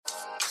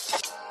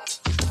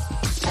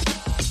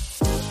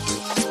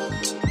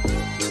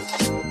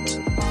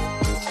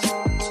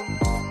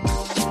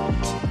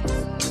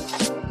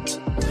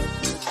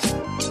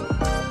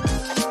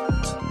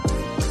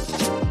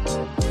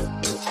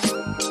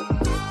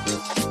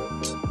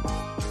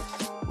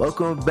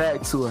Welcome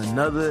back to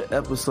another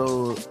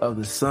episode of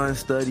the Sun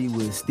Study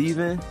with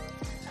Steven.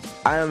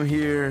 I am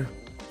here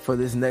for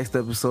this next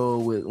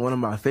episode with one of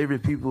my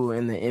favorite people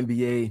in the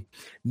NBA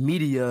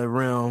media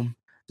realm.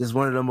 Just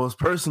one of the most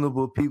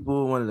personable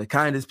people, one of the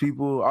kindest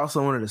people,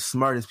 also one of the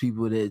smartest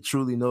people that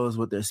truly knows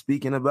what they're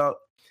speaking about.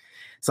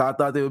 So I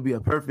thought they would be a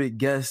perfect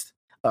guest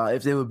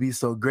if they would be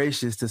so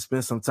gracious to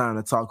spend some time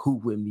to talk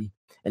hoop with me.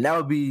 And that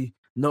would be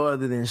no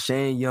other than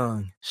Shane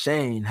Young.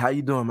 Shane, how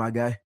you doing, my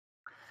guy?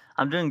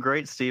 I'm doing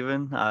great,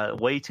 Steven.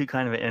 Way too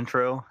kind of an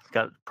intro. It's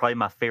got probably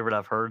my favorite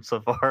I've heard so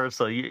far.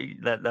 So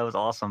that was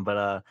awesome,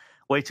 but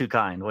way too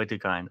kind, way too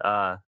kind.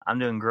 I'm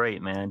doing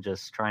great, man.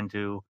 Just trying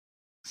to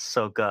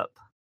soak up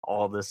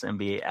all this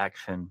NBA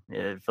action.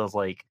 It feels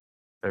like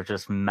there's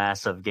just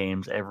massive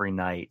games every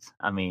night.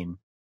 I mean,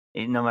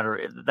 no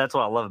matter, that's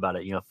what I love about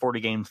it. 40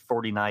 games,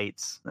 40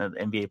 nights,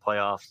 NBA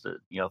playoffs.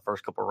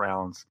 First couple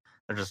rounds.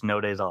 There's just no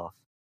days off.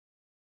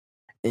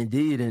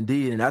 Indeed,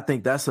 and I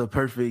think that's a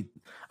perfect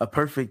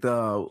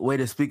way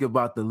to speak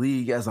about the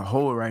league as a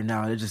whole right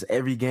now. It's just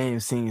every game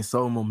seems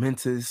so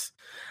momentous.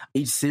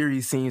 Each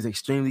series seems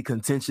extremely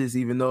contentious,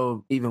 even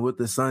with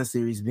the Sun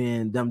series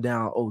being dumbed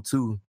down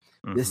 0-2.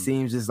 This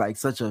seems just like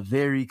such a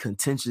very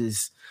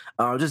contentious,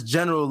 just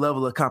general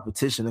level of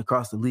competition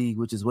across the league,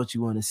 which is what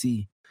you want to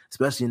see,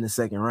 especially in the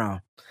second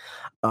round.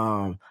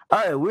 All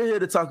right, we're here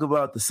to talk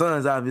about the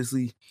Suns,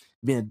 obviously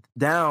being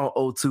down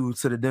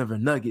 0-2 to the Denver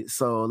Nuggets.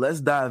 So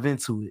let's dive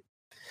into it.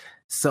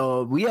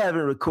 So we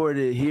haven't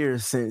recorded here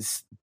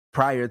since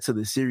prior to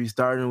the series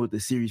starting with the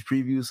series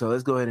preview. So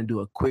let's go ahead and do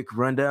a quick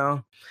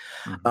rundown.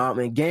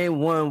 In game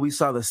one, we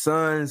saw the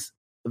Suns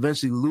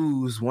eventually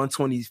lose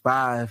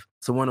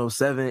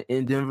 125-107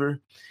 in Denver.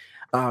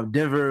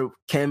 Denver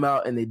came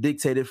out and they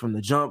dictated from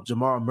the jump.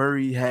 Jamal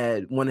Murray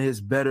had one of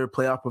his better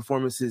playoff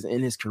performances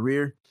in his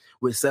career,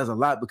 which says a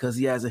lot because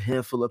he has a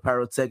handful of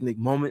pyrotechnic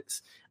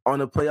moments on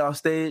the playoff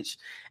stage.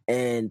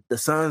 And the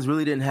Suns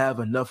really didn't have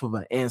enough of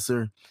an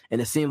answer.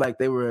 And it seemed like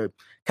they were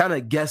kind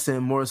of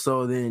guessing more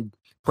so than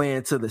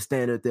playing to the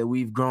standard that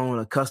we've grown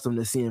accustomed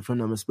to seeing from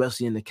them,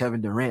 especially in the Kevin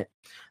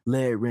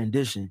Durant-led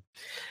rendition.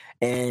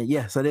 And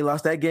yeah, so they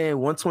lost that game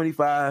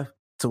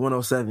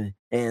 125-107.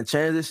 And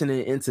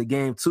transitioning into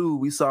game two,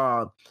 we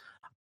saw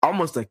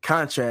almost a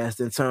contrast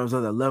in terms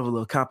of the level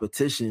of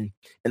competition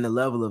and the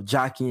level of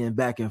jockeying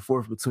back and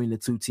forth between the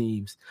two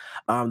teams.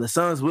 The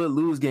Suns would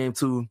lose game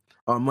two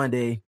on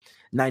Monday,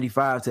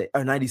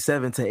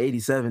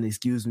 97-87,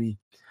 excuse me.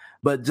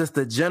 But just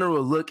the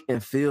general look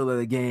and feel of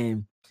the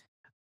game,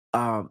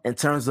 in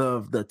terms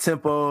of the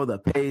tempo, the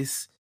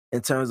pace,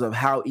 in terms of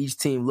how each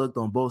team looked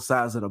on both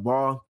sides of the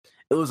ball,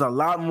 it was a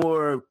lot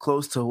more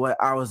close to what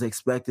I was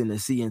expecting to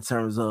see in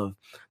terms of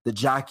the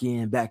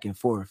jockeying back and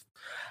forth.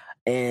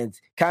 And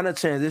kind of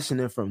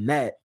transitioning from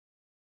that,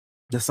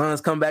 the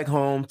Suns come back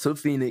home to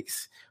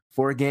Phoenix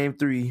for game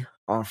three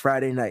on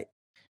Friday night.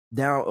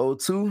 Down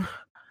 0-2,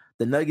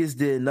 the Nuggets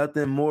did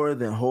nothing more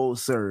than hold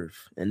serve.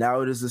 And now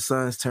it is the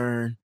Suns'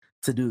 turn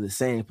to do the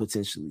same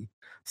potentially.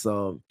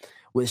 So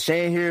with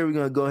Shane here, we're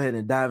going to go ahead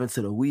and dive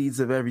into the weeds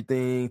of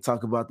everything,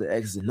 talk about the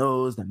X's and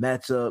O's, the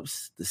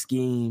matchups, the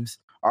schemes,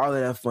 all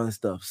of that fun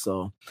stuff.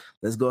 So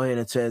let's go ahead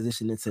and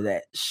transition into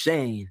that.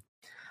 Shane,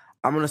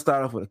 I'm going to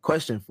start off with a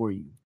question for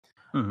you.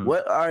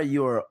 What are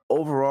your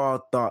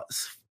overall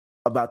thoughts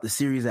about the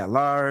series at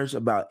large,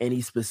 about any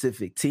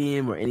specific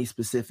team or any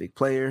specific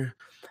player?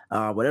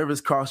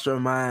 Whatever's crossed your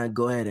mind,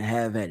 go ahead and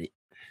have at it.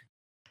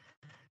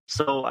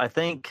 So I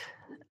think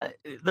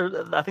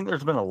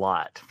there's been a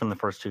lot from the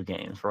first two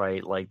games,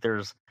 right? Like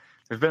there's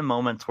been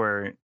moments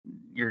where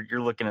you're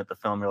looking at the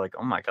film, you're like,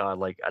 oh my God,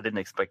 like I didn't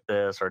expect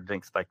this or I didn't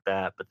expect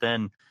that. But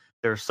then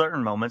there are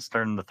certain moments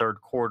during the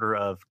third quarter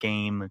of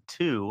game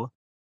two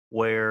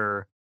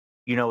where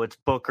it's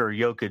Booker,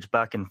 Jokic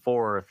back and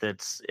forth.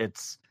 It's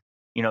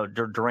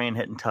Durant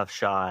hitting tough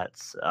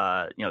shots.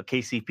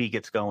 KCP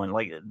gets going.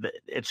 Like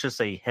it's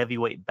just a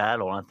heavyweight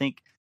battle. And I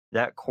think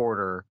that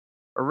quarter,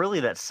 or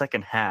really that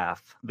second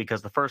half,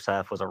 because the first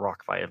half was a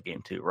rock fight of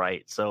game two,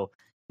 right? So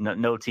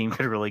no team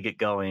could really get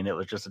going. It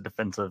was just a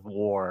defensive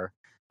war.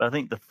 But I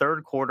think the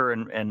third quarter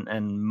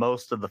and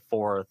most of the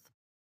fourth,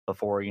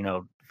 before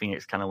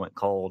Phoenix kind of went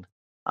cold,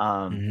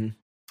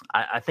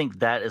 I think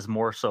that is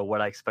more so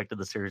what I expected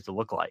the series to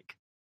look like.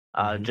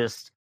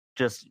 Just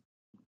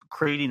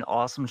creating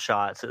awesome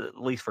shots,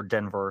 at least for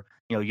Denver.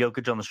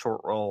 Jokic on the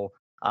short roll.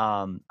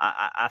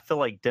 I feel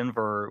like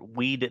Denver,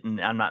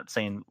 I'm not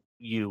saying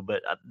you,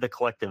 but the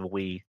collective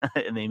we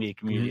in the NBA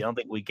community, I don't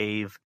think we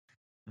gave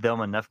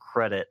them enough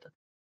credit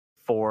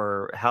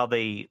for how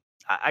they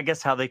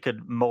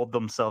could mold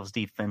themselves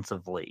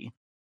defensively,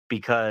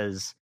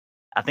 because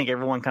I think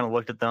everyone kind of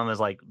looked at them as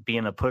like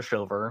being a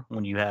pushover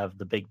when you have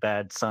the big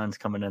bad Suns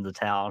coming into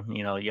town.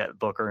 You got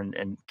Booker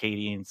and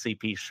Katie and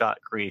CP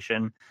shot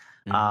creation,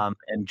 and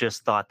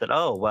just thought that,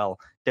 oh, well,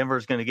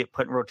 Denver's going to get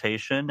put in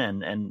rotation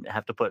and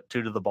have to put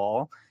two to the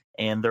ball,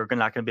 and they're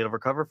not going to be able to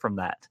recover from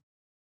that.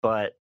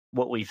 But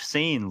what we've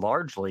seen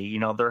largely,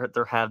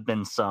 there have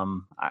been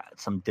some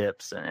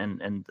dips,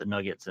 and the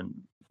Nuggets and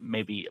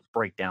maybe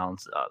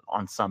breakdowns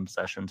on some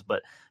sessions,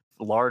 but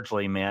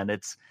largely, man,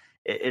 it's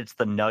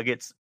the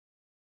Nuggets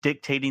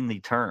dictating the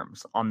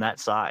terms on that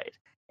side.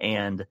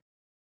 And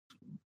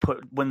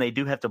when they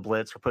do have to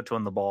blitz or put two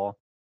on the ball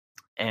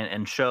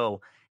and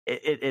show,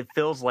 it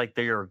feels like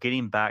they are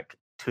getting back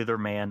to their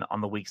man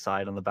on the weak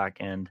side on the back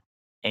end,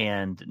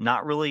 and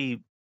not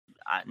really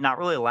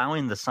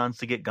allowing the Suns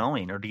to get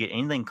going or to get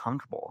anything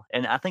comfortable.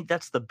 And I think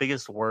that's the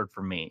biggest word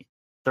for me.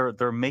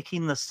 They're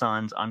making the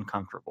Suns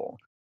uncomfortable.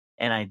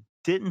 And I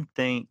didn't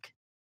think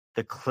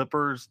the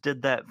Clippers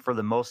did that for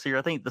the most year.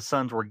 I think the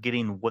Suns were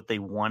getting what they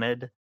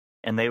wanted,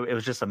 and it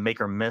was just a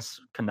make or miss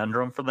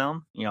conundrum for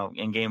them,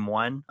 in game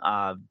one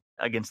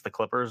against the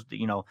Clippers.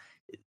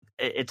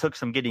 It took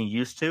some getting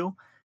used to,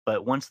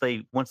 but once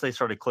they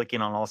started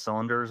clicking on all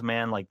cylinders,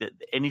 man, like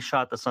any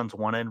shot the Suns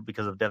wanted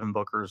because of Devin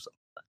Booker's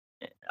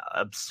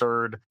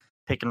absurd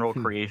pick and roll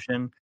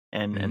creation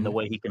and the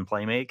way he can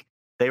play make,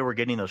 they were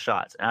getting those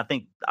shots. And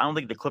I don't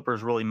think the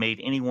Clippers really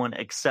made anyone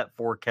except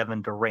for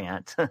Kevin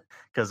Durant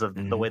because of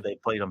the way they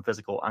played them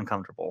physical,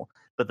 uncomfortable.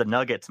 But the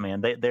Nuggets,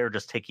 man, they're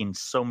just taking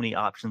so many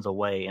options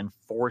away and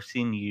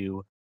forcing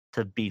you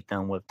to beat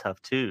them with tough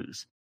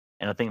twos.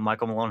 And I think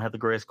Michael Malone had the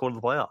greatest quote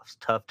of the playoffs: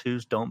 tough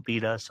twos don't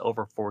beat us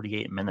over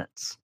 48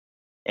 minutes.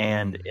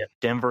 And if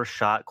Denver's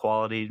shot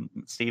quality,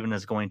 Steven,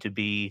 is going to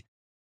be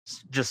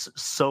just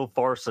so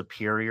far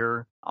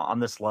superior on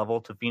this level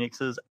to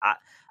Phoenix's,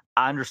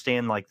 I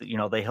understand,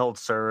 they held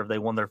serve, they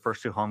won their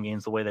first two home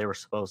games the way they were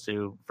supposed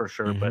to, for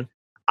sure. But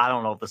I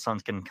don't know if the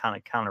Suns can kind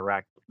of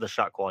counteract the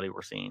shot quality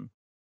we're seeing.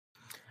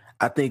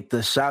 I think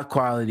the shot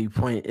quality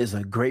point is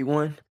a great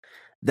one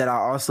that I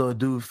also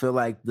do feel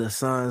like the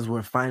Suns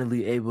were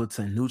finally able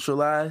to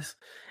neutralize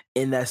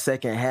in that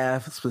second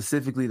half,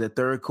 specifically the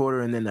third quarter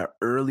and then the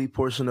early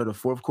portion of the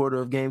fourth quarter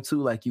of game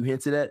two, like you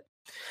hinted at.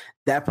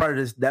 That part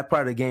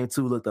of game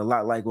two looked a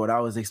lot like what I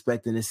was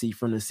expecting to see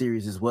from the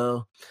series as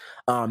well.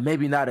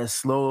 Maybe not as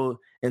slow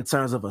in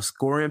terms of a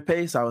scoring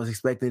pace. I was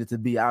expecting it to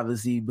be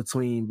obviously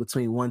between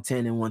 110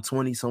 and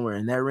 120, somewhere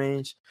in that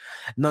range.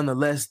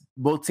 Nonetheless,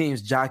 both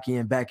teams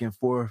jockeying back and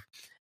forth.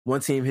 One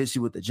team hits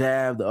you with the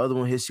jab, the other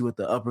one hits you with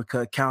the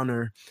uppercut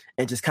counter,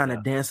 and just kind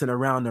of dancing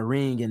around the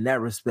ring in that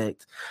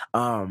respect.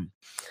 I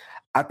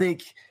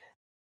think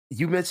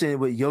you mentioned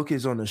with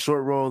Jokic on the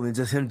short roll and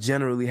just him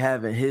generally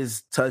having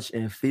his touch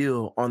and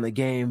feel on the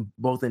game,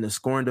 both in the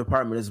scoring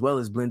department as well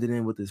as blended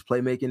in with his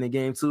playmaking in the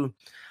game too.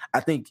 I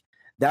think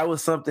that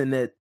was something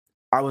that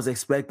I was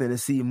expecting to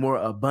see more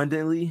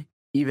abundantly,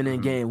 even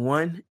in game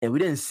one. And we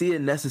didn't see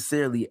it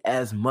necessarily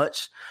as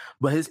much,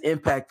 but his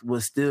impact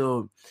was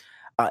still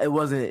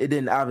it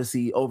didn't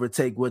obviously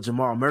overtake what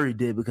Jamal Murray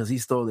did because he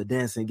stole the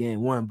dance in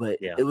game one, but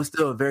it was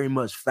still very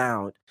much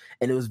found,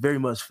 and it was very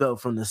much felt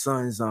from the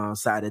Suns'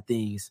 side of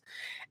things.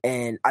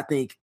 And I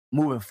think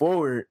moving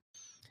forward,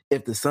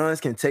 if the Suns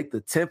can take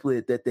the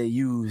template that they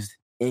used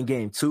in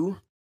game two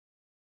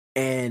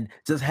and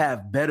just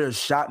have better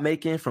shot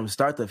making from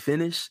start to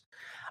finish,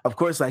 of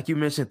course, like you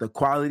mentioned, the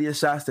quality of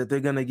shots that they're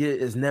going to get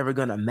is never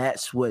going to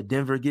match what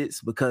Denver gets,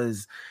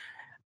 because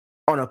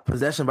on a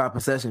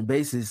possession-by-possession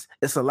basis,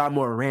 it's a lot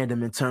more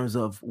random in terms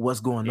of what's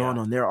going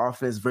on their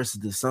offense versus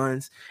the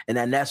Suns, and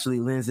that naturally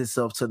lends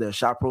itself to their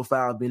shot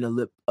profile being a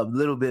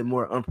little bit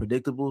more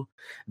unpredictable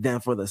than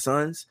for the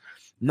Suns.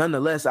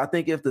 Nonetheless, I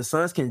think if the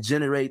Suns can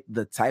generate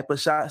the type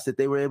of shots that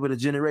they were able to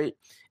generate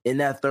in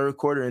that third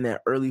quarter and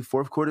that early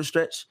fourth quarter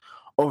stretch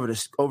over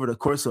the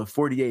course of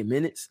 48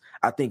 minutes,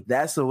 I think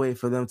that's a way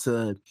for them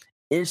to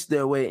inch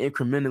their way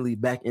incrementally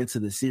back into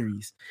the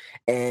series.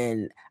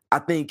 And I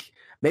think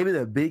maybe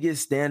the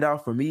biggest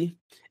standout for me,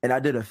 and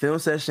I did a film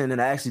session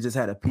and I actually just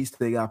had a piece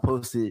that I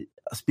posted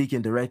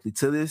speaking directly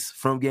to this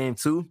from game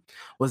two,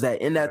 was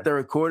that in that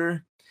third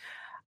quarter,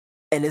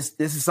 and this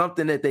is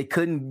something that they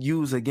couldn't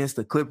use against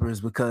the Clippers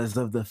because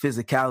of the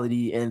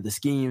physicality and the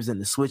schemes and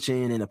the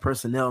switching and the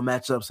personnel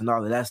matchups and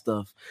all of that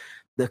stuff.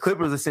 The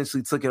Clippers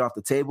essentially took it off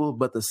the table,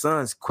 but the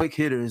Suns' quick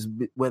hitters,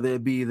 whether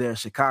it be their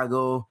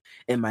Chicago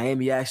and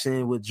Miami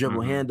action with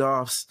dribble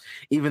handoffs,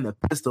 even the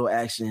pistol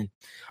action,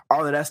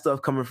 all of that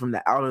stuff coming from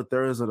the outer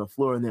thirds of the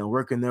floor and then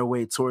working their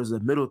way towards the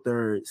middle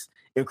thirds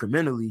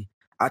incrementally,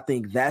 I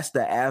think that's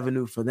the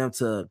avenue for them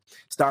to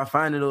start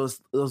finding those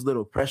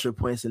little pressure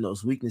points and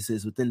those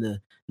weaknesses within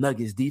the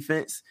Nuggets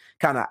defense,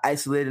 kind of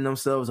isolating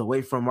themselves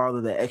away from all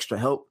of the extra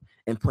help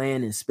and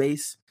playing in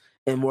space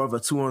in more of a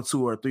 2-on-2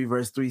 or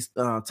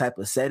 3-versus-3 type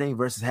of setting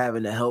versus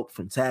having the help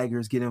from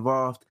taggers get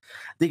involved.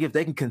 I think if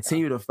they can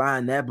continue to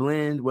find that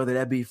blend, whether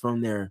that be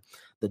from the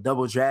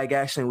double drag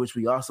action, which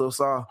we also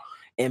saw,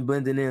 and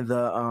blending in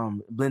the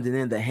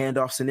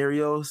handoff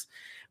scenarios,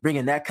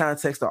 bringing that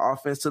context of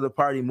offense to the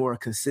party more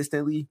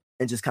consistently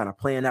and just kind of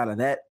playing out of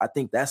that, I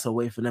think that's a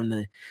way for them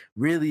to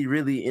really,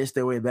 really inch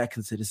their way back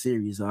into the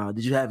series.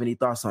 Did you have any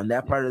thoughts on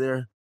that part of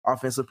their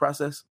offensive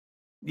process?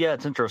 Yeah,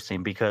 it's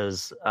interesting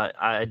because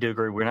I do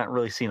agree. We're not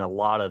really seeing a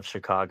lot of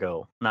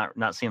Chicago,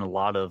 not seeing a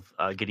lot of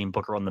getting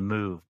Booker on the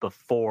move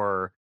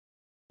before.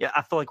 Yeah,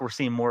 I feel like we're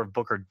seeing more of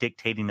Booker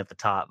dictating at the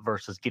top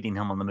versus getting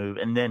him on the move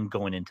and then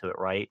going into it,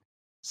 right?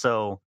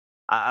 So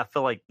I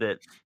feel like that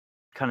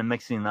kind of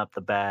mixing up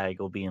the bag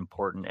will be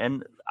important.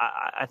 And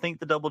I think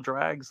the double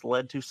drags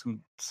led to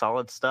some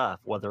solid stuff,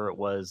 whether it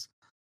was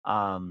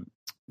um,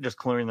 just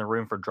clearing the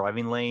room for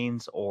driving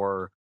lanes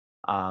or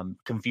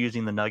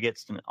confusing the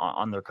Nuggets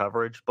on their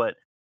coverage. But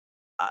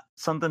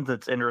something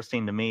that's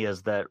interesting to me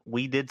is that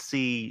we did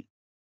see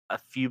a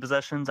few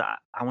possessions. I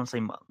want to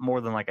say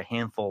more than like a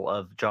handful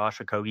of Josh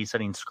Okogie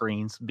setting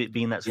screens,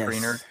 being that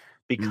screener, Yes.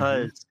 Mm-hmm.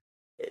 because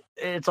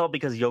it's all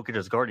because Jokic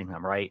is guarding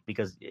them, right?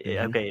 Because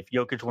Mm-hmm. okay, if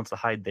Jokic wants to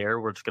hide there,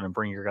 we're just going to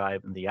bring your guy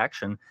in the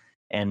action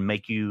and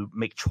make you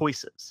make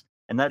choices,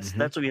 and Mm-hmm.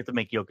 that's what you have to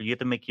make Jokic. You have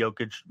to make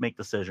Jokic make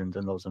decisions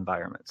in those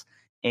environments,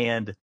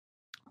 and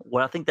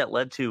what I think that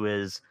led to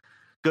is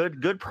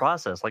good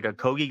process. Like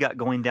Okogie got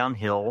going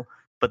downhill,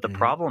 but the Mm-hmm.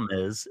 problem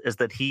is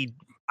that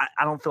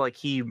I don't feel like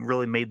he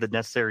really made the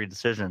necessary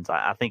decisions.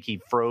 I think he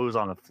froze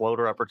on a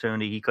floater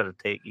opportunity he could have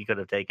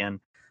taken.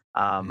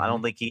 I Mm-hmm.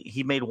 don't think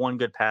he made one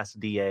good pass to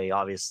Da.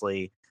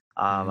 Obviously,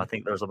 I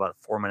think there was about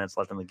 4 minutes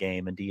left in the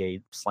game, and Da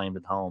slammed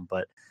it home.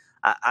 But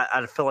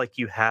I feel like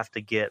you have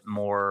to get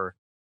more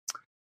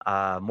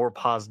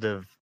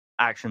positive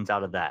actions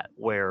out of that,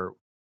 where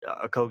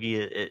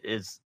Okogie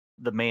is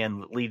the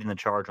man leading the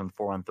charge on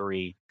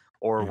 4-on-3,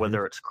 or Mm-hmm.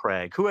 whether it's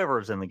Craig, whoever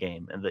is in the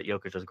game and that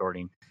Jokic is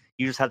guarding.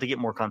 You just have to get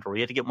more comfortable.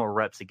 You have to get more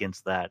reps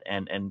against that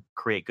and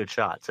create good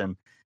shots. And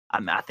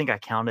I think I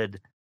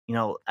counted,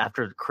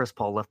 after Chris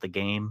Paul left the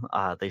game,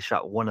 they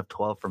shot 1 of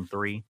 12 from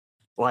three.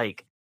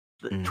 Like,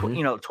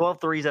 Mm-hmm.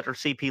 12 threes after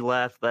CP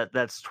left.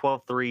 That's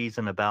 12 threes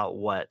in about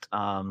what?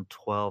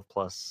 12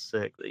 plus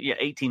 6. Yeah,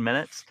 18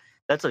 minutes.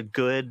 That's a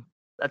good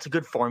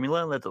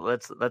formula.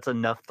 That's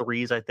enough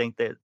threes, I think,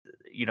 that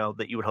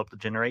that you would hope to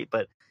generate.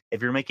 But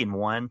if you're making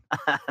one,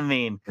 I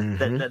mean,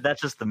 Mm-hmm.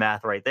 that's just the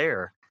math right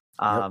there.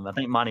 Yep. I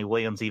think Monty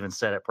Williams even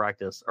said at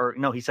practice, or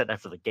no, he said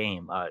after the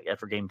game,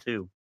 after game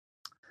two,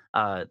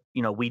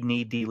 we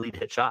need D Lee to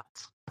hit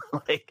shots.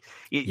 Like,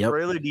 Yep.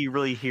 rarely do you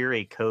really hear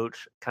a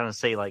coach kind of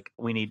say, like,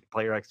 we need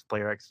player X,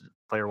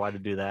 player Y to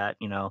do that.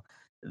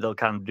 They'll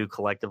kind of do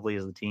collectively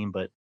as a team.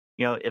 But,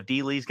 if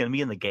D Lee's going to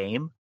be in the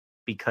game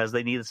because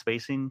they need the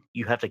spacing,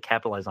 you have to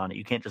capitalize on it.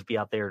 You can't just be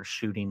out there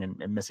shooting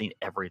and missing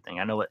everything.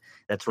 I know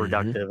that's Mm-hmm.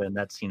 reductive, and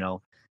that's,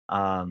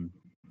 um,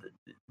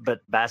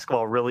 but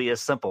basketball really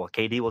is simple.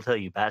 KD will tell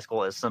you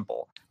basketball is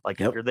simple. Like,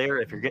 if Yep. you're there,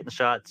 if you're getting the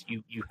shots,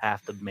 you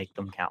have to make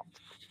them count.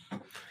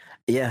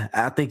 Yeah,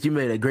 I think you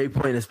made a great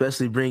point,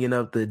 especially bringing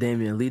up the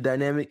Damian Lee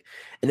dynamic.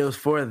 And it was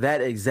for that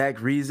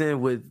exact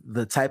reason with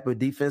the type of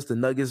defense the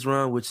Nuggets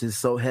run, which is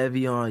so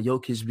heavy on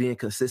Jokic being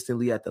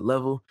consistently at the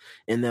level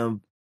and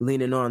them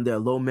leaning on their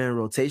low man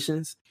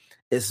rotations.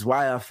 It's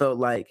why I felt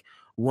like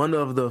one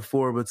of the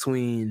four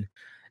between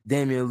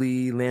Damian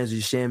Lee, Landry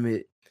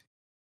Shamet,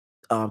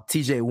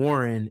 TJ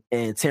Warren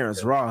and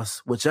Terrence Ross,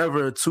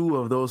 whichever two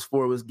of those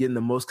four was getting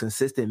the most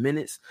consistent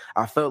minutes,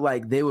 I felt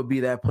like they would be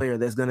that player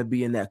that's going to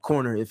be in that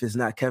corner if it's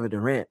not Kevin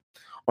Durant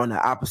on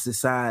the opposite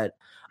side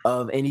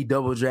of any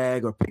double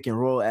drag or pick and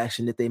roll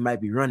action that they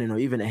might be running, or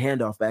even a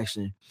handoff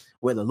action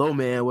where the low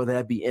man, whether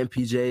that be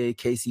MPJ,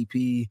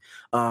 KCP,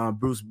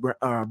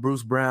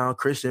 Bruce Brown,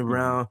 Christian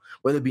Brown,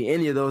 whether it be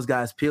any of those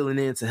guys peeling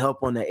in to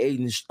help on the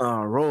Aiden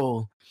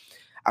role,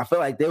 I feel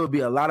like there would be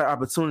a lot of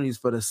opportunities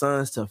for the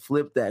Suns to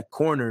flip that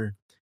corner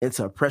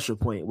into a pressure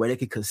point where they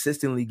could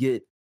consistently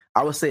get,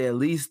 I would say, at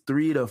least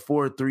 3 to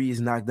 4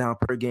 threes knocked down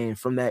per game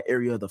from that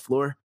area of the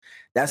floor.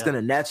 That's Yeah.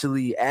 going to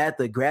naturally add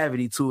the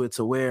gravity to it,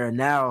 to where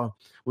now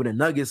when the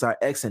Nuggets are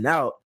Xing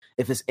out,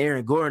 if it's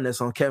Aaron Gordon that's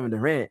on Kevin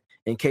Durant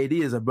and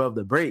KD is above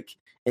the break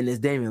and it's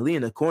Damian Lee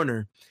in the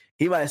corner,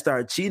 he might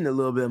start cheating a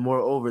little bit more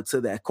over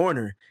to that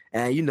corner.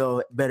 And you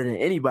know better than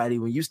anybody,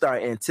 when you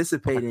start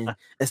anticipating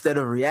instead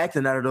of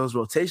reacting out of those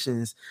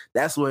rotations,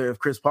 that's where if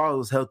Chris Paul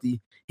was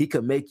healthy, he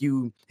could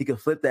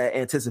flip that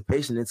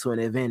anticipation into an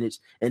advantage,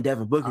 and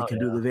Devin Booker Oh, can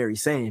do yeah. the very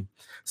same.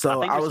 I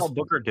So think I we saw was,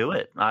 Booker do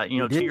it. we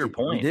To did, your we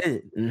point,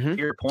 did,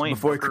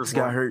 before Booker's Chris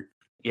got hurt.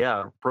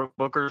 yeah,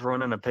 Booker's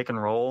running a pick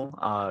and roll,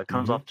 comes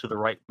Mm-hmm. off to the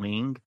right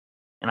wing,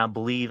 and I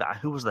believe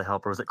who was the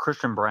helper? Was it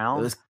Christian It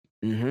Brown? was,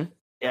 mm-hmm,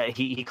 Yeah,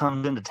 he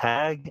comes in to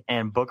tag,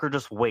 and Booker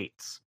just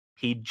waits.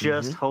 He mm-hmm,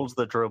 just holds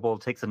the dribble,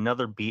 takes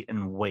another beat,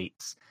 and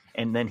waits,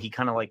 and then he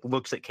kind of like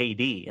looks at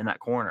KD in that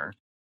corner,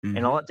 and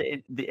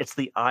mm-hmm. it's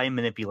the eye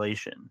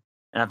manipulation,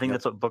 and I think Yep.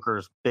 that's what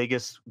Booker's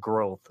biggest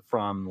growth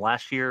from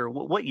last year.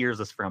 What year is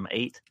this from?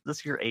 8?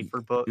 This year 8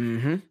 for Book.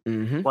 Mm-hmm.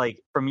 Mm-hmm. Like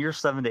from year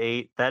 7 to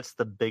 8, that's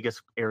the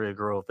biggest area of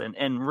growth.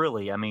 And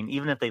really, I mean,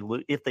 even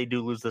if they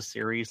do lose this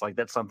series, like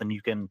that's something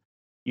you can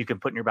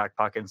put in your back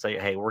pocket and say,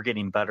 hey, we're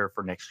getting better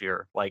for next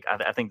year. Like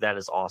I think that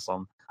is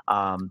awesome.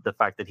 The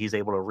fact that he's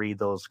able to read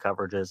those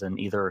coverages and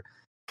either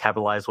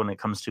capitalize when it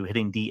comes to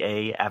hitting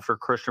DA after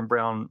Christian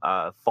Brown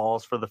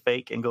falls for the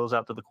fake and goes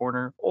out to the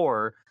corner,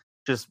 or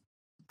just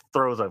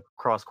throws a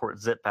cross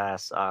court skip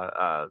pass to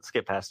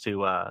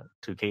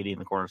KD in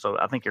the corner. So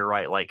I think you're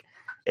right. Like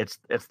it's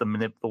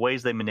the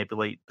ways they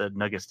manipulate the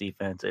Nuggets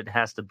defense. It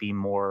has to be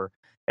more.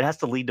 It has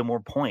to lead to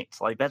more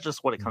points. Like that's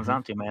just what it comes Mm-hmm.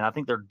 down to, man. I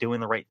think they're doing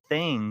the right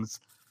things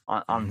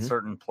on Mm-hmm.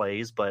 certain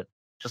plays, but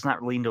just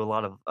not leading to a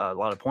lot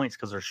of points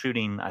because they're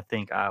shooting. I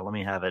think let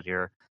me have it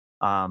here.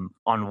 On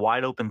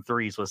wide open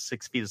threes with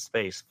 6 feet of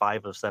space,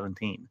 5 of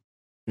 17.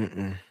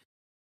 Mm-mm.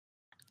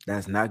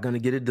 That's not going to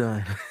get it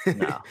done.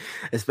 No.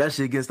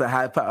 Especially against a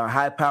high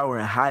power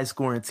and high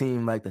scoring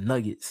team like the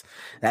Nuggets.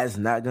 That's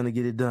not going to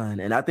get it done.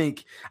 And I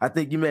think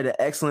you made an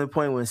excellent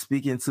point when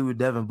speaking to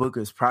Devin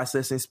Booker's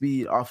processing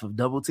speed off of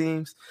double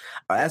teams.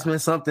 That's been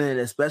something,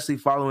 especially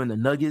following the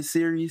Nuggets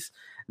series,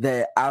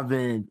 that I've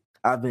been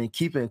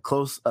keeping a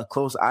close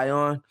eye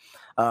on.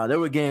 There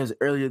were games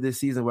earlier this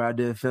season where I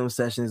did film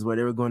sessions where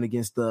they were going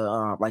against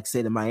the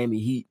the Miami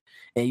Heat,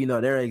 and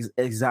they're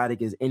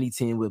exotic as any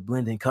team with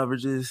blending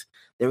coverages.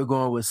 They were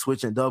going with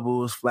switching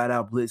doubles, flat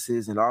out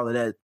blitzes, and all of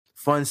that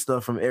fun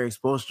stuff from Eric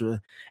Spoelstra.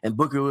 And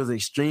Booker was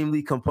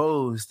extremely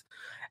composed,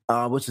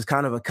 which is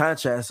kind of a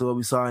contrast to what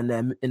we saw in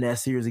that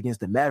series against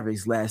the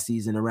Mavericks last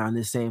season around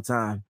this same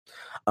time.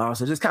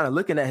 So just kind of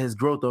looking at his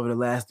growth over the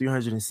last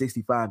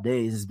 365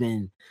 days has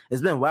been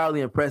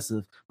wildly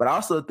impressive. But I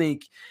also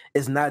think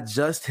it's not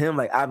just him.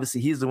 Like,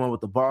 obviously he's the one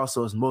with the ball,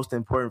 so it's most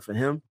important for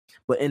him.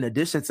 But in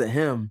addition to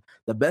him,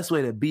 the best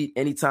way to beat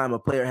any time a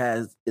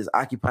player is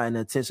occupying the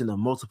attention of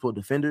multiple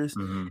defenders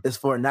is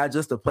for not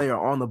just the player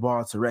on the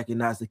ball to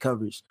recognize the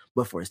coverage,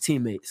 but for his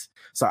teammates.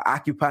 So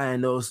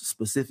occupying those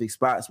specific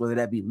spots, whether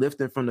that be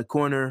lifting from the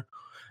corner,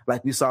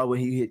 like we saw when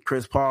he hit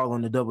Chris Paul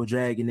on the double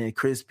drag, and then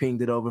Chris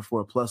pinged it over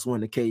for a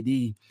 +1 to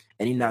KD,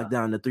 and he knocked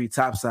down the 3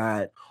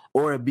 topside,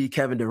 or it be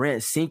Kevin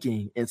Durant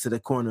sinking into the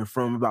corner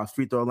from about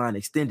free throw line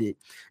extended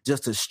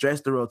just to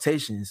stretch the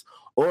rotations,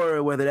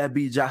 or whether that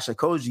be Josh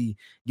Okogie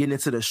getting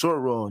into the short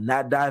roll,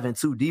 not diving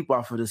too deep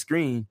off of the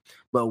screen,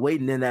 but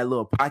waiting in that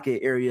little pocket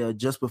area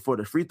just before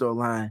the free throw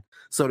line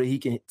so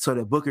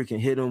that Booker can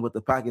hit him with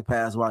the pocket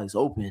pass while he's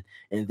open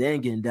and then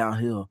getting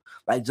downhill.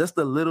 Like, just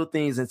the little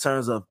things in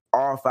terms of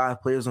all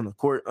 5 players on the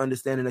court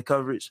understanding the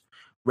coverage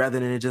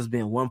rather than it just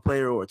being 1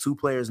 player or 2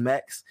 players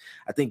max.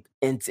 I think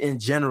in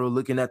general,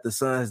 looking at the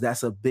Suns,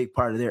 that's a big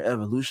part of their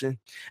evolution,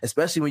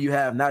 especially when you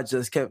have not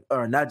just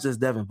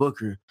Devin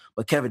Booker,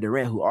 but Kevin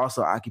Durant, who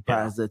also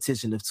occupies the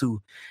attention of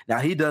 2. Now,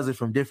 he does it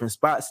from different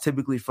spots,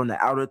 typically from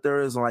the outer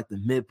thirds on like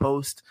the mid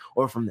post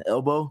or from the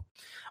elbow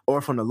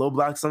or from the low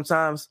block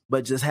sometimes,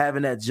 but just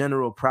having that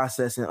general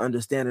process and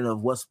understanding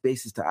of what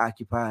spaces to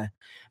occupy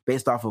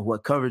based off of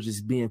what coverage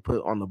is being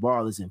put on the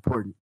ball is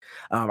important.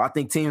 I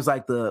think teams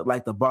like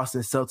the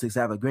Boston Celtics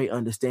have a great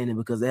understanding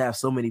because they have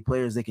so many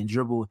players that can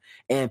dribble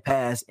and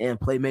pass and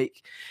play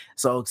make.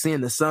 So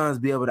seeing the Suns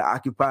be able to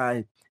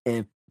occupy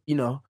and,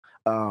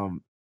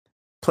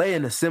 play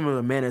in a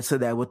similar manner to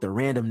that with the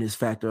randomness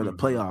factor of the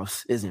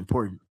playoffs is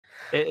important.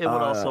 It would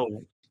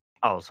also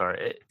Oh,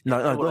 sorry.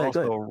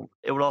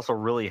 It would also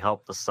really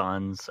help the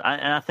Suns.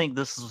 And I think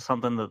this is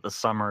something that the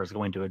summer is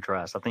going to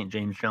address. I think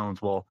James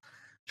Jones will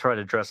try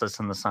to address this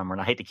in the summer.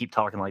 And I hate to keep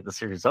talking like the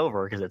series is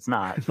over because it's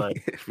not. But,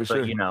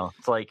 sure.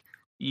 It's like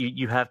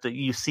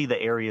you see the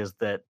areas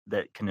that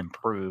can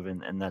improve,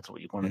 and that's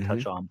what you want to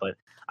touch on. But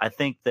I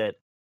think that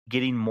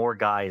getting more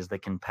guys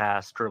that can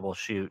pass, dribble,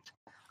 shoot,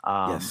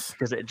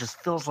 because it just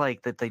feels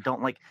like that they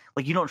don't like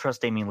you don't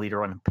trust Damian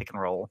Leader on pick and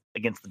roll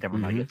against the Denver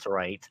Nuggets,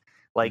 right?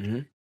 Like,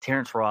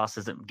 Terrence Ross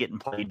isn't getting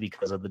played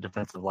because of the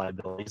defensive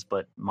liabilities,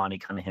 but Monty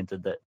kind of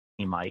hinted that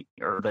he might,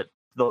 or that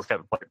those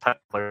type of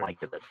players might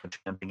get that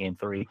chance in Game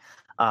 3.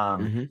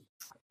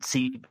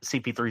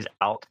 CP3's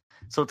out,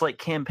 so it's like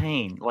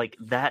campaign, like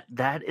that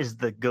is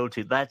the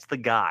go-to. That's the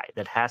guy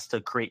that has to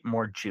create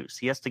more juice.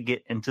 He has to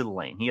get into the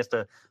lane. He has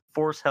to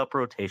force help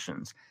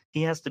rotations.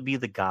 He has to be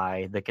the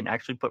guy that can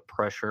actually put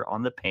pressure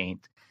on the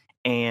paint.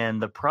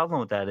 And the problem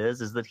with that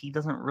is that he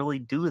doesn't really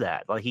do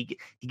that. Like, he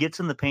gets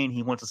in the paint,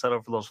 he wants to settle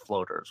for those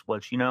floaters,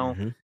 which,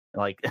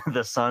 like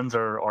the Suns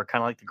are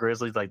kind of like the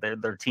Grizzlies, like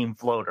they're team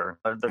floater,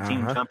 they're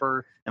team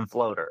jumper and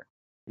floater,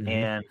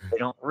 and they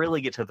don't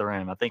really get to the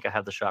rim. I think I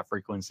have the shot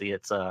frequency.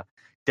 It's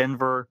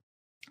Denver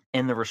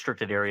in the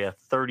restricted area,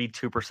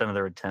 32% of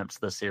their attempts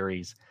this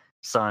series.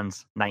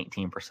 Suns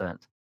 19%.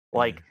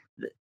 Like,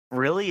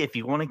 really, if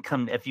you want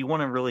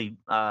to really,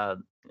 I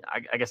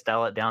guess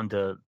dial it down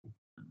to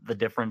the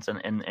difference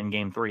in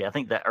Game 3, I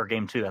think that, or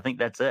Game 2, I think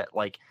that's it.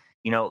 Like,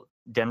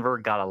 Denver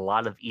got a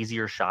lot of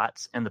easier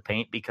shots in the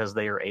paint because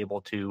they are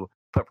able to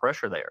put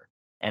pressure there,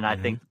 and I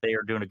think they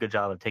are doing a good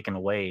job of taking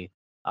away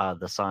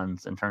the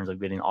Suns in terms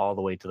of getting all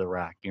the way to the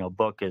rack.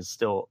 Book is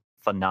still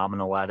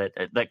phenomenal at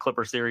it. That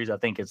Clipper series, I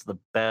think it's the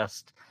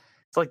best.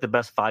 It's like the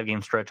best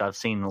 5-game stretch I've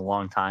seen in a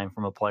long time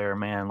from a player,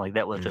 man. Like,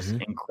 that was just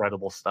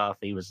incredible stuff.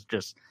 He was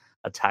just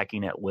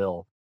attacking at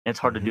will. And it's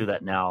hard to do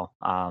that now.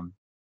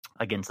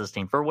 Against this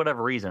team for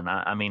whatever reason.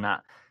 I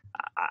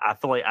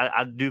feel like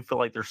I do feel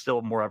like there's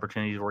still more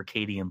opportunities where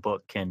Katie and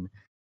Book can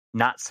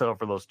not settle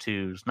for those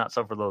twos, not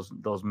settle for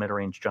those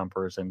mid-range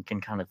jumpers, and can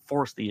kind of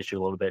force the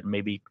issue a little bit and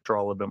maybe draw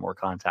a little bit more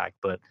contact.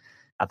 But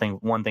I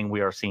think one thing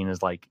we are seeing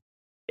is, like,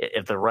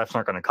 if the refs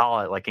aren't going to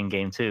call it, like in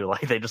Game 2,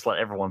 like they just let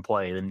everyone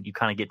play, then you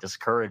kind of get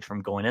discouraged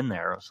from going in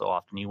there so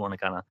often. You want to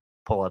kind of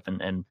pull up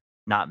and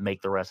not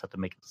make the refs have to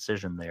make a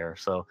decision there.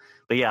 So,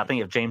 but yeah, I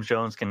think if James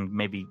Jones can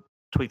maybe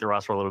tweak the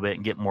roster a little bit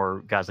and get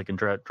more guys that can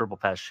dribble,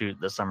 pass, shoot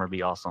this summer would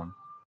be awesome.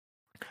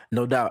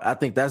 No doubt. I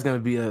think that's going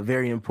to be a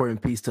very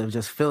important piece to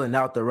just filling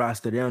out the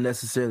roster. They don't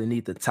necessarily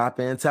need the top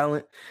end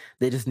talent.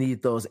 They just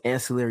need those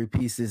ancillary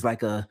pieces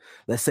like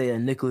let's say a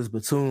Nicholas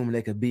Batum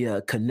that could be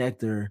a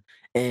connector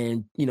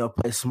and,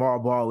 play small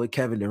ball with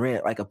Kevin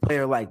Durant, like a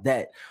player like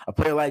that. A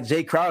player like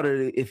Jay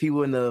Crowder, if he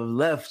wouldn't have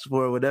left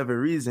for whatever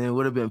reason,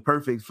 would have been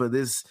perfect for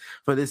this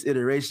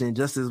iteration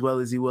just as well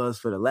as he was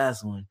for the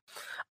last one.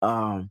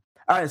 All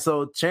right,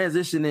 so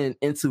transitioning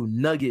into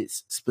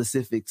Nuggets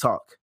specific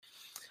talk.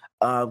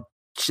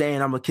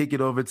 Shane, I'm going to kick it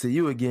over to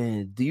you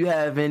again. Do you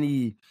have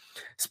any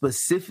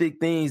specific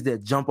things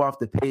that jump off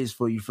the page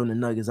for you from the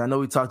Nuggets? I know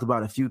we talked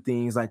about a few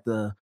things like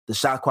the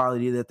shot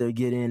quality that they're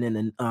getting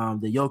and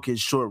the Jokic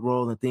short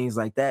roll and things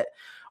like that.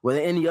 Were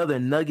there any other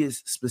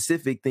Nuggets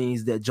specific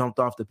things that jumped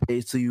off the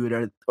page to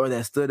you or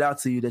that stood out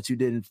to you that you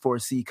didn't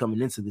foresee coming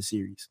into the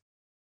series?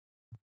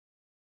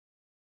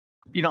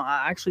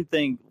 I actually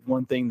think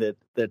one thing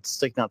that's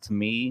sticking out to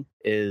me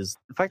is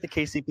the fact that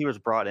KCP was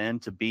brought in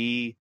to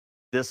be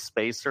this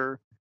spacer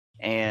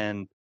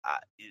and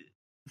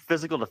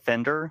physical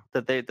defender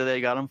that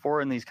they got him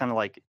for, and these kind of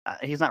like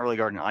he's not really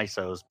guarding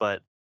ISOs,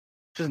 but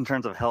just in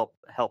terms of help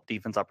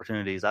defense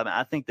opportunities.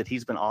 I think that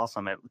he's been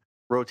awesome at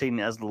rotating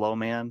as the low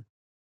man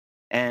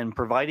and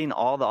providing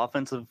all the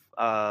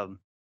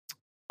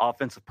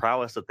offensive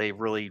prowess that they've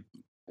really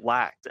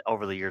lacked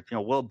over the years.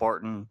 Will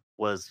Barton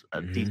was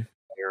a decent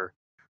player.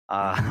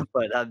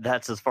 But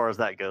that's as far as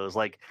that goes.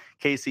 Like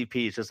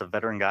KCP is just a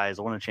veteran guy. He's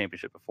won a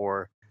championship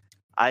before.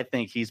 I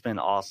think he's been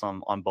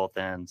awesome on both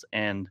ends.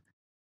 And,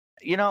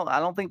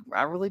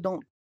 I really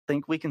don't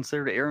think we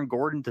consider Aaron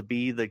Gordon to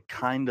be the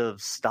kind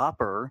of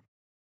stopper.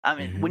 I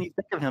mean, when you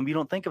think of him, you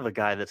don't think of a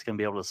guy that's going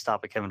to be able to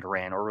stop a Kevin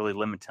Durant or really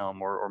limit him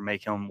or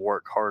make him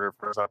work harder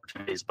for his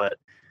opportunities. But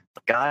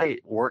the guy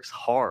works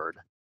hard.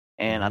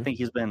 And I think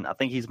he's been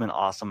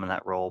awesome in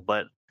that role.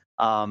 But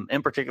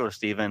in particular,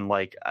 Steven,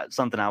 like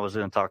something I was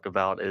going to talk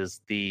about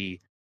is the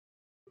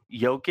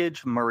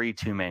Jokic Murray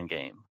 2-man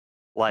game.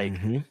 Like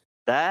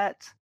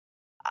that,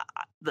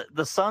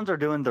 the Suns are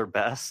doing their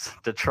best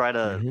to try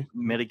to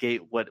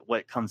mitigate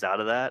what comes out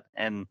of that,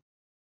 and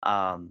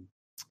I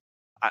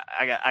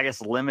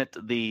guess limit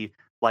the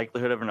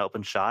likelihood of an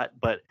open shot.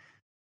 But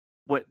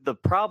what the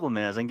problem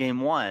is, in game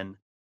one,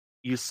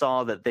 you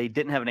saw that they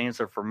didn't have an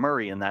answer for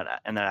Murray in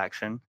that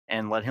action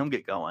and let him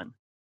get going.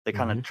 They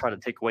kind of try to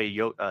take away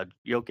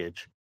Jokic.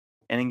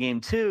 And in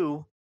game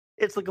two,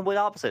 it's the complete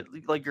opposite.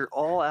 Like you're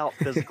all out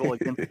physical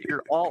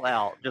you're all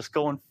out, just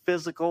going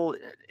physical,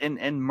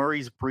 and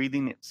Murray's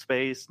breathing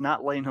space,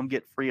 not letting him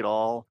get free at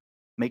all,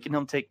 making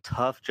him take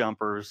tough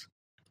jumpers.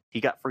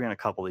 He got free on a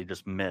couple he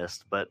just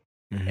missed, but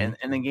and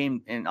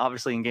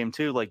obviously in game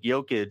two, like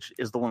Jokic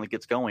is the one that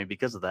gets going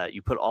because of that.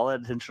 You put all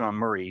that attention on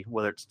Murray,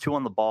 whether it's 2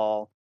 on the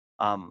ball,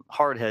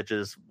 hard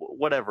hedges,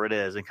 whatever it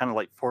is, and kind of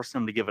like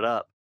forcing him to give it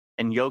up.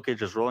 And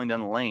Jokic is rolling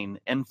down the lane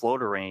in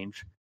floater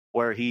range,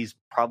 where he's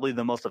probably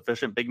the most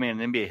efficient big man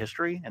in NBA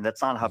history, and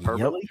that's not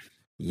hyperbole.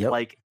 Yep.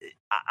 Like,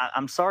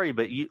 I'm sorry,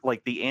 but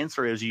the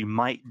answer is you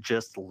might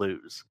just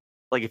lose.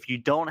 Like, if you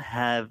don't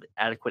have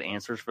adequate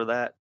answers for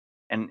that,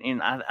 and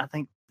I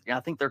think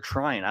they're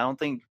trying. I don't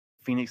think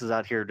Phoenix is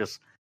out here just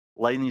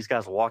letting these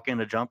guys walk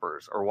into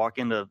jumpers or walk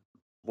into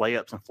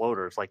layups and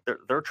floaters. Like,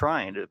 they're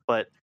trying to,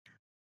 but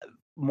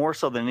more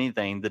so than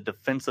anything, the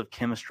defensive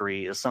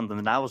chemistry is something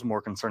that I was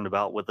more concerned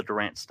about with the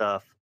Durant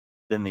stuff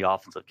than the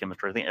offensive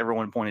chemistry. I think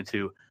everyone pointed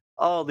to,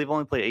 they've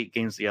only played 8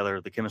 games together.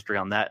 The chemistry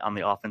on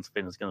the offensive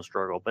end is going to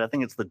struggle. But I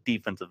think it's the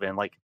defensive end.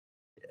 Like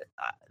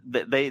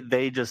they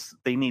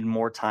need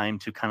more time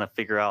to kind of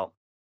figure out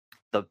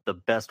the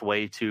best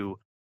way to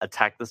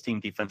attack this team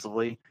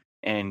defensively.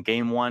 And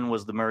game 1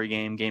 was the Murray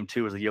game. Game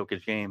 2 was the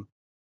Jokic game.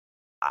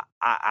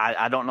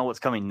 I don't know what's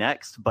coming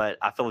next, but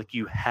I feel like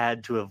you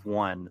had to have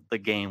won the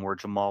game where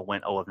Jamal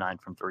went 0 of 9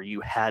 from 3.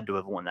 You had to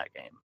have won that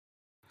game.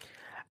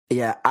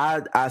 Yeah,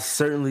 I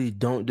certainly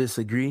don't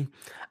disagree.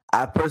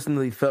 I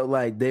personally felt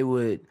like they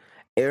would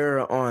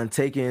err on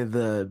taking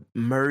the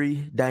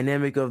Murray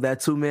dynamic of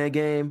that 2-man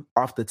game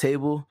off the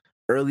table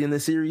early in the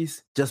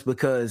series, just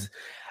because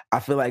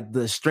I feel like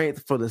the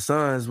strength for the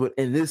Suns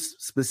in this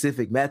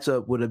specific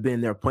matchup would have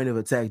been their point of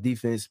attack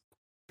defense,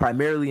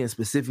 primarily and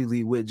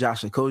specifically with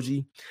Josh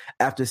Okogie,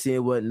 after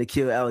seeing what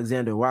Nickeil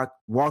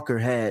Alexander-Walker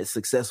had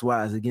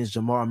success-wise against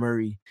Jamal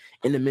Murray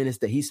in the minutes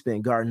that he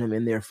spent guarding him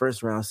in their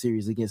first-round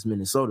series against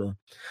Minnesota.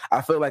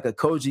 I feel like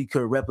Okogie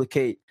could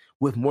replicate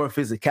with more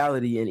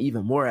physicality and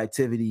even more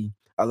activity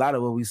a lot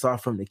of what we saw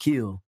from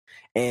Nickeil.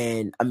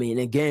 And, I mean,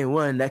 in game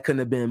 1, that couldn't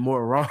have been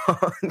more wrong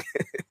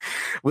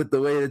with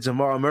the way that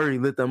Jamal Murray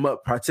lit them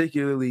up,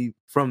 particularly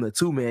from the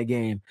 2-man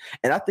game.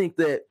 And I think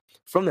that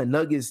from the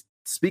Nuggets,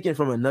 speaking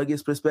from a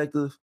Nuggets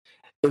perspective,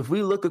 if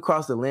we look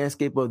across the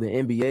landscape of the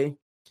NBA,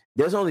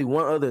 there's only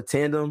one other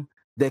tandem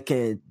that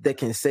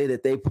can say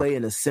that they play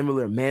in a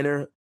similar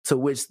manner, to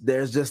which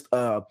there's just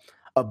a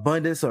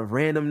abundance of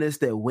randomness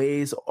that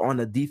weighs on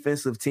a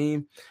defensive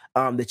team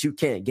that you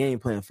can't game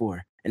plan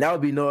for. And that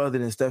would be no other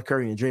than Steph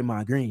Curry and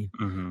Draymond Green.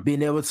 Mm-hmm.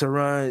 Being able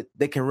to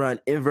they can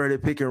run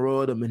inverted pick and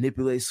roll to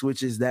manipulate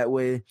switches that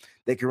way.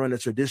 They can run a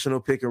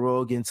traditional pick and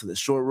roll, get into the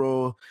short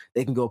roll.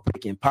 They can go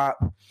pick and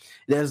pop.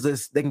 They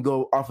can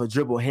go off of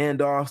dribble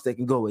handoffs. They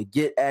can go with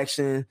get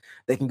action.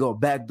 They can go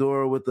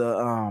backdoor with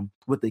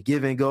the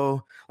give and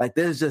go. Like,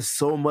 there's just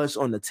so much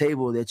on the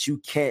table that you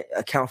can't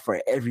account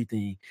for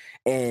everything.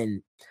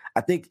 And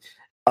I think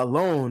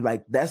alone,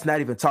 like, that's not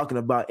even talking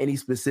about any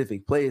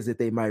specific plays that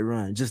they might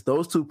run. Just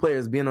those two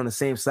players being on the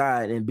same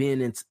side and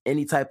being in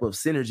any type of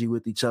synergy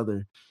with each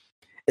other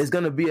is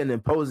going to be an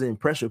imposing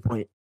pressure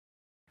point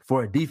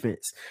for a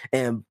defense.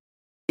 And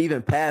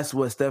even past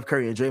what Steph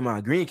Curry and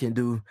Draymond Green can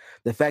do,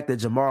 the fact that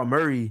Jamal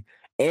Murray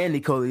and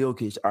Nikola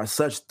Jokic are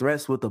such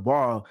threats with the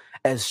ball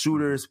as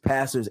shooters,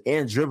 passers,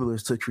 and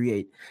dribblers to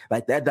create,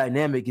 like, that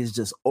dynamic is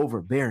just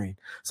overbearing.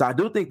 So I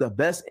do think the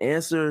best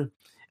answer,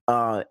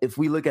 if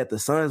we look at the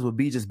Suns, would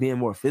be just being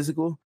more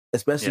physical,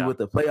 especially with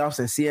the playoffs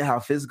and seeing how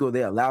physical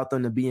they allowed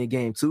them to be in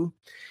game 2.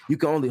 You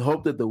can only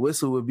hope that the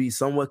whistle would be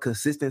somewhat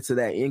consistent to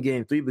that in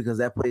game 3, because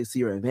that plays to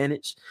your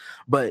advantage.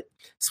 But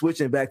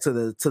switching back to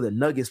the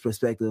Nuggets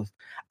perspective,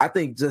 I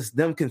think just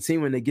them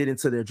continuing to get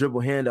into their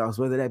dribble handoffs,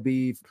 whether that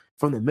be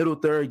from the middle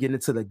third, getting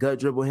into the gut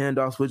dribble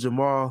handoffs with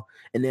Jamal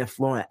and then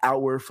flowing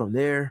outward from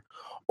there,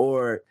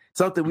 or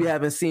something we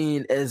haven't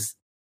seen as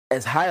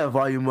high a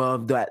volume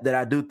of that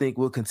I do think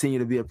will continue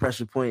to be a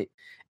pressure point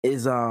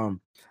is the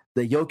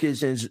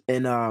Jokic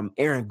and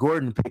Aaron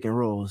Gordon pick and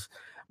rolls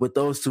with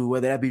those two,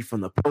 whether that be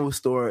from the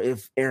post or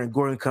if Aaron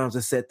Gordon comes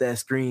to set that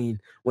screen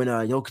when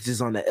Jokic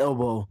is on the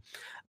elbow,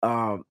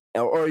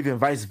 or even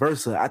vice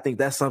versa. I think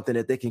that's something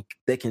that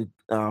they can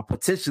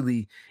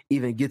potentially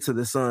even get to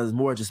the Suns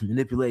more, just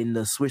manipulating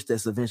the switch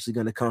that's eventually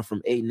going to come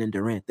from Ayton and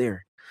Durant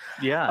there.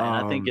 Yeah,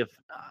 and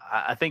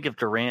I think if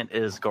Durant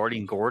is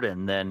guarding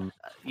Gordon, then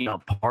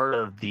part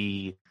of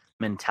the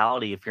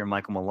mentality, if you're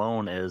Michael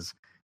Malone, is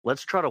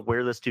let's try to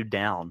wear this dude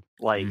down.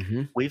 Like,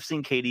 we've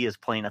seen KD is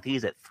playing, I think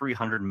he's at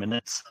 300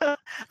 minutes,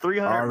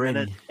 300 already.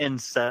 minutes in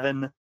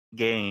 7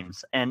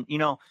 games. And,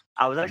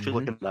 I was actually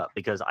looking it up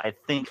because I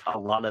think a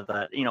lot of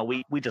that,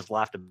 we just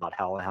laughed about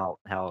how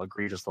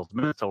egregious those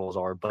minute totals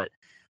are, but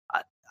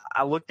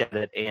I looked at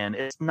it and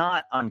it's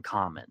not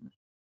uncommon.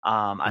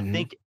 I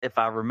think if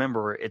I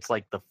remember, it's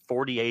like the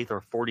 48th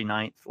or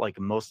 49th, like,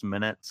 most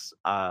minutes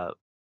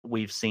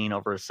we've seen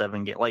over a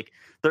 7 game. Like,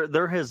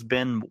 there has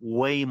been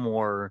way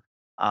more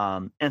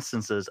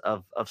instances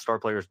of star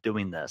players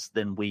doing this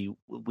than we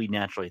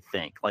naturally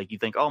think. Like, you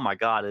think, oh my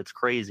God, it's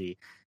crazy.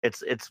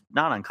 It's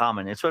not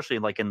uncommon, especially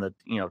like in the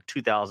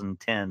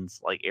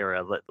 2010s like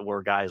era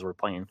where guys were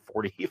playing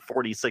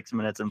 46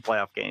 minutes in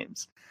playoff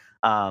games.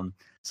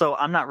 So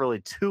I'm not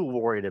really too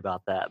worried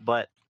about that.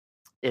 But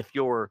if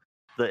you're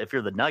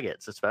the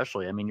Nuggets,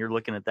 especially, I mean, you're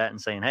looking at that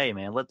and saying, hey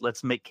man,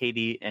 let's make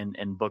KD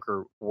and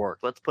Booker work.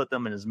 Let's put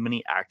them in as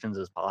many actions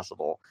as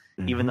possible.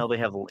 Even though they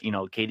have,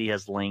 KD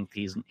has length,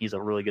 he's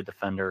a really good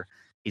defender.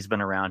 He's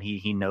been around.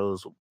 He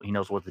knows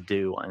what to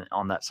do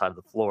on that side of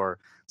the floor.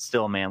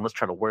 Still, man, let's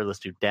try to wear this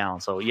dude down.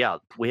 So yeah,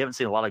 we haven't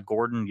seen a lot of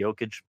Gordon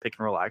Jokic pick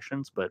and roll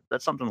actions, but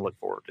that's something to look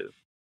forward to.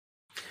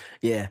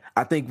 Yeah,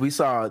 I think we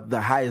saw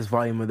the highest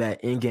volume of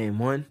that in game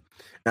 1.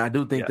 And I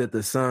do think that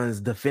the Suns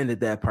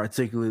defended that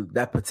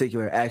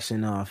particular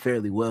action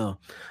fairly well.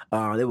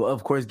 They will,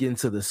 of course, get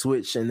into the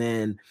switch. And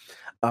then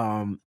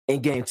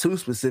in game 2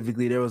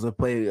 specifically, there was a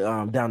play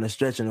down the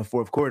stretch in the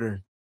fourth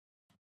quarter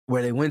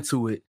where they went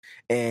to it.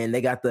 And they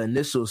got the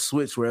initial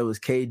switch where it was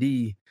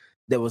KD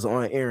that was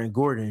on Aaron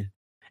Gordon.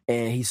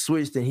 And he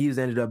switched and he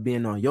ended up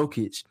being on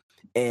Jokic.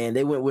 And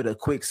they went with a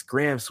quick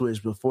scram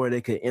switch before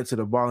they could enter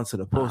the ball into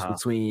the post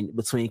between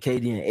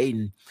KD and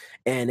Ayton.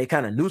 And they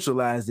kind of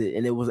neutralized it.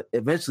 And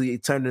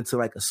it turned into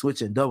like a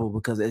switch and double,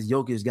 because as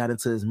Jokic got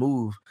into his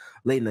move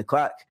late in the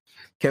clock,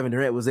 Kevin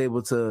Durant was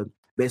able to,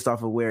 based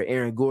off of where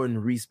Aaron Gordon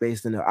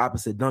respaced in the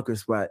opposite dunker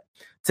spot,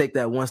 take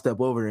that one step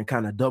over and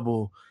kind of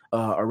double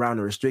around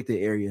the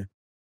restricted area.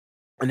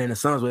 And then the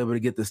Suns were able to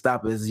get the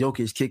stop as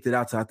Jokic kicked it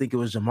out to, I think it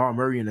was Jamal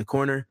Murray in the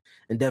corner,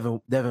 and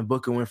Devin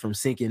Booker went from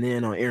sinking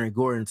in on Aaron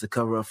Gordon to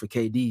cover up for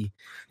KD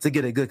to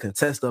get a good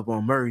contest up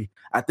on Murray.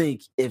 I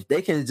think if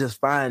they can just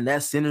find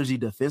that synergy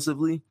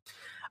defensively,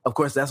 of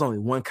course, that's only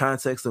one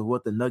context of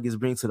what the Nuggets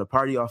bring to the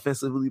party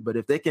offensively, but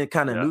if they can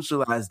kind of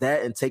neutralize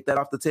that and take that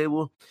off the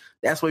table,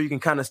 that's where you can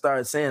kind of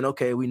start saying,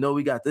 okay, we know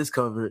we got this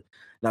covered.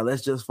 Now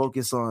let's just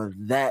focus on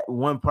that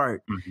one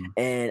part.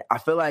 And I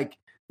feel like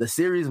the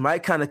series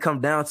might kind of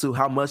come down to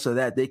how much of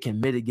that they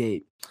can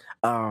mitigate.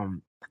 I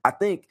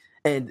think,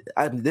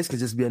 this could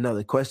just be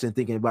another question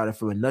thinking about it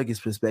from a Nuggets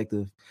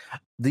perspective.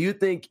 Do you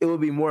think it would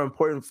be more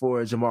important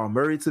for Jamal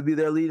Murray to be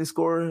their leading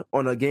scorer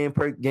on a game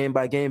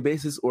by game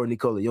basis, or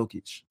Nikola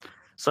Jokic?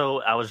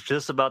 So I was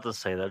just about to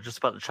say that, just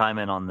about to chime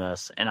in on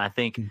this. And I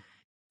think,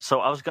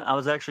 so I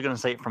was actually going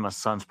to say it from a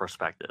Suns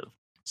perspective.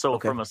 So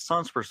from a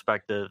Suns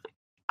perspective,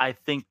 I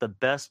think the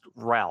best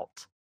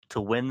route to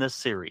win this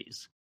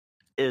series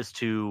is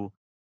to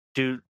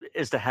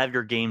have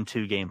your game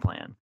 2 game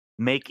plan.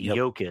 Make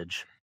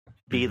Jokic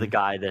be the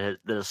guy that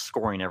is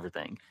scoring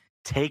everything.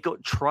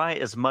 try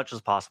as much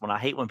as possible. And I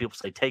hate when people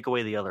say take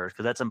away the others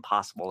because that's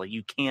impossible. Like,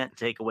 you can't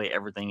take away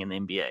everything in the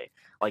NBA.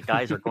 Like,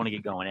 guys are going to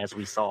get going, as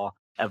we saw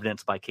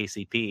evidenced by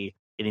KCP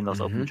getting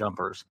those open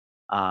jumpers.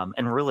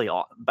 And really,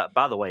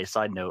 by the way,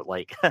 side note,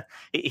 like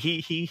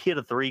he hit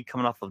a three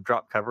coming off of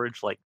drop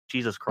coverage. Like,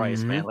 Jesus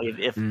Christ, man! Like,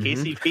 if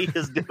KCP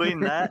is doing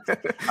that,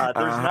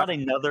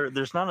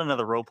 there's not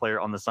another role player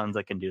on the Suns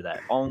that can do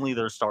that. Only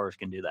their stars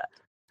can do that.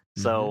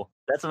 So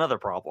that's another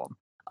problem.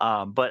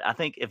 But I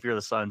think if you're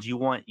the Suns, you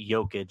want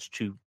Jokic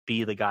to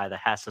be the guy that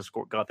has to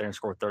go out there and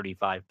score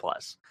 35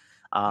 plus.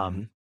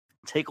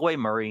 Take away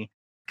Murray,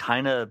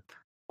 kind of,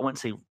 I wouldn't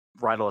say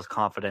rattle his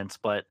confidence,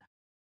 but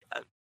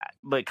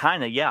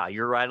kind of, yeah,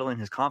 you're rattling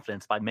his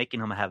confidence by making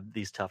him have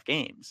these tough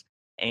games.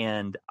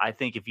 And I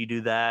think if you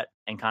do that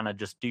and kind of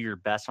just do your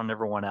best on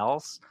everyone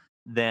else,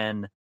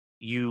 then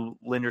you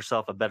lend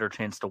yourself a better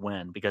chance to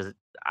win, because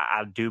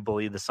I do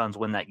believe the Suns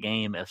win that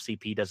game if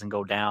CP doesn't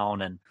go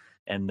down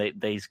and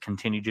they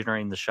continue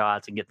generating the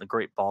shots and getting the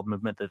great ball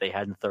movement that they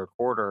had in the third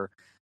quarter.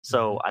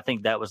 So I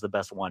think that was the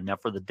best one. Now,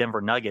 for the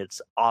Denver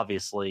Nuggets,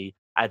 obviously,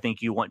 I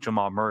think you want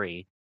Jamal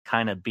Murray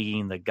kind of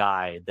being the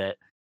guy that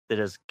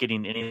is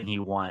getting anything he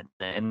wants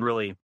and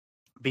really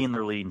being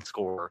their leading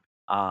scorer.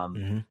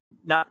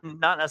 Not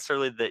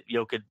necessarily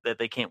that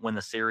they can't win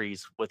the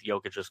series with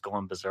Jokic just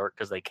going berserk,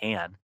 because they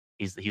can.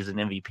 He's an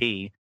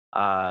MVP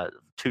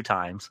 2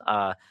 times.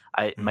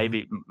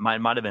 Maybe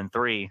might have been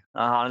 3.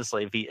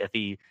 Honestly, if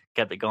he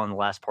kept it going the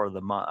last part of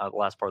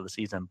the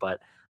season.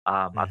 But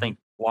I think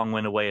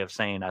long-winded way of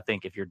saying, I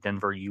think if you're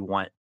Denver, you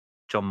want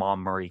Jamal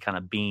Murray kind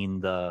of being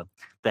the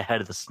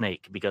head of the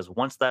snake, because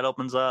once that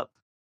opens up,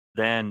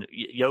 then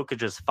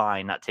Jokic is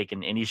fine not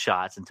taking any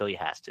shots until he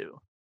has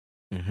to.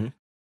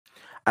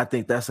 I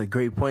think that's a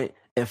great point.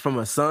 And from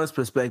a Suns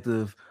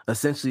perspective,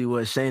 essentially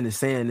what Shane is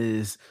saying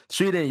is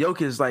treating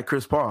Jokic like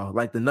Chris Paul,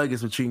 like the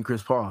Nuggets were treating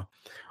Chris Paul.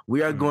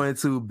 We are going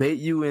to bait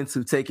you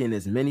into taking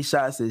as many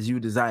shots as you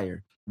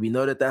desire. We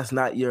know that that's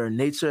not your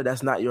nature.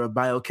 That's not your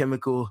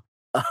biochemical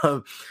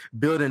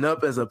building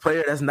up as a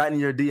player. That's not in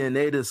your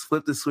DNA to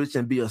flip the switch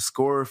and be a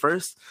scorer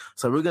first.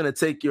 So we're going to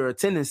take your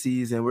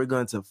tendencies and we're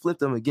going to flip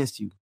them against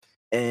you.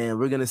 And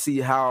we're going to see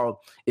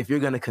if you're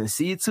going to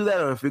concede to that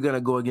or if you're going to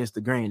go against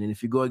the grain. And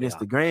if you go against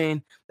the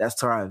grain, that's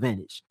to our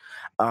advantage.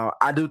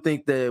 I do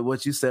think that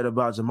what you said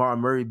about Jamal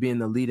Murray being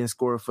the leading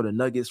scorer for the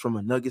Nuggets from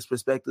a Nuggets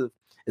perspective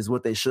is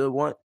what they should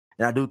want.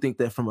 And I do think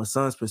that from a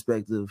Suns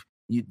perspective,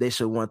 they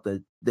should want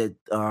that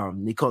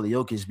Nikola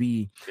Jokic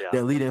be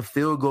their leading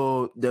field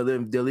goal, their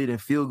leading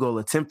field goal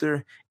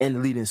attempter and the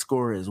leading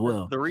scorer as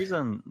well. The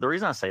reason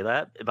I say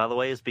that, by the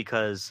way, is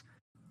because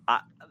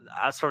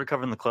I started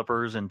covering the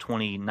Clippers in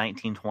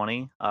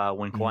 2019-20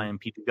 when Kawhi and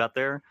PP got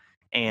there,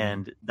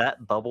 and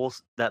that bubble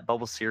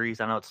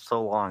series. I know it's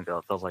so long ago;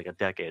 it feels like a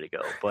decade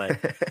ago. But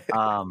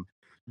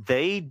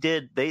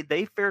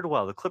they fared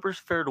well. The Clippers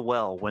fared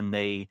well when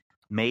they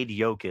made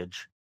Jokic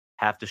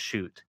have to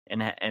shoot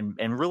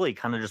and really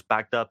kind of just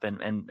backed up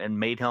and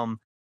made him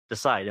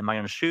decide: am I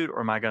going to shoot or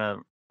am I going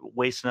to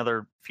waste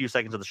another few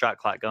seconds of the shot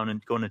clock going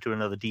into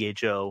another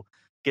DHO,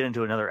 get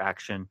into another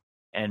action?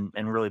 And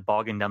really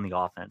bogging down the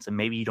offense, and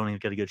maybe you don't even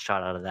get a good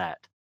shot out of that.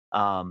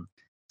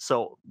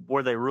 So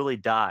where they really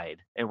died,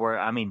 and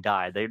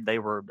they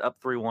were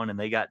up 3-1 and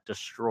they got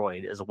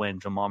destroyed, is when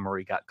Jamal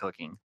Murray got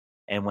cooking,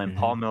 and when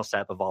Paul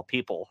Millsap, of all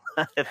people,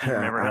 if you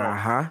remember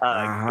him,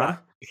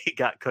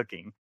 got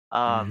cooking.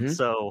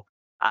 So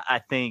I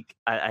think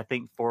I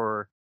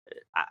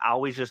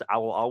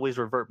will always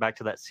revert back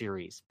to that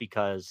series,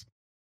 because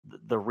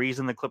the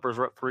reason the Clippers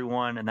were up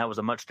 3-1, and that was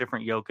a much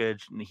different Jokic,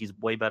 and he's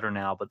way better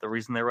now, but the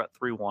reason they were up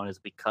 3-1 is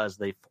because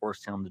they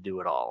forced him to do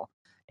it all.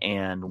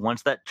 And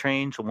once that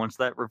changed, once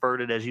that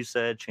reverted, as you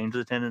said, changed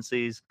the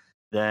tendencies,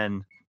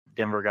 then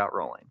Denver got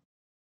rolling.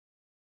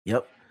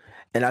 Yep.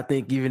 And I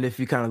think even if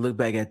you kind of look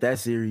back at that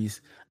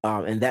series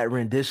and that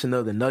rendition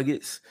of the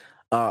Nuggets,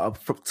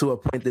 to a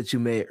point that you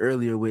made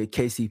earlier with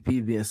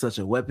KCP being such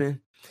a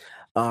weapon,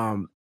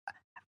 I'm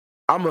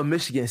a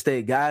Michigan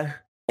State guy.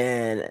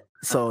 And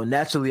so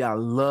naturally, I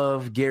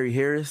love Gary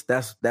Harris.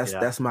 That's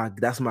my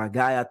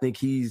guy. I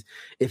think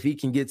if he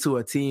can get to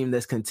a team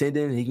that's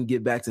contending, he can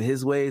get back to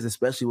his ways,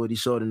 especially what he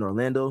showed in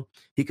Orlando.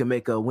 He can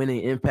make a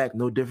winning impact,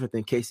 no different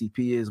than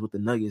KCP is with the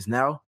Nuggets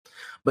now.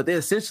 But they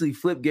essentially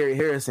flipped Gary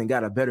Harris and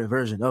got a better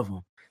version of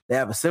him. They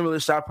have a similar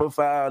shot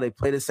profile. They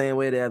play the same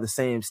way. They have the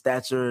same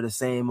stature, the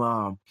same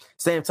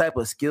type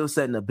of skill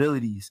set and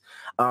abilities.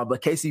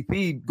 But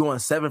KCP going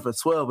 7 for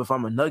 12, if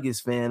I'm a Nuggets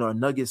fan or a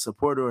Nuggets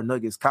supporter or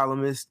Nuggets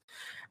columnist,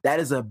 that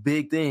is a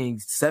big thing.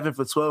 7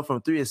 for 12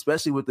 from 3,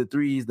 especially with the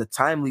threes, the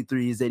timely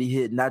threes that he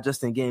hit, not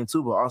just in game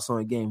 2, but also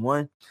in game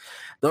 1.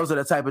 Those are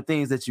the type of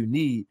things that you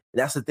need.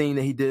 That's the thing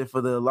that he did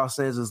for the Los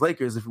Angeles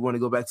Lakers, if you want to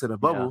go back to the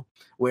bubble,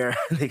 where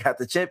they got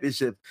the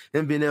championship,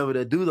 him being able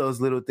to do those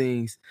little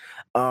things.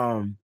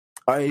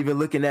 or even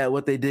looking at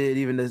what they did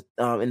even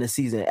in the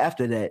season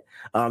after that,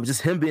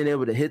 just him being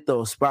able to hit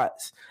those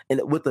spots,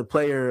 and with a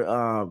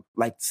player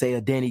like say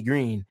a Danny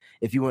Green,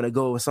 if you want to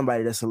go with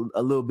somebody that's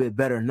a little bit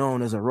better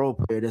known as a role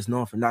player that's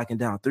known for knocking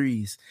down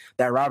threes,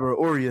 that Robert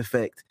Horry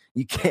effect,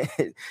 you can't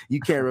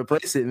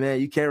replace it, man.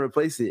 You can't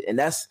replace it, and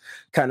that's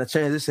kind of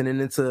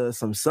transitioning into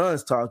some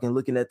Suns talk and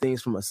looking at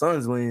things from a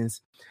Suns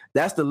lens.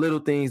 That's the little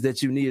things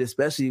that you need,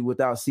 especially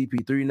without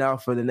CP3 now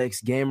for the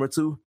next game or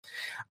two.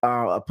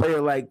 A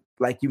player like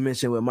you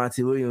mentioned with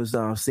Monty Williams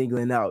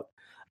singling out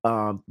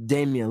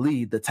Damian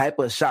Lee, the type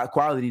of shot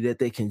quality that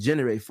they can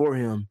generate for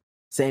him.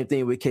 Same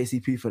thing with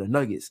KCP for the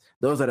Nuggets.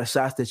 Those are the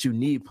shots that you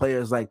need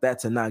players like that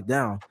to knock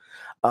down.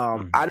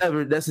 I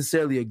never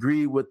necessarily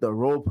agree with the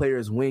role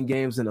players win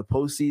games in the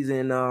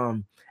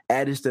postseason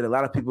adage that a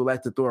lot of people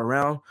like to throw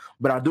around,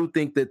 but I do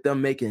think that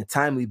them making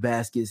timely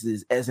baskets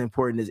is as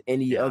important as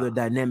any other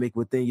dynamic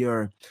within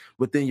your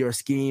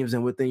schemes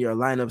and within your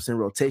lineups and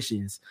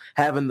rotations.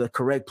 Having the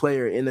correct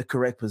player in the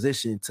correct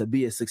position to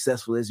be as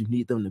successful as you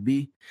need them to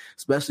be,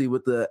 especially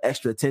with the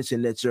extra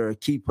attention that your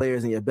key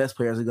players and your best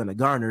players are going to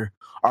garner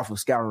off of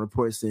scouting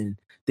reports and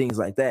things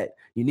like that.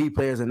 You need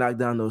players to knock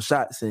down those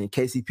shots, and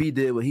KCP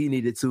did what he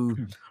needed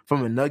to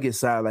from a Nuggets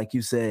side, like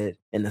you said,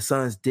 and the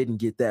Suns didn't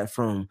get that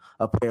from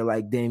a player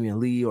like Damian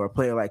Lee or a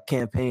player like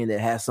Campaign that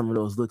has some of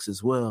those looks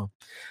as well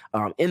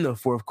in the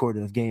fourth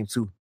quarter of game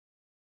 2.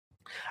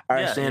 All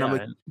right, Shane,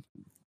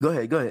 go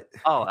ahead.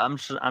 Oh, I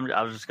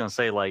was just gonna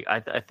say, like,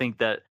 I think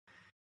that,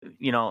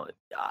 you know,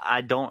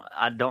 I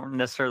don't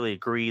necessarily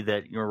agree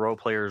that your role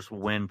players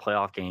win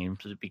playoff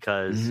games,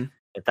 because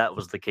if that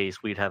was the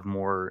case, we'd have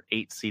more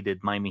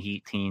 8-seeded Miami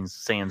Heat teams,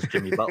 sans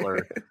Jimmy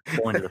Butler,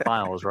 going to the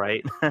finals,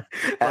 right?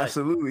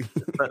 Absolutely.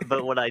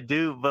 but what I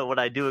do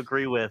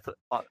agree with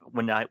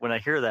when I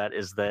hear that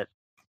is that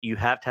you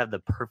have to have the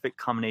perfect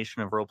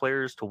combination of role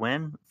players to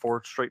win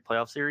 4 straight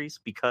playoff series,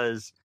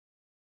 because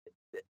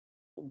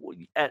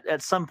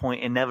at some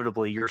point,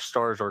 inevitably, your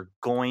stars are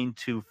going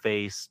to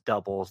face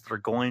doubles. They're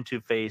going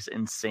to face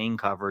insane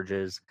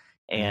coverages,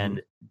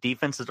 and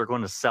defenses are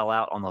going to sell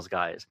out on those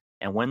guys.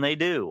 And when they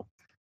do,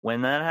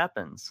 when that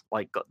happens,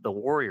 like the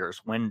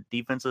Warriors, when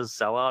defenses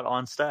sell out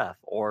on Steph,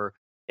 or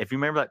if you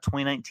remember that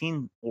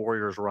 2019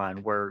 Warriors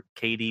run where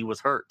KD was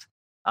hurt,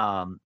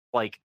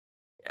 like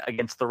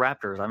against the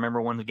Raptors, I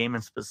remember one game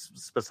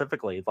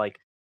specifically, like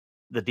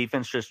the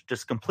defense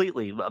just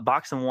completely,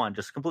 box and one,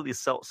 just completely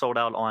sold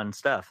out on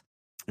Steph.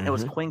 And it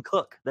was Quinn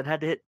Cook that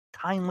had to hit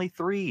timely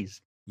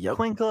threes. Yep.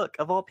 Quinn Cook,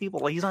 of all people,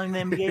 like he's not in the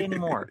NBA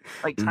anymore.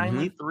 Like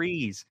timely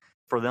threes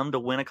for them to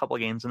win a couple of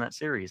games in that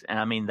series. And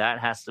I mean, that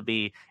has to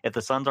be, if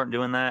the Suns aren't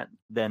doing that,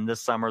 then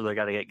this summer they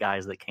got to get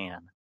guys that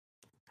can.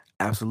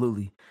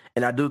 Absolutely.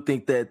 And I do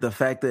think that the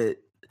fact that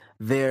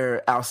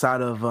they're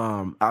outside of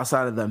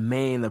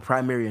the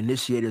primary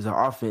initiators of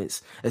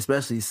offense,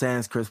 especially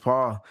sans Chris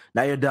Paul,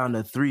 now you're down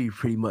to 3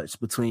 pretty much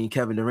between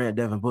Kevin Durant,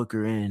 Devin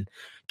Booker, and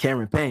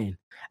Cameron Payne.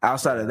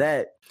 Outside of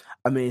that,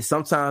 I mean,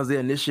 sometimes they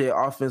initiate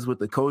offense with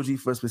the Koji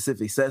for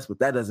specific sets, but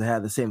that doesn't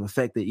have the same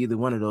effect that either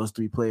one of those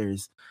 3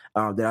 players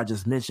that I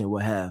just mentioned will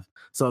have.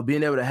 So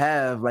being able to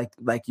have,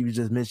 like you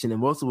just mentioned,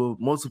 and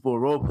multiple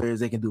role players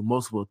that can do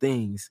multiple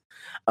things,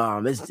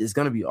 it's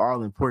going to be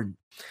all important.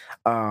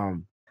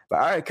 But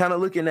all right, kind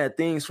of looking at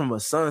things from a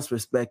Suns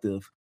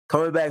perspective,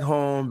 coming back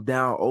home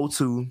down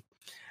 0-2,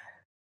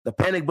 the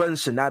panic button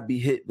should not be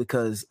hit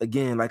because,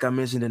 again, like I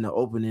mentioned in the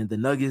opening, the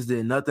Nuggets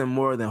did nothing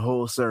more than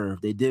hold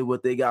serve. They did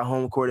what they got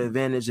home court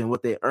advantage and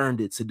what they earned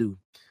it to do,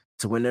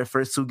 to win their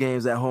first 2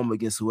 games at home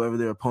against whoever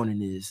their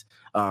opponent is,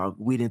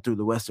 weeding through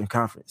the Western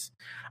Conference.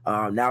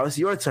 Now it's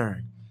your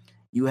turn.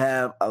 You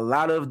have a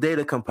lot of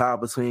data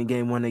compiled between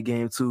game 1 and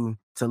game 2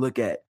 to look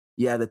at.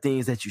 You have the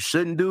things that you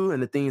shouldn't do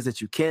and the things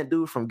that you can't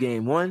do from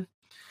game 1.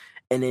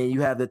 And then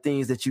you have the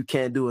things that you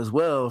can't do as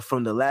well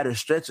from the latter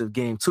stretch of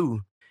game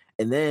 2.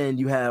 And then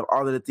you have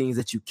all of the things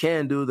that you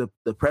can do,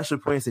 the pressure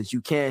points that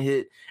you can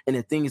hit, and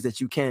the things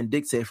that you can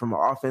dictate from an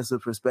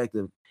offensive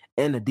perspective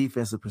and a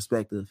defensive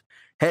perspective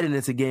heading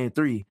into game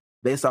 3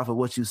 based off of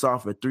what you saw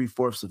for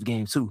 3/4 of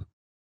game 2.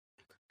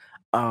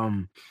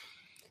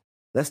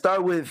 Let's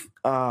start with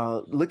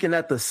looking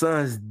at the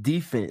Suns'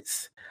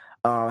 defense.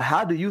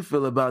 How do you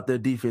feel about their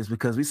defense?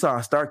 Because we saw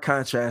a stark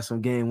contrast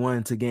from game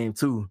 1 to game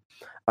 2.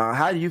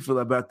 How do you feel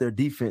about their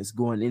defense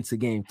going into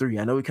game 3?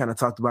 I know we kind of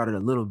talked about it a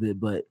little bit,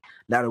 but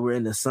now that we're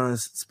in the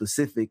Suns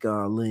specific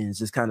lens,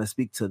 just kind of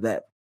speak to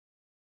that.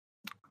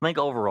 I think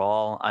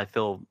overall, I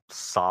feel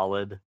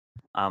solid.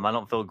 I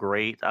don't feel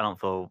great. I don't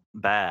feel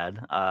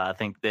bad. I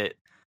think that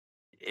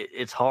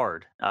it's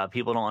hard.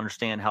 People don't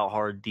understand how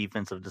hard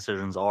defensive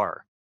decisions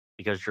are,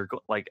 because you're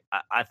like,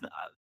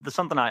 there's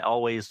something I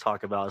always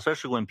talk about,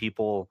 especially when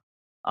people,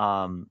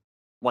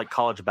 like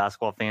college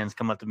basketball fans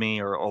come up to me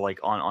or like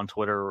on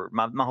Twitter.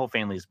 My whole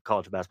family's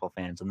college basketball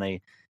fans, and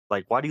they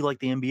like, why do you like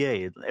the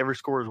NBA? Every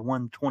score is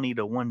 120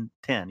 to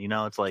 110. You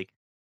know, it's like,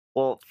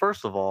 well,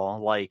 first of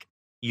all, like,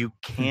 you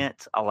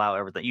can't allow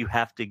everything. You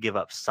have to give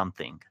up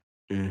something.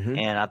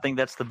 And I think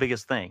that's the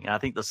biggest thing. And I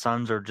think the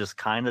Suns are just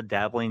kind of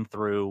dabbling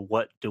through,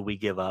 what do we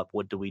give up?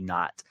 What do we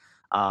not?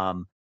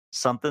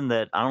 Something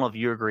that I don't know if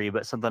you agree,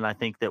 but something I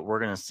think that we're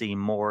going to see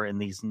more in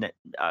these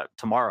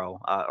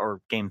tomorrow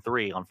or Game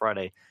 3 on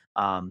Friday,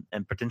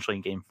 and potentially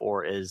in Game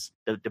 4 is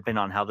depending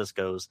on how this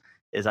goes.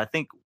 Is I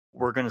think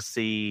we're going to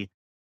see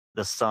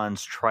the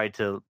Suns try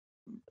to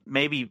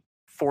maybe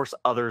force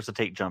others to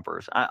take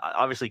jumpers.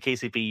 Obviously,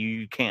 KCP,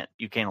 you can't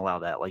allow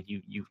that. Like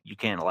you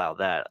can't allow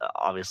that,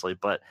 obviously.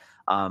 But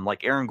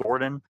like Aaron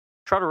Gordon,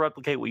 try to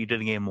replicate what you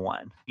did in Game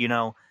 1.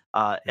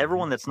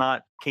 Everyone that's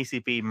not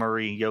KCP,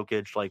 Murray,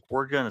 Jokic, like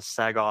we're going to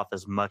sag off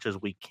as much as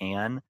we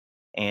can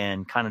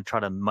and kind of try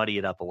to muddy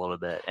it up a little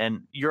bit.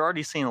 And you're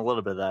already seeing a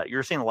little bit of that.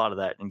 You're seeing a lot of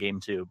that in Game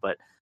 2, but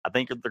I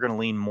think they're going to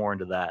lean more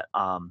into that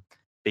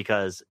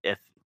because if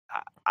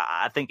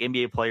I think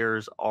NBA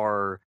players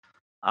are,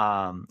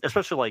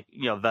 especially like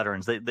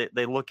veterans,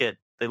 they look at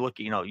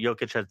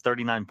Jokic had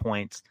 39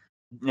 points.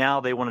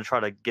 Now they want to try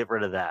to get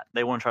rid of that.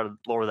 They want to try to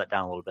lower that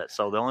down a little bit.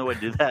 So the only way to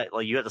do that,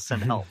 like you have to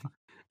send help.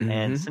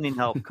 And sending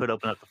help could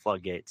open up the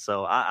floodgates.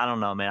 So I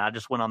don't know, man. I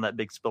just went on that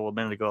big spill a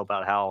minute ago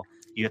about how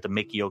you have to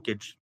make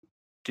Jokic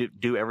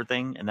do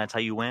everything, and that's how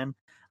you win.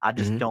 I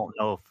just don't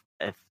know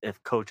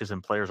if coaches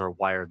and players are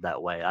wired that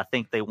way. I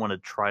think they want to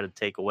try to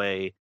take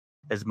away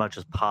as much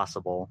as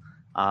possible,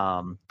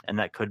 and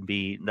that could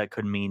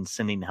mean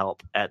sending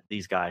help at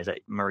these guys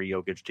at Murray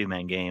Jokic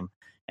 2-man game.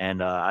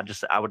 And I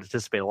would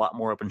anticipate a lot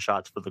more open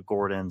shots for the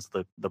Gordons,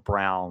 the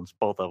Browns,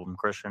 both of them,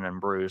 Christian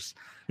and Bruce,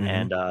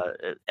 and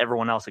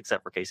everyone else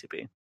except for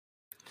KCP.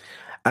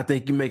 I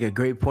think you make a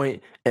great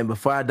point. And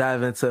before I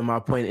dive into my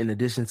point, in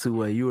addition to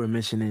what you were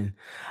mentioning,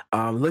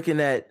 looking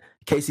at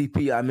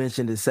KCP, I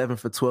mentioned is 7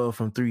 for 12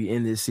 from 3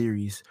 in this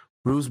series.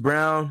 Bruce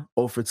Brown,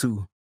 0 for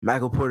 2.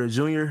 Michael Porter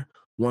Jr.,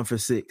 1 for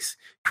 6.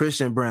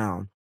 Christian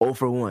Brown, 0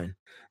 for 1.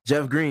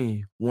 Jeff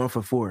Green, 1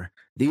 for 4.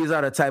 These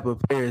are the type of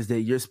players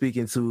that you're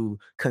speaking to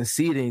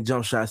conceding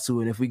jump shots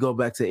to. And if we go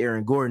back to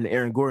Aaron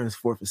Gordon's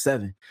 4 for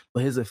 7,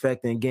 but his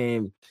effect in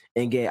game,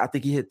 I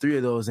think he hit 3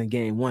 of those in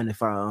Game 1,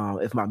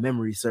 if my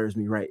memory serves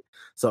me right.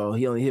 So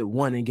he only hit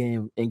 1 in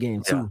game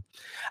 2. Yeah.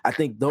 I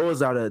think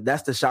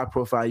that's the shot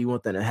profile you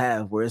want them to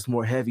have, where it's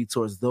more heavy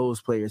towards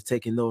those players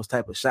taking those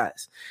type of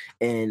shots,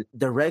 and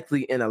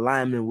directly in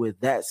alignment with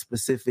that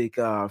specific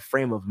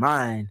frame of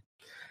mind.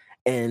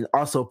 And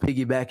also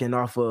piggybacking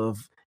off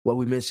of what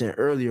we mentioned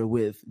earlier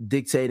with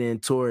dictating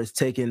towards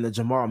taking the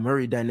Jamal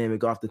Murray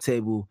dynamic off the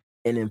table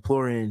and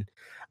imploring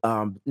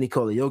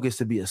Nikola Jokic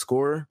to be a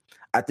scorer.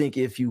 I think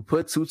if you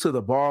put two to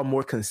the ball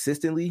more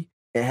consistently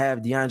and have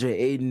DeAndre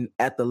Ayton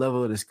at the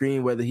level of the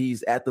screen, whether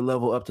he's at the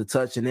level up to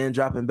touch and then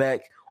dropping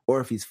back,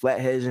 or if he's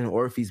flat hedging,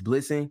 or if he's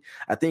blitzing,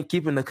 I think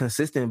keeping the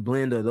consistent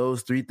blend of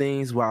those three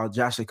things while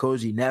Josh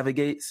Okogie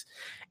navigates,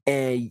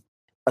 and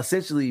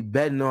essentially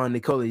betting on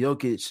Nikola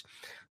Jokic,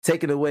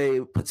 taking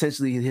away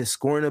potentially his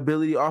scoring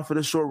ability off of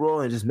the short roll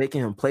and just making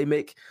him play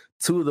make,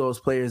 two of those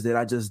players that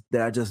I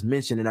just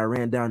mentioned and I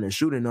ran down their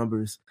shooting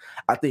numbers.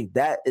 I think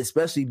that,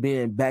 especially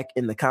being back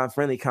in the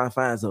friendly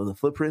confines of the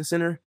Footprint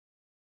Center,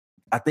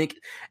 I think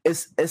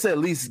it's at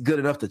least good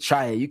enough to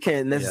try it. You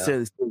can't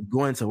necessarily still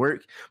go into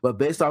work, but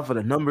based off of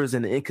the numbers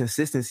and the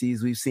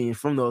inconsistencies we've seen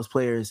from those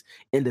players,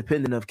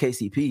 independent of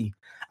KCP,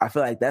 I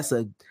feel like that's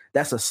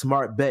a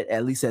smart bet,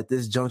 at least at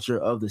this juncture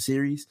of the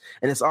series.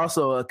 And it's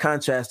also a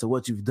contrast to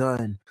what you've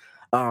done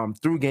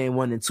through Game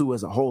 1 and 2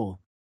 as a whole.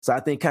 So I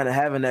think kind of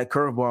having that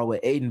curveball with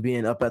Ayton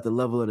being up at the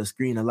level of the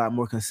screen a lot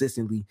more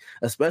consistently,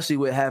 especially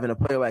with having a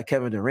player like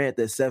Kevin Durant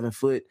that's 7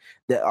 foot,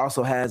 that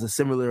also has a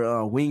similar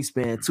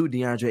wingspan to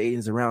DeAndre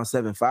Ayton's, around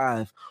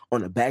 7'5",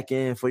 on the back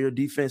end for your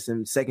defense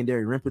and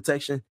secondary rim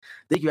protection.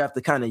 I think you have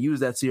to kind of use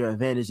that to your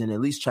advantage and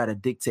at least try to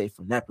dictate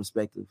from that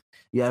perspective.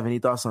 You have any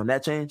thoughts on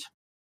that change?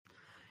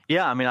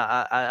 Yeah, I mean,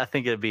 I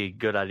think it'd be a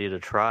good idea to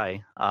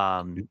try.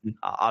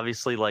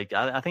 Obviously, like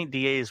I think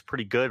DA is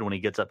pretty good when he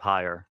gets up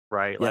higher,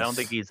 right? Like,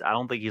 yes. I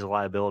don't think he's a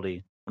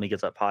liability when he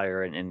gets up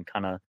higher and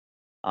kind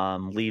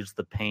of leaves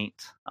the paint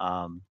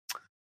kind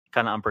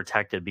of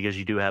unprotected, because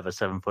you do have a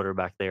 7-footer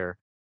back there.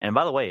 And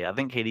by the way, I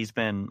think KD's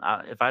been,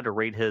 if I had to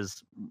rate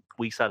his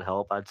weak side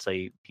help, I'd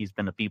say he's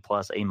been a B+,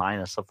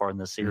 A- so far in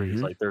this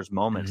series. Like there's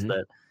moments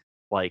that,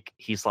 like,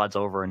 he slides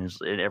over and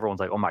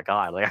everyone's like, "Oh my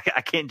God, like I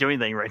can't do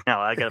anything right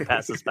now. I got to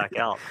pass this back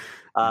out."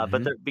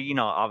 But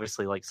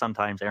obviously, like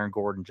sometimes Aaron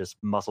Gordon just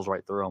muscles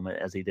right through him,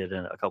 as he did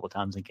a couple of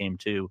times in Game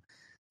 2.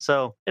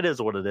 So it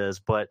is what it is.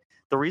 But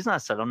the reason I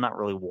said I'm not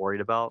really worried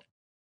about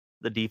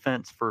the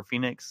defense for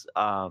Phoenix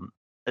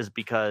is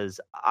because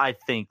I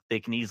think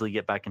they can easily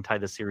get back and tie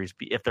the series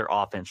if their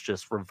offense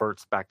just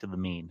reverts back to the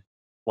mean.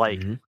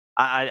 Like.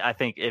 I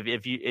think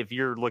if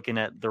you're looking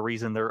at the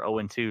reason they're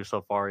 0-2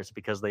 so far, is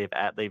because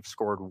they've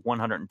scored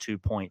 102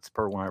 points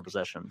per 100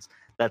 possessions.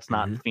 That's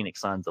not the Phoenix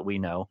Suns that we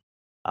know.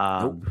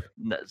 Nope.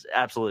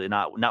 Absolutely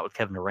not with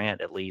Kevin Durant,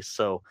 at least.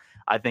 So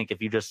I think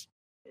if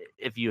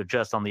you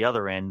adjust on the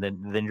other end,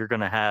 then you're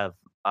going to have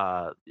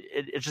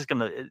it's just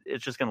going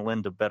to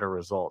lend to better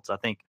results. I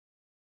think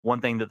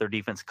one thing that their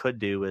defense could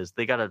do is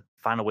they got to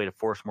find a way to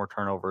force more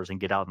turnovers and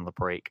get out on the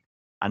break.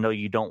 I know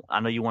you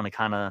want to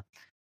kind of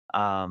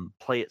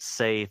play it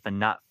safe and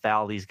not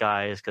foul these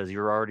guys because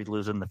you're already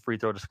losing the free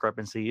throw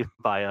discrepancy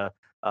by a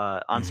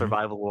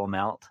unsurvivable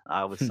amount.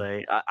 I would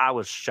say I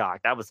was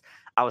shocked. I was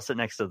sitting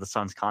next to the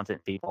Suns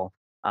content people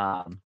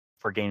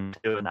for game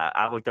 2, and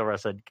I looked over. I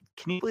said,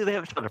 "Can you believe they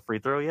haven't shot a free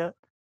throw yet?"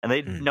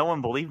 And no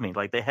one believed me.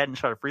 Like they hadn't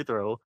shot a free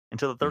throw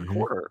until the third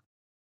quarter.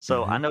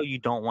 So I know you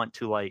don't want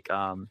to like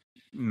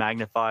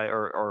magnify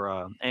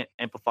or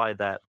amplify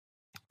that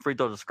free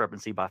throw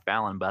discrepancy by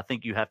fouling, but I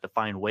think you have to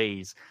find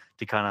ways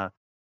to kind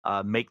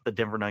of make the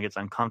Denver Nuggets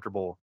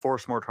uncomfortable,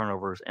 force more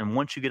turnovers, and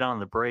once you get on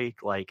the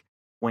break, like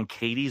when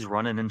Katie's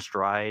running in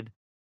stride,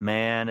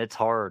 man, it's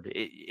hard.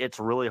 It's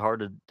really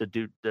hard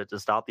to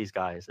stop these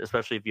guys,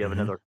 especially if you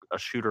have a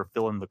shooter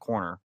filling the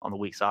corner on the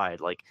weak side.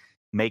 Like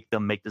make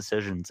them make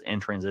decisions in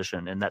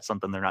transition, and that's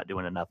something they're not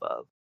doing enough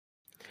of.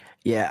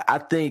 Yeah, I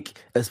think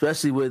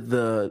especially with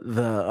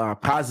the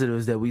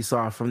positives that we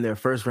saw from their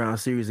first round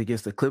series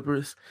against the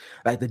Clippers,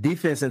 like the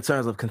defense in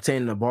terms of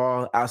containing the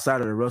ball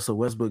outside of the Russell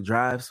Westbrook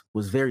drives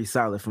was very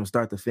solid from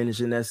start to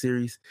finish in that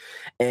series.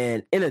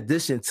 And in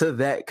addition to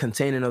that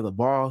containing of the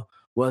ball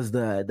was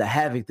the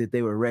havoc that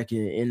they were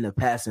wrecking in the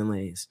passing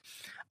lanes.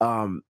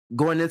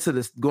 Going into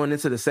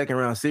the second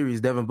round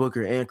series, Devin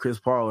Booker and Chris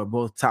Paul are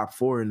both top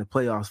 4 in the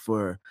playoffs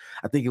for,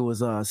 I think it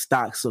was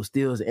stocks, so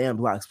steals and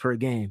blocks per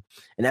game,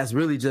 and that's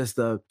really just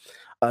a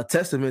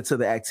testament to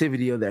the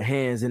activity of their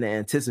hands and the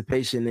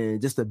anticipation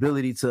and just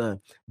ability to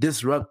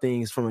disrupt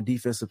things from a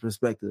defensive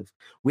perspective.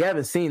 We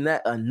haven't seen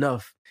that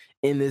enough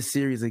in this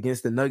series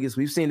against the Nuggets.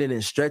 We've seen it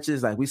in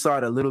stretches, like we saw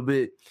it a little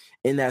bit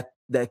in that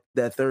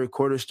third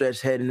quarter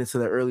stretch heading into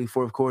the early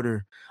fourth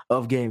quarter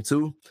of game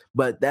 2.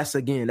 But that's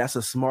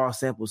a small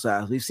sample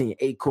size. We've seen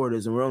 8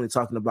 quarters, and we're only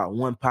talking about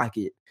one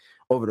pocket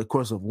over the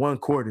course of one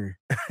quarter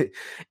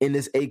in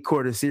this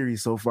 8-quarter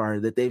series so far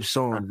that they've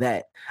shown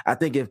that. I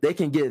think if they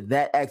can get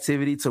that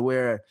activity to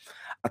where,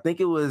 I think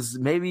it was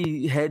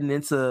maybe heading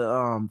into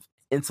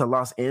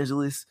Los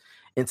Angeles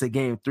into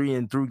game 3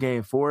 and through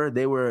game 4,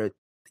 they were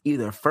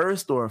either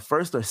first or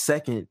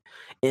second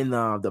in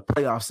the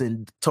playoffs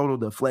in total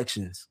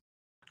deflections.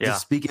 Yeah.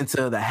 Just speaking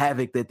to the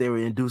havoc that they were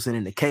inducing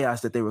and the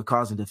chaos that they were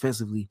causing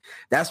defensively.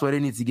 That's what they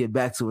need to get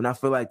back to. And I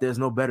feel like there's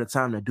no better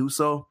time to do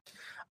so.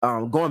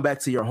 Going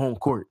back to your home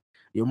court,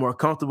 you're more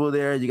comfortable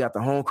there. You got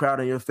the home crowd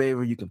in your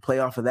favor. You can play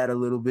off of that a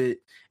little bit.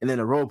 And then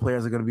the road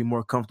players are going to be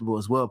more comfortable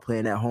as well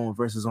playing at home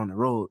versus on the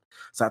road.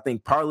 So I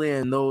think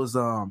parlaying those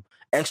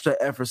extra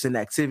efforts and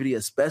activity,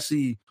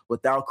 especially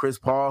without Chris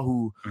Paul,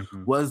 who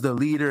was the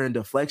leader in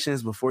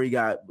deflections before he's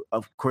going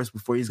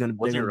to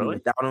be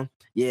without him.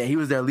 Yeah, he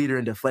was their leader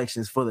in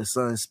deflections for the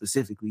Suns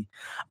specifically.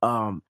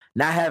 Not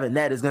having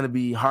that is going to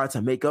be hard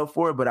to make up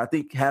for, but I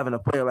think having a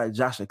player like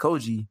Josh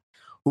Okogie,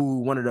 who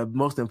one of the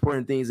most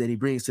important things that he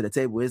brings to the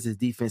table is his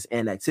defense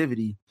and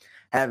activity,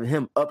 having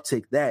him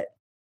uptick that,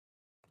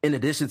 in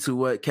addition to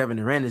what Kevin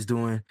Durant is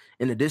doing,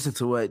 in addition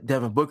to what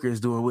Devin Booker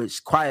is doing,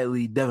 which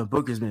quietly Devin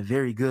Booker has been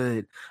very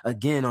good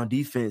again on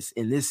defense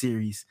in this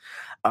series.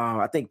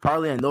 I think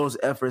parlaying those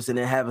efforts and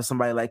then having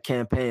somebody like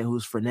Cam Payne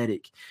who's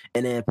frenetic,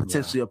 and then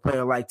potentially a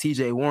player like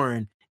TJ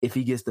Warren, if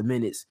he gets the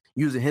minutes,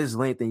 using his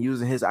length and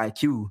using his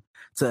IQ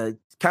to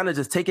kind of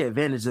just take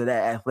advantage of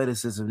that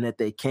athleticism that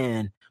they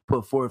can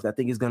put forth, I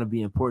think is going to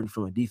be important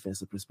from a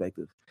defensive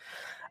perspective.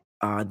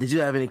 Did you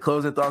have any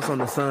closing thoughts on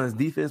the Suns'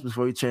 defense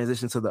before we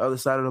transition to the other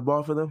side of the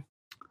ball for them?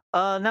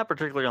 Not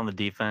particularly on the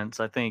defense.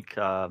 I think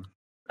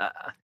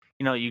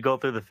you go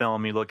through the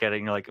film, you look at it,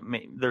 and you're like,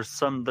 there's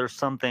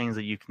some things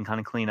that you can kind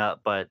of clean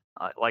up. But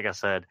like I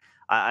said,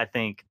 I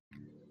think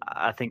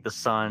the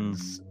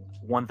Suns.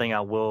 One thing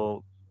I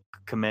will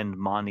commend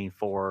Monty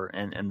for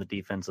and the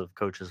defensive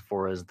coaches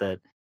for is that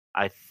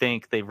I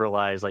think they've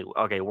realized, like,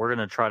 okay, we're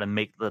going to try to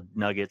make the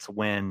Nuggets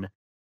win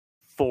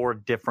 4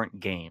 different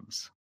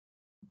games.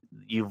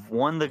 You've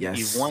won the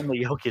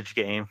Jokic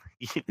game,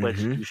 which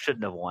you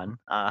shouldn't have won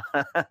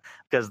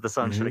because the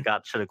Suns should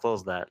have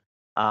closed that.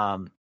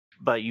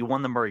 But you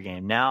won the Murray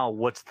game. Now,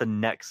 what's the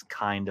next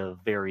kind of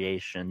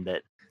variation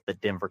that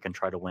Denver can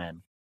try to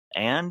win?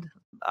 And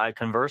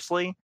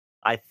conversely,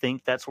 I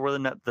think that's where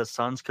the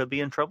Suns could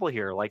be in trouble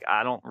here. Like,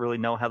 I don't really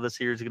know how the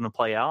series is going to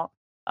play out,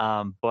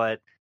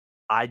 but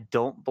I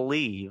don't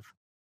believe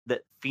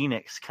that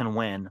Phoenix can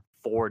win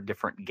 4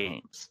 different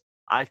games.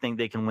 I think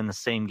they can win the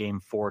same game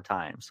 4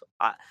 times.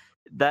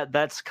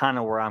 That's kind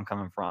of where I'm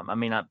coming from. I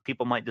mean,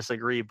 people might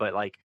disagree, but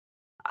like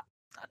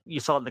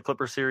you saw in the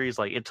Clipper series,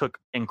 like it took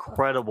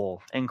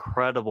incredible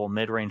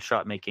mid-range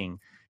shot making.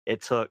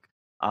 It took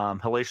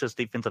hellacious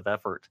defensive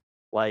effort.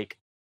 Like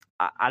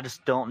I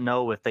just don't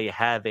know if they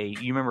have you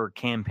remember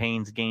Cam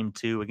Payne's game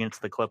 2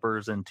 against the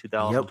Clippers in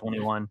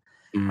 2021.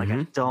 Yep. Like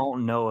I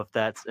don't know if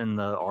that's in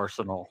the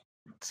arsenal.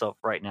 So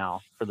right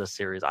now for this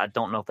series, I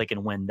don't know if they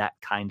can win that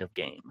kind of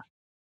game.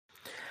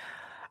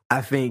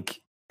 I think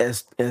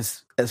as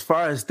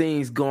far as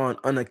things going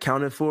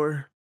unaccounted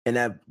for,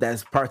 and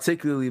that's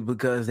particularly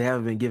because they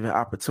haven't been given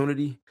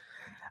opportunity,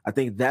 I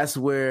think that's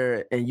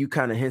where, and you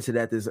kind of hinted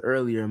at this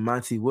earlier,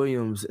 Monty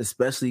Williams,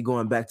 especially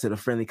going back to the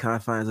friendly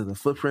confines of the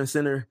Footprint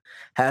Center,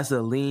 has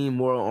to lean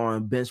more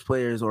on bench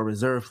players or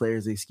reserve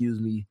players,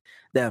 that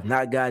have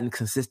not gotten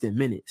consistent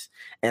minutes.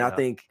 And I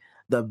think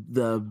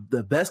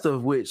the best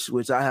of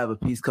which I have a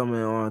piece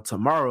coming on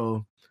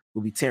tomorrow,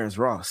 will be Terrence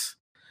Ross.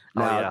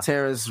 Now,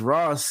 Terrence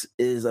Ross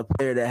is a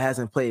player that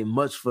hasn't played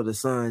much for the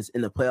Suns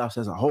in the playoffs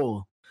as a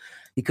whole.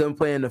 He couldn't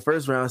play in the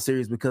first round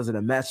series because of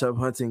the matchup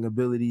hunting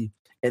ability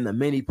and the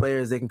many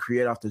players they can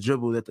create off the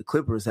dribble that the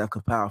Clippers have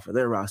compiled for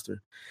their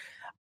roster.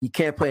 You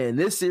can't play in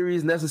this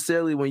series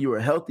necessarily when you are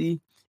healthy,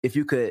 if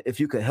you could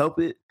help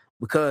it,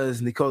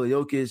 because Nikola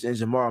Jokic and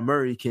Jamal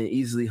Murray can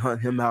easily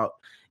hunt him out,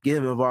 get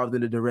him involved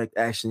in the direct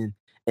action,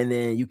 and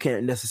then you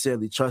can't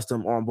necessarily trust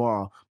him on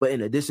ball. But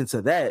in addition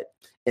to that,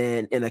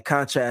 and in a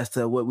contrast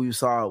to what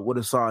would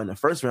have saw in the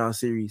first round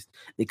series,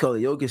 Nikola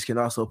Jokic can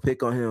also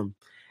pick on him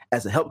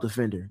as a help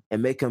defender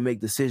and make him make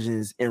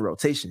decisions in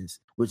rotations,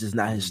 which is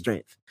not his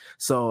strength.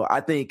 So I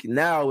think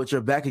now with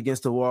your back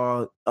against the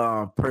wall,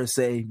 per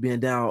se, being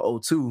down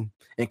 0-2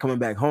 and coming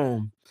back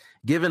home,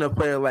 giving a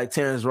player like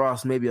Terrence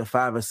Ross maybe a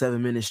 5 or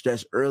 7 minute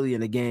stretch early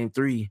in the game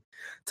 3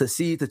 to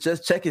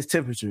just check his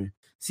temperature,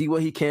 see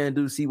what he can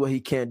do, see what he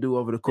can't do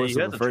over the course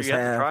of the first half.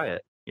 You have to try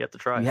it. You have to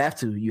try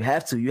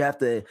it. You have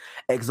to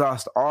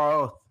exhaust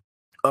all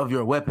of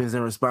your weapons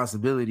and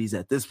responsibilities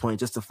at this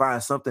point just to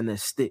find something that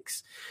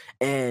sticks.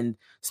 And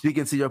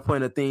speaking to your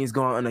point of things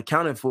going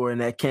unaccounted for in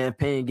that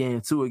campaign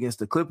game 2 against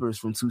the Clippers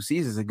from 2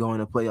 seasons ago in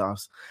the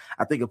playoffs,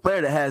 I think a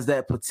player that has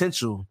that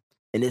potential,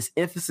 and this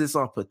emphasis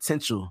on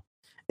potential,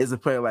 is a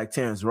player like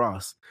Terrence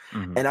Ross.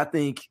 Mm-hmm. And I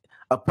think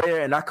a player,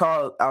 and I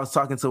was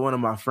talking to one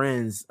of my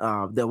friends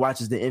that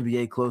watches the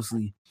NBA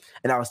closely,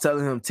 and I was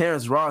telling him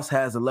Terrence Ross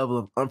has a level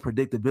of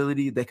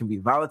unpredictability that can be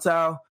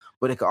volatile,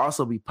 but it could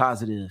also be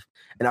positive.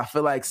 And I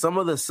feel like some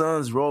of the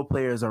Suns role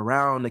players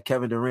around the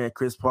Kevin Durant,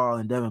 Chris Paul,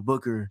 and Devin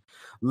Booker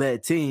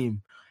led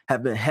team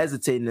have been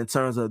hesitating in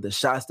terms of the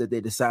shots that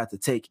they decide to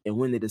take and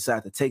when they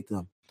decide to take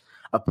them.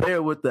 A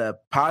player with the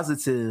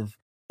positive,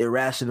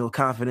 irrational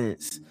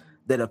confidence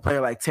that a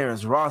player like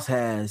Terrence Ross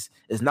has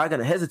is not going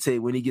to hesitate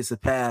when he gets a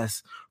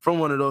pass from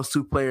one of those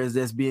two players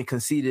that's being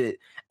conceded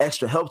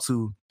extra help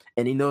to,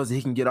 and he knows that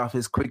he can get off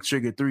his quick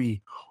trigger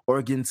 3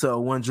 or get into a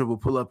one dribble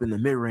pull up in the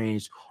mid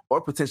range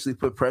or potentially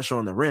put pressure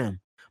on the rim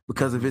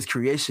because of his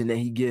creation that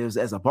he gives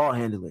as a ball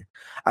handler.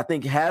 I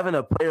think having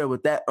a player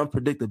with that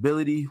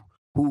unpredictability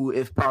who,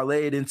 if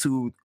parlayed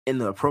into in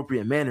the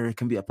appropriate manner, it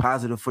can be a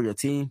positive for your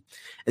team,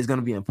 is going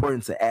to be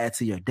important to add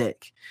to your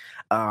deck.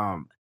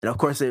 And of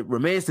course, it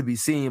remains to be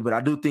seen, but I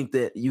do think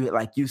that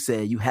like you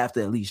said, you have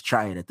to at least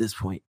try it at this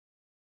point.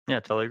 Yeah,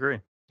 totally agree.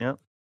 Yep.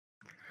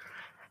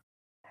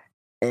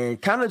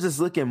 And kind of just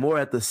looking more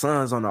at the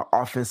Suns on the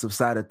offensive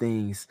side of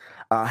things,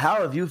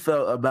 how have you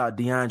felt about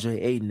DeAndre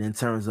Ayton in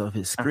terms of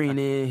his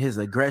screening, his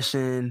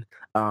aggression,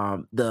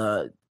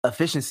 the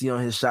efficiency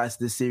on his shots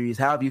this series?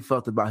 How have you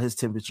felt about his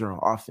temperature on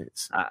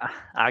offense?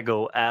 I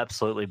go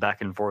absolutely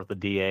back and forth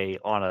with DA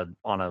on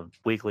a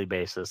weekly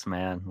basis,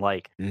 man.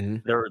 Like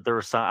there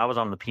was some. I was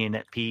on the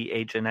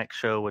PHNX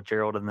show with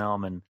Gerald and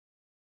them,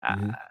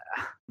 and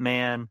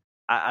man.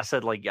 I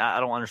said, like, I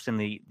don't understand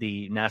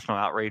the national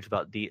outrage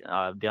about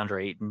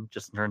DeAndre Ayton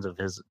just in terms of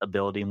his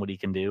ability and what he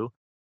can do,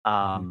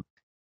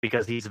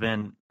 because he's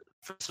been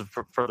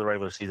for the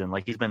regular season,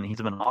 like he's been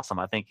awesome.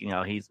 I think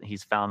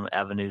he's found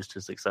avenues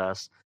to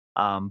success,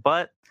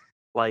 but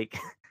like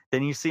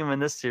then you see him in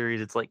this series,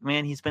 it's like,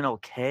 man, he's been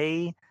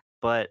okay,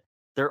 but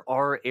there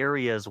are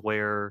areas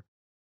where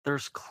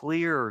there's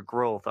clear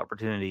growth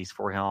opportunities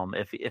for him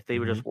if they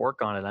would just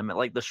work on it. I mean,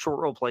 like the short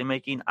roll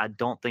playmaking, I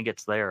don't think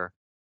it's there.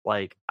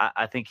 Like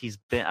I think he's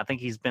been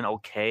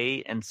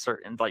okay and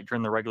certain, like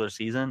during the regular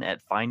season,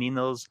 at finding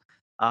those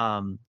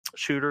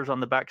shooters on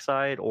the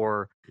backside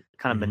or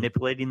kind of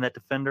manipulating that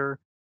defender,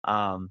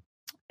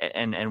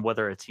 and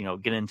whether it's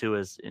get into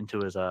his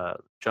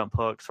jump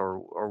hooks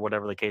or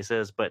whatever the case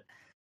is. But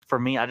for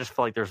me, I just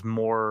feel like there's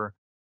more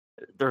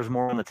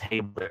on the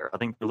table there. I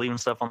think they're leaving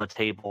stuff on the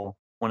table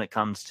when it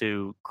comes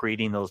to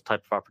creating those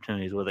type of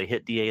opportunities where they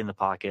hit DA in the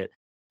pocket.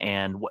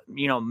 And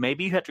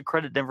maybe you have to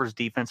credit Denver's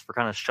defense for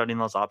kind of shutting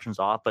those options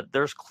off, but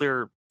there's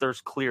clear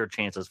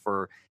chances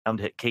for him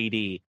to hit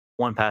KD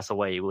one pass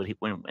away,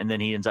 and then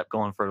he ends up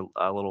going for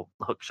a little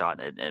hook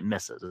shot and it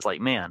misses. It's like,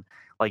 man,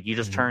 like you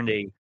just turned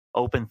a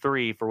open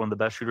 3 for one of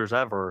the best shooters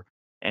ever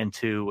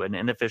into an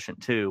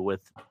inefficient 2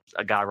 with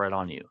a guy right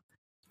on you.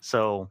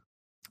 So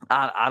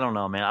I don't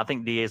know, man. I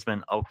think DA has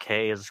been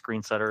okay as a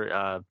screen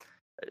setter.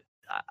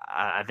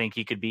 I think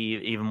he could be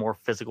even more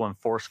physical and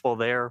forceful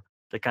there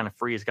to kind of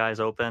free his guys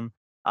open.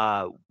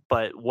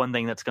 But one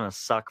thing that's going to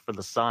suck for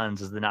the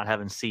Suns is they're not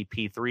having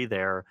CP3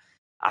 there.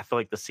 I feel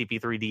like the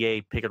CP3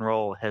 DA pick and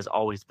roll has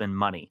always been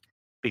money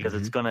because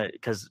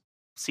because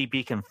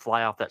CP can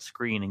fly off that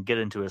screen and get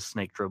into his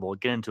snake dribble,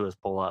 get into his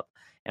pull up.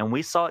 And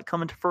we saw it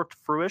come into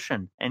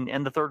fruition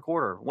in the third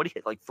quarter. What he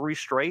hit, like 3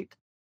 straight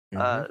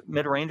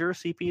mid-ranger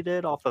CP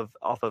did off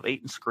of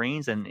Ayton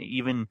screens. And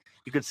even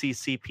you could see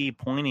CP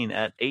pointing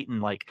at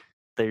Ayton like,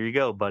 there you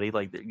go, buddy.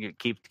 Like, you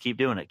keep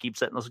doing it. Keep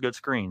setting those good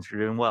screens.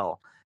 You're doing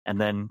well. And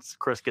then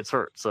Chris gets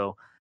hurt. So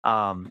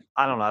I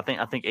don't know. I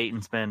think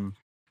Ayton's been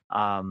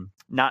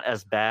not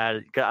as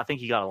bad. I think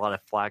he got a lot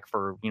of flack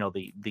for,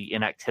 the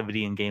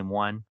inactivity in game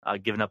one,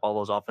 giving up all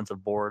those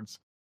offensive boards.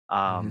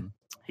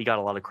 He got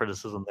a lot of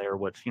criticism there,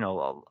 which,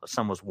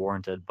 some was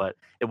warranted, but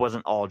it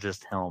wasn't all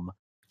just him.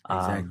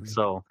 Exactly.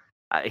 So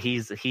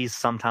he's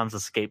sometimes a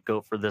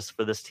scapegoat for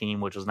this team,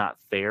 which is not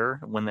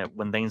fair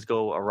when things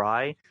go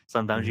awry.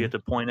 Sometimes you have to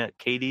point at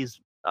KD's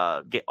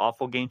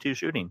awful game 2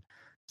 shooting.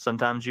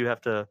 Sometimes you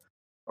have to,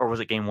 or was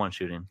it game 1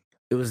 shooting?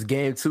 It was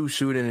game 2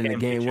 shooting and the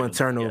game 1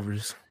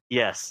 turnovers. Yeah.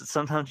 Yes,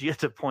 sometimes you have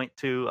to point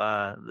to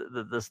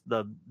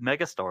the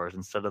mega stars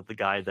instead of the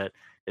guy that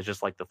is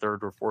just like the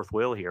third or fourth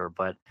wheel here.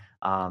 But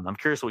I'm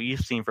curious what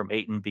you've seen from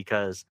Ayton,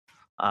 because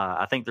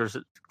I think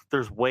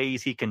there's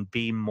ways he can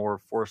be more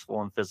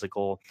forceful and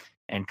physical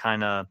and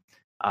kind of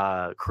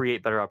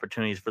create better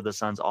opportunities for the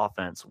Suns'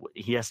 offense.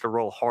 He has to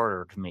roll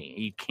harder to me.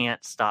 He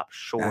can't stop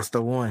short. That's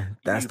the one.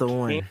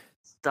 Can't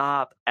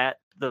stop at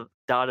the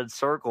dotted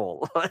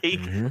circle.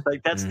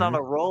 Like that's not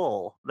a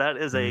roll. That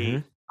is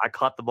I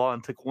caught the ball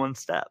and took one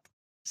step.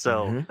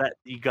 So that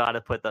you got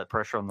to put that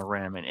pressure on the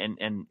rim.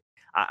 And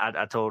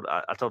I told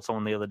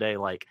someone the other day,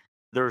 like,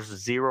 there's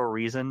zero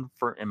reason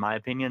in my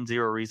opinion,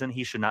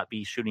 he should not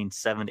be shooting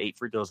 7-8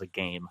 free throws a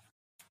game.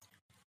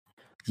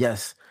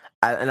 Yes.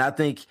 And I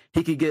think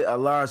he could get a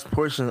large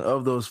portion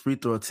of those free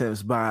throw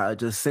attempts by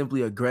just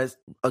simply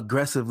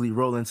aggressively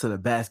rolling to the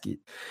basket.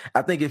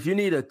 I think if you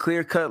need a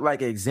clear-cut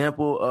like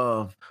example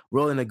of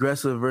rolling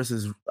aggressive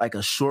versus like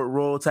a short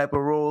roll type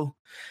of roll,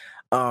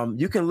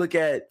 you can look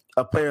at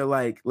a player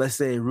like, let's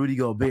say, Rudy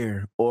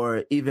Gobert,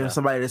 or even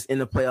somebody that's in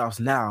the playoffs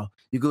now.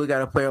 You can look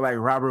at a player like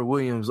Robert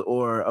Williams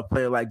or a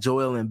player like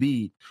Joel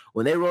Embiid.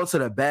 When they roll to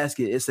the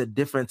basket, it's a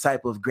different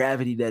type of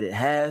gravity that it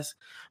has,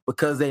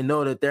 because they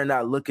know that they're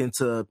not looking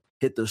to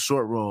hit the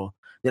short roll.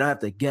 They don't have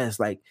to guess.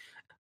 Like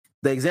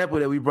the example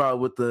that we brought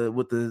with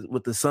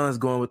the Suns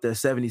going with their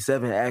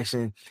 77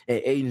 action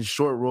and Ayton's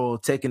short roll,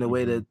 taking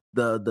away the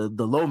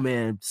low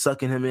man,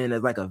 sucking him in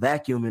as like a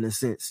vacuum in a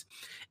sense.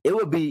 It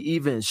would be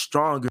even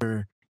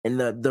stronger, and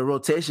the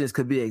rotations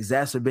could be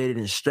exacerbated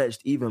and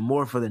stretched even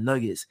more for the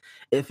Nuggets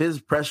if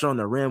his pressure on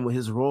the rim with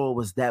his roll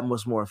was that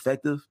much more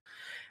effective,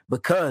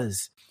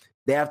 because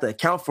they have to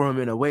account for him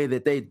in a way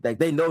that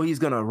they know he's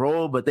going to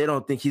roll, but they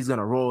don't think he's going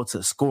to roll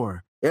to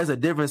score. There's a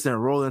difference in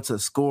rolling to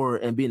score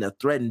and being a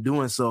threat in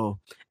doing so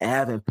and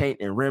having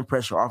paint and rim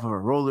pressure off of a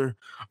roller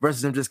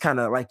versus him just kind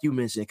of, like you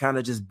mentioned, kind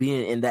of just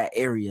being in that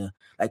area.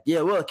 Like,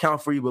 yeah, we'll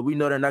account for you, but we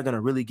know they're not going to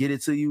really get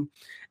it to you.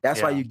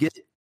 That's why you get,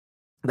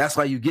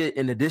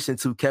 in addition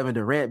to Kevin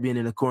Durant being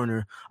in the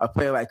corner, a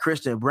player like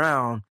Christian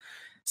Brown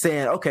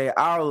saying, okay,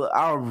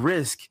 I'll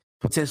risk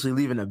potentially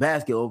leaving the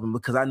basket open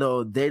because I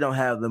know they don't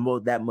have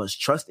that much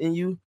trust in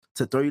you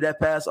to throw you that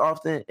pass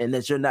often, and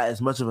that you're not as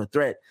much of a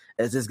threat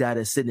as this guy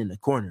that's sitting in the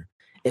corner.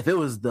 If it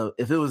was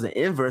the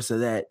inverse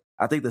of that,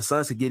 I think the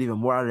Suns could get even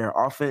more out of their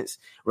offense,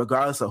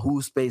 regardless of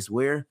who's spaced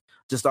where,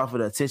 just off of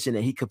the attention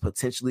that he could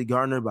potentially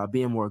garner by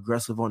being more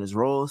aggressive on his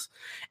rolls.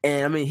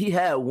 And I mean, he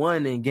had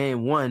one in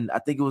game 1. I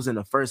think it was in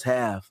the first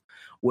half,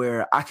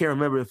 where I can't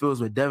remember if it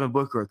was with Devin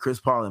Booker or Chris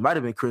Paul. It might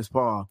have been Chris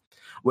Paul,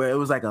 where it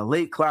was like a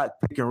late clock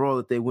pick and roll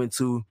that they went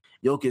to.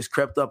 Jokic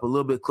crept up a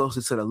little bit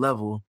closer to the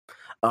level.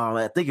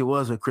 I think it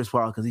was with Chris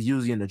Paul because he's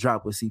usually in the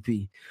drop with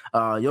CP.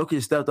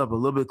 Jokic stepped up a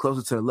little bit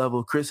closer to the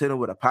level. Chris hit him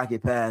with a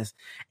pocket pass.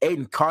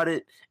 Ayton caught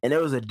it, and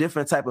there was a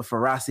different type of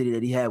ferocity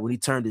that he had when he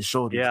turned his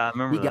shoulders. Yeah, I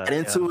remember he got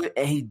into it,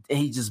 and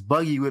he just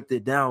buggy whipped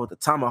it down with a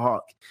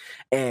tomahawk.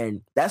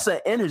 And that's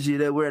an energy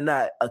that we're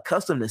not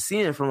accustomed to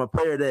seeing from a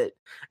player that,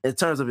 in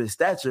terms of his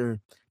stature,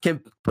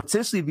 can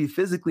potentially be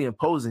physically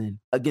imposing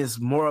against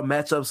more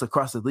matchups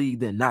across the league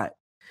than not.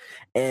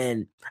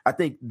 And I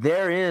think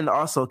therein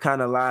also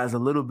kind of lies a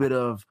little bit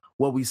of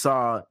what we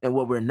saw and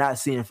what we're not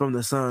seeing from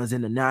the Suns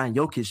in the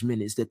non-Jokic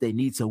minutes that they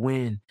need to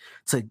win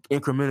to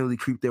incrementally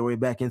creep their way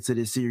back into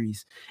this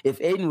series. If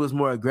Ayton was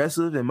more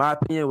aggressive, in my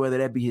opinion, whether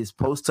that be his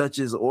post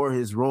touches or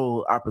his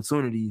roll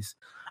opportunities,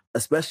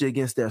 especially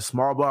against their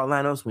small ball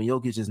lineups when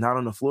Jokic is not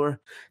on the floor,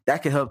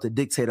 that can help to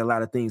dictate a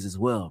lot of things as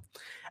well.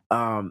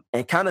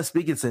 And kind of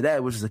speaking to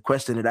that, which is a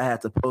question that I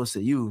had to pose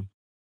to you,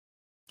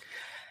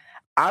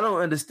 I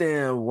don't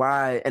understand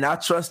why, and I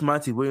trust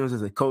Monty Williams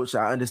as a coach.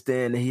 I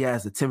understand that he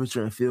has the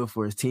temperature and feel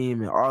for his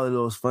team and all of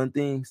those fun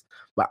things,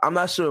 but I'm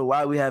not sure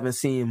why we haven't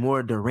seen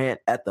more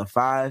Durant at the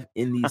 5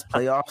 in these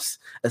playoffs,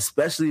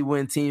 especially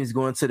when teams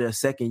go into their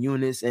second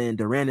units and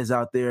Durant is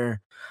out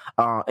there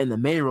in the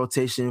main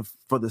rotation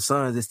for the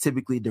Suns. It's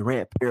typically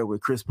Durant paired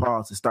with Chris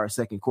Paul to start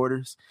second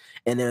quarters,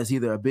 and there's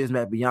either a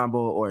Bismack Biyombo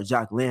or a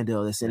Jock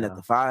Landale that's in at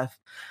the 5.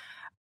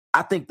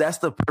 I think that's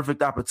the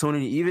perfect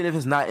opportunity, even if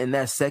it's not in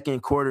that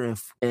second quarter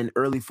and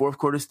early fourth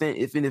quarter stint,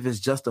 even if it's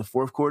just the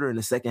fourth quarter in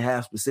the second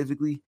half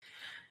specifically.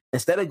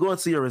 Instead of going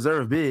to your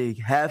reserve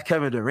big, have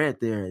Kevin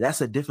Durant there.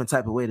 That's a different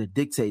type of way to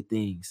dictate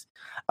things.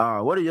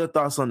 What are your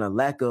thoughts on the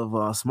lack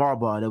of small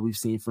ball that we've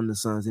seen from the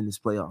Suns in this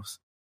playoffs?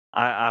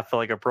 I feel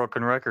like a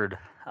broken record.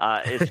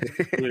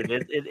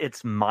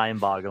 It's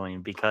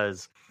mind-boggling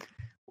because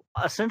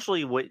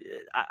essentially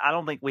I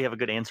don't think we have a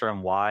good answer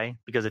on why,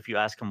 because if you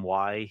ask him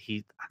why,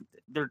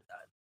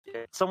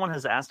 someone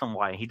has asked him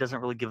why, he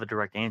doesn't really give a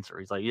direct answer.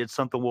 He's like, it's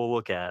something we'll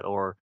look at,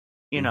 or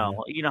you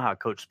know how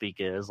coach speak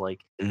is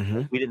like,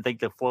 we didn't think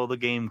the flow of the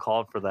game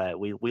called for that.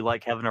 We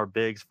like having our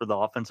bigs for the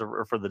offensive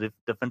or for the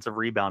defensive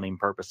rebounding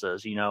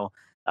purposes.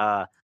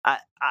 I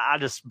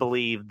just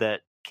believe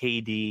that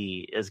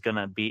KD is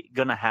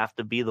gonna have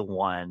to be the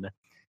one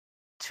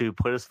to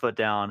put his foot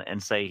down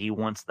and say he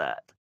wants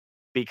that.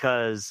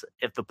 Because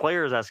if the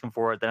player is asking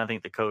for it, then I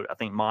think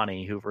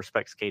Monty, who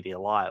respects KD a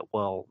lot,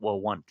 will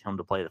want him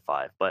to play the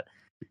 5. But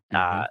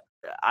I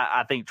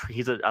think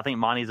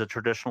Monty's a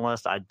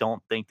traditionalist. I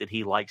don't think that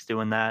he likes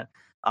doing that.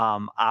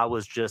 I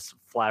was just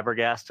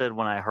flabbergasted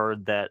when I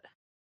heard that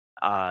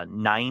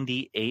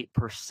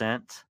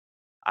 98%,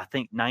 I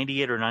think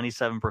 98 or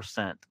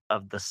 97%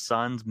 of the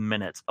Suns'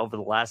 minutes over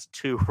the last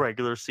 2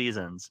 regular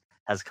seasons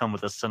has come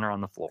with a center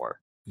on the floor.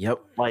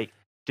 Yep. Like,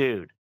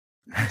 dude,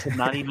 to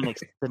not even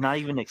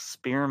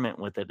experiment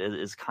with it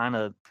is kind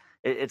of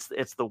it's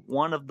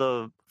one of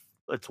the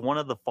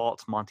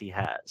faults Monty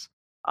has.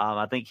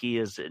 I think he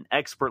is an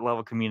expert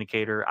level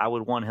communicator. I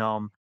would want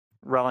him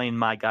rallying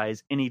my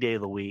guys any day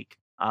of the week.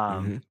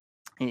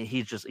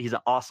 He's an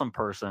awesome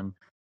person,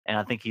 and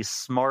I think he's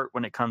smart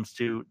when it comes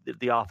to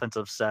the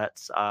offensive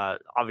sets.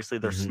 Obviously,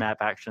 their snap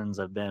actions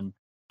have been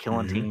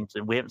killing teams,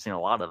 and we haven't seen a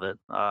lot of it.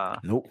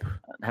 Nope.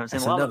 Haven't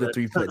seen a lot of it.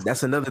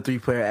 That's another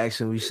 3-player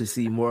action we should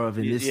see more of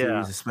in this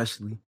series,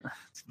 especially.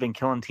 It's been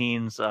killing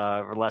teams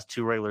for the last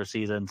 2 regular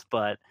seasons,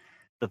 but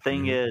the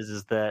thing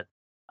is that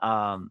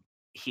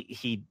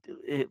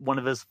one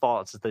of his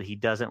faults is that he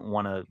doesn't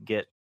want to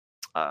get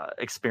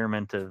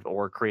experimentative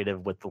or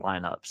creative with the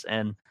lineups.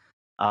 And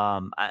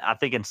I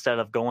think instead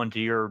of going to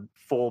your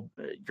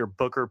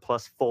Booker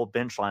plus full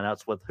bench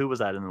lineups with, who was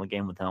that in the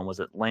game with him? Was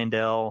it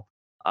Landale,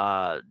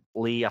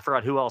 Lee? I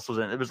forgot who else was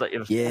in it. It was 4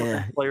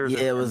 players. Yeah,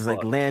 it was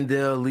like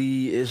Landale,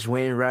 Lee, Ish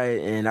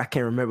Wainwright, and I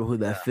can't remember who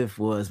that 5th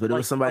was, but it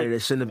was somebody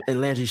that shouldn't have.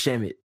 And Landry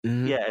Shamet.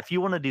 Yeah, if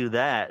you want to do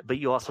that, but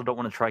you also don't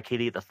want to try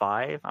KD at the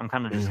 5, I'm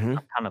kind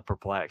of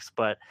perplexed.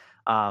 But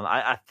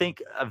I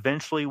think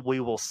eventually we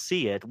will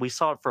see it. We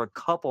saw it for a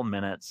couple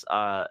minutes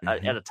at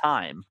a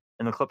time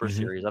in the Clippers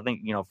series. I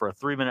think for a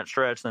 3-minute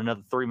stretch, then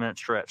another 3-minute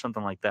stretch,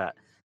 something like that.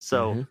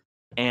 So,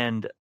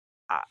 and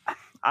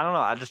I don't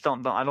know.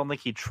 I don't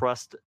think he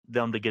trusts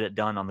them to get it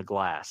done on the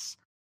glass,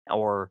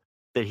 or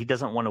that he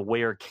doesn't want to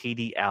wear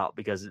KD out,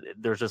 because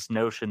there's this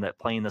notion that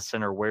playing the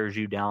center wears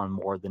you down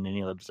more than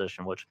any other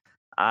position, which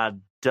I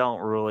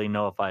don't really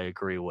know if I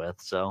agree with.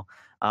 So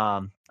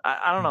I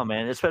don't know,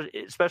 man.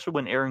 Especially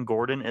when Aaron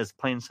Gordon is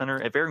playing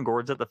center. If Aaron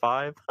Gordon's at the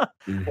 5,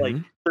 like,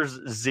 there's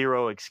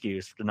zero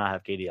excuse to not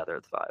have KD out there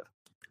at the 5.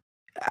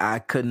 I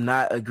could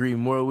not agree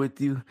more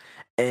with you.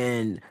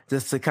 And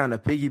just to kind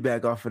of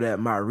piggyback off of that,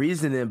 my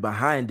reasoning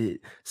behind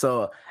it.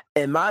 So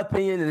in my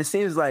opinion, and it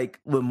seems like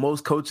with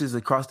most coaches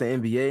across the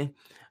NBA,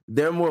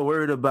 they're more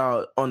worried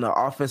about, on the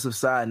offensive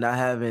side, not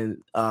having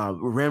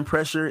rim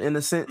pressure in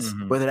a sense,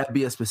 whether that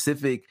be a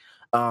specific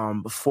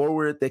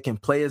forward that can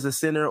play as a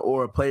center,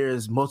 or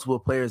multiple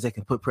players that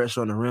can put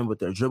pressure on the rim with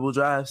their dribble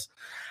drives.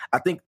 I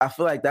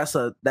feel like that's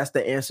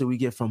the answer we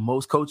get from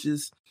most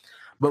coaches.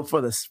 But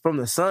from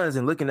the Suns,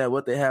 and looking at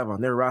what they have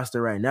on their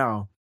roster right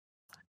now,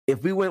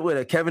 if we went with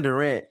a Kevin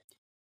Durant,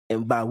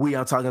 and by we,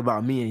 I'm talking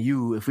about me and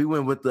you, if we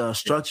went with the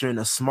structure in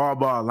a small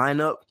ball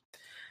lineup,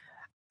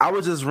 I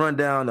would just run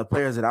down the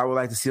players that I would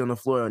like to see on the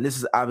floor. And this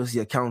is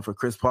obviously accounting for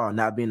Chris Paul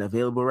not being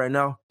available right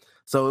now.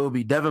 So it will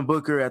be Devin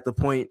Booker at the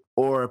point,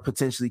 or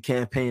potentially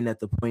Cam Payne at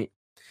the point.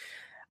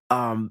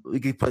 We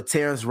could put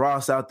Terrence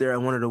Ross out there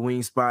at one of the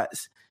wing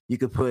spots. You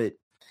could put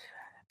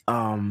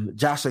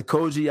Josh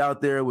Okogie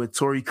out there with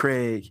Torrey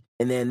Craig,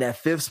 and then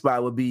that 5th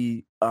spot would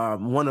be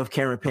one of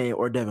Cameron Payne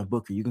or Devin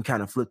Booker. You can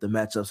kind of flip the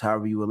matchups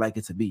however you would like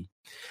it to be.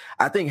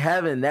 I think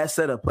having that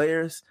set of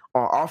players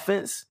on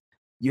offense,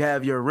 you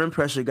have your rim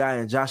pressure guy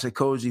in Josh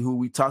Okogie, who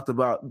we talked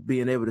about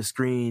being able to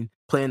screen,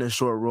 playing a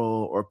short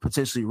roll, or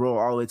potentially roll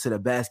all the way to the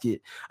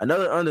basket.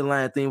 Another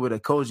underlying thing with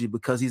Okogie,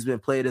 because he's been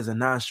played as a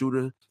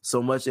non-shooter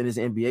so much in his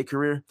NBA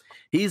career,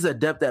 he's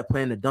adept at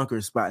playing the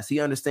dunker spots. He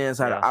understands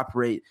how to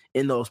operate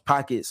in those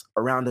pockets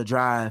around the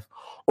drive,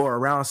 or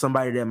around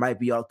somebody that might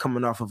be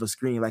coming off of a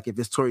screen. Like if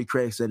it's Torrey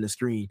Craig setting the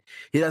screen,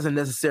 he doesn't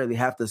necessarily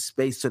have to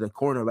space to the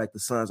corner like the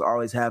Suns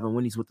always have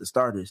when he's with the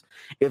starters.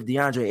 If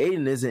DeAndre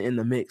Ayton isn't in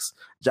the mix,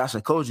 Josh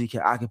Okogie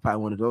can occupy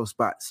one of those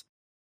spots.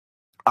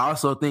 I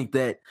also think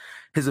that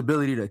his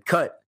ability to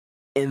cut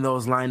in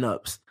those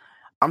lineups,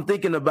 I'm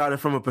thinking about it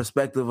from a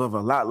perspective of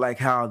a lot like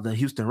how the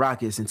Houston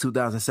Rockets in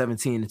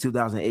 2017 and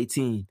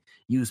 2018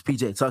 used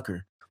PJ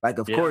Tucker. Like,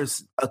 of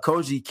course,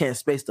 Okogie can't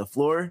space the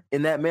floor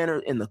in that manner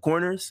in the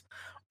corners,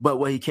 but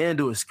what he can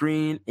do is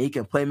screen, he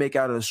can play make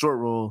out of the short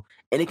roll,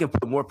 and he can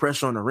put more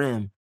pressure on the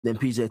rim than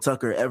PJ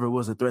Tucker ever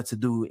was a threat to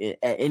do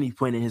at any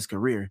point in his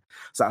career.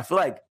 So I feel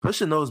like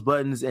pushing those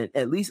buttons and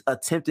at least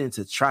attempting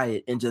to try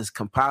it and just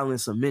compiling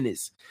some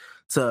minutes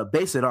to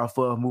base it off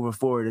of moving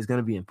forward is going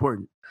to be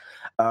important.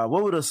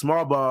 What would a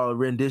small ball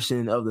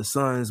rendition of the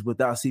Suns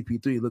without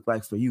CP3 look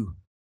like for you?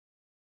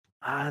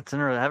 It's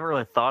interesting. I haven't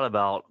really thought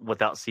about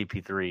without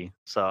CP3.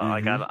 So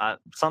I got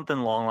something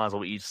along the lines of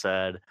what you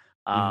said.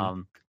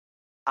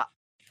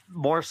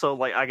 More so,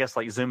 like, I guess,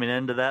 like, zooming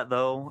into that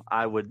though,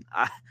 I would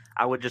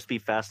just be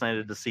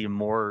fascinated to see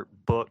more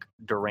Book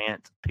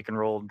Durant pick and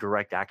roll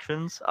direct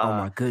actions. Oh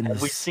my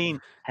goodness!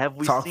 Have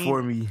we Talk seen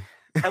for me?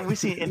 Have we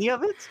seen any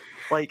of it?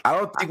 Like, I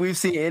don't think we've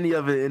seen any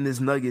of it in this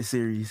Nugget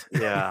series.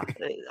 Yeah,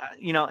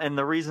 and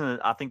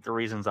I think the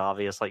reason's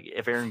obvious. Like,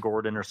 if Aaron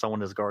Gordon or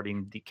someone is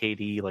guarding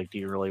KD, like, do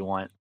you really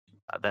want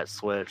that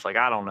switch? Like,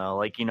 I don't know.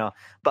 Like,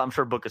 but I'm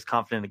sure Book is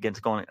confident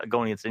against going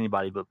against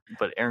anybody. But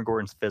Aaron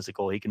Gordon's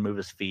physical; he can move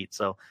his feet.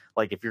 So,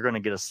 like, if you're going to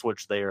get a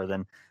switch there,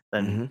 then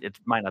it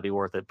might not be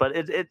worth it. But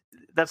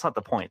that's not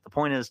the point. The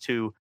point is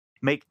to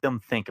make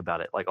them think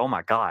about it. Like, oh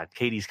my God,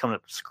 KD's coming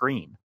up the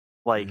screen.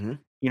 Like,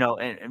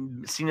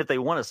 and seeing if they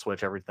want to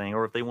switch everything,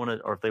 or if they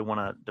want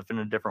to defend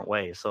a different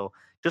way. So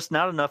just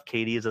not enough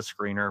KD as a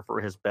screener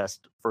for his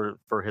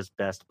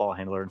best ball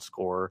handler and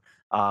scorer.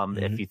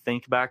 If you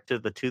think back to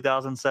the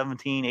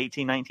 2017,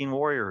 18, 19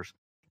 Warriors,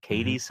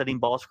 KD setting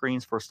ball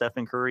screens for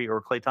Stephen Curry or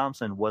Klay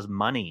Thompson was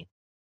money.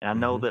 And I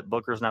know that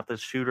Booker's not the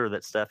shooter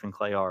that Steph and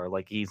Klay are.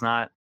 Like, he's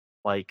not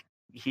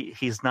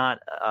he's not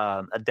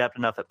adept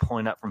enough at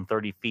pulling up from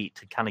 30 feet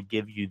to kind of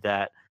give you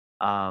that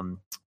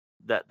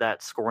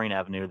that scoring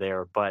avenue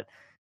there. But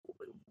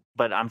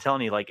I'm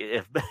telling you, like,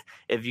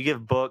 if you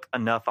give Book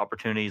enough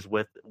opportunities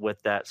with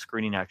that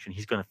screening action,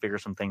 he's going to figure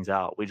some things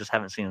out. We just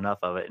haven't seen enough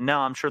of it.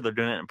 Now, I'm sure they're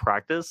doing it in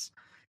practice,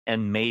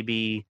 and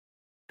maybe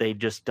they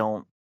just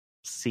don't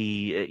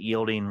see it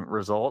yielding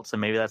results,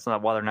 and maybe that's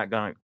not why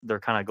they're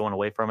kind of going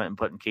away from it and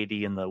putting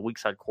KD in the weak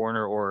side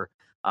corner, or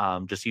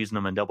just using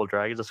them in double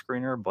drag as a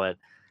screener. But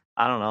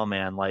I don't know,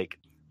 man. Like,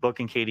 Book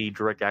and KD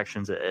direct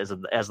actions as the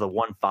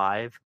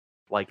 1-5.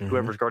 Like,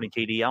 whoever's guarding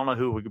KD, I don't know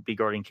who would be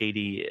guarding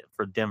KD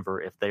for Denver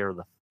if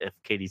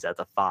KD's at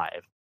the 5. I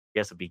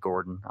guess it'd be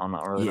Gordon. I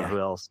don't really know who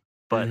else,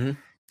 but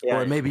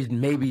or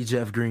maybe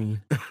Jeff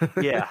Green.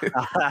 Yeah,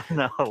 I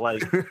know.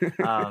 Like,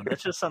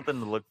 it's just something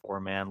to look for,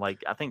 man.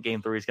 Like, I think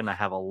Game 3 is going to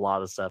have a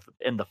lot of stuff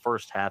in the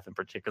first half, in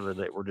particular,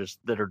 that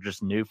are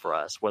just new for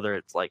us. Whether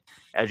it's, like,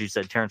 as you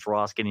said, Terrence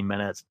Ross getting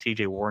minutes,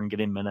 TJ Warren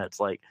getting minutes,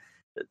 like.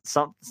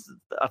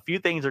 A few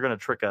things are going to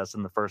trick us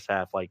in the first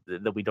half, like,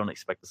 that we don't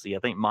expect to see. I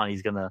think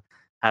Monty's going to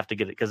have to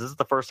get it, because this is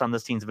the first time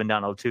this team's been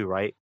down 0-2,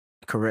 right?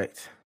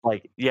 Correct.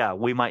 Like, yeah,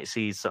 we might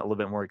see a little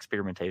bit more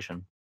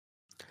experimentation.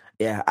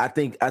 Yeah, I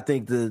think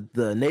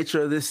the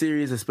nature of this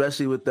series,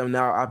 especially with them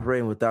now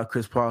operating without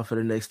Chris Paul for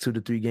the next 2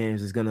 to 3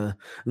 games, is going to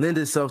lend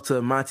itself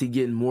to Monty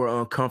getting more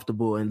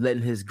uncomfortable and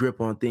letting his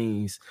grip on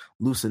things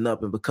loosen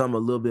up and become a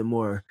little bit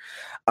more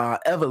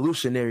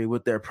evolutionary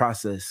with their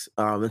process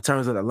in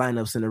terms of the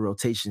lineups and the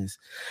rotations.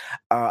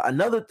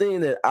 Another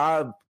thing that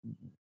I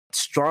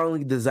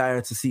strongly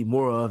desire to see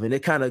more of, and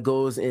it kind of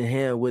goes in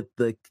hand with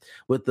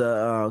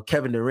the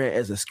Kevin Durant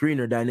as a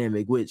screener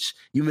dynamic, which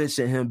you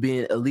mentioned him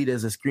being elite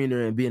as a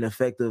screener and being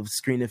effective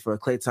screening for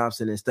Klay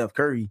Thompson and Steph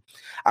Curry.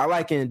 I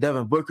liken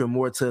Devin Booker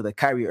more to the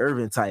Kyrie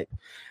Irving type,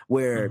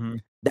 where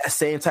that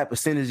same type of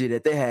synergy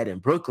that they had in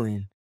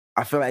Brooklyn,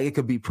 I feel like it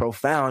could be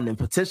profound and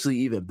potentially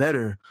even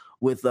better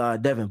with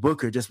Devin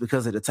Booker, just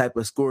because of the type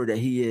of scorer that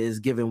he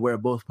is, given where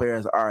both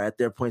players are at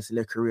their points in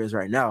their careers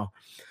right now.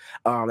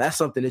 That's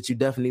something that you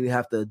definitely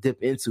have to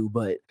dip into.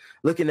 But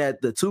looking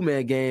at the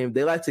 2-man game,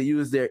 they like to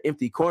use their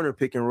empty corner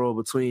pick and roll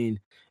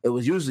between, it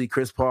was usually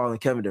Chris Paul and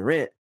Kevin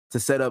Durant, to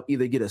set up,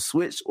 either get a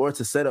switch or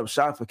to set up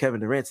shot for Kevin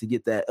Durant to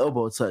get that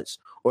elbow touch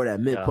or that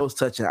mid-post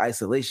touch in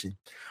isolation.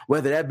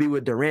 Whether that be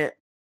with Durant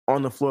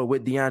on the floor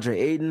with DeAndre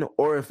Ayton,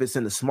 or if it's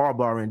in the small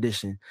ball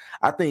rendition.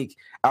 I think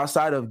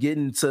outside of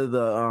getting to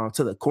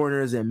the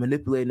corners and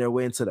manipulating their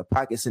way into the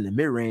pockets in the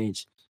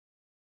mid-range,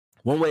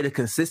 one way to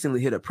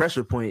consistently hit a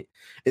pressure point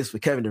is for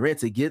Kevin Durant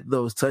to get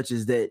those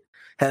touches that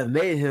have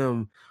made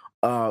him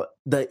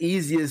the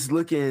easiest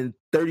looking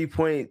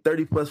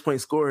 30-plus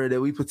point scorer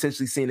that we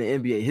potentially seen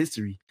in NBA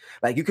history.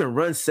 Like, you can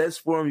run sets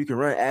for him, you can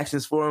run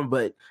actions for him,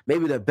 but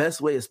maybe the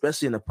best way,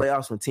 especially in the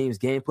playoffs when teams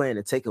game plan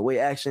to take away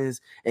actions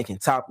and can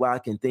top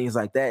lock and things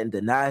like that and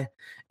deny,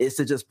 is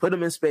to just put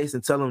him in space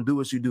and tell him, do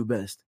what you do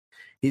best.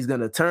 He's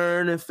going to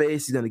turn and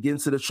face. He's going to get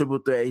into the triple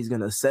threat. He's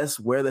going to assess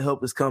where the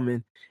help is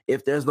coming.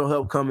 If there's no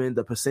help coming,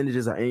 the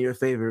percentages are in your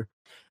favor,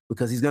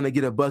 because he's going to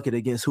get a bucket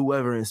against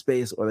whoever in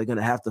space, or they're going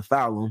to have to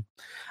foul him.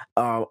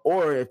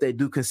 Or if they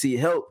do concede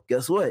help,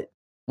 guess what?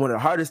 One of the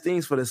hardest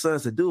things for the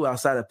Suns to do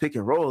outside of pick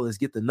and roll is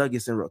get the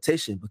Nuggets in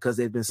rotation, because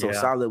they've been so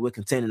solid with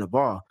containing the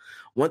ball.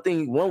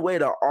 One way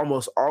to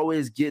almost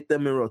always get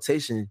them in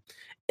rotation,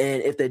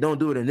 and if they don't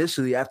do it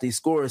initially after he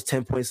scores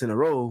 10 points in a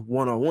row,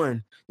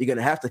 one-on-one, you're going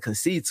to have to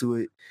concede to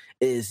it,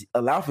 is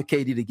allow for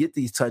KD to get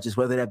these touches,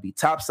 whether that be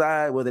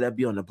topside, whether that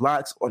be on the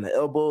blocks, on the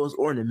elbows,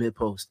 or in the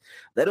mid-post.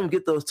 Let him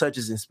get those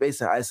touches in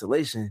space and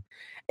isolation,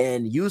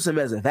 and use him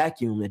as a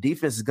vacuum. The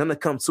defense is going to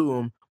come to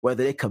him,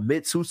 whether they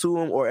commit to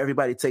him or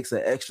everybody takes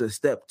an extra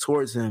step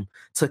towards him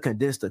to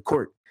condense the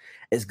court.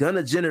 it's going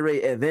to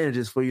generate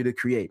advantages for you to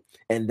create.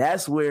 And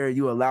that's where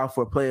you allow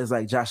for players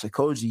like Josh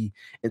Okogie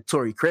and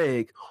Torrey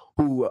Craig,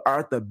 who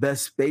aren't the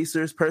best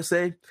spacers per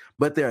se,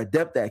 but they're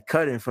adept at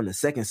cutting from the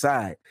second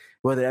side,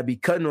 whether that be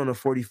cutting on the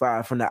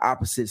 45 from the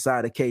opposite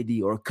side of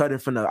KD or cutting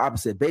from the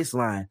opposite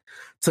baseline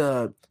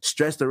to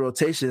stretch the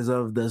rotations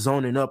of the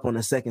zoning up on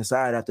the second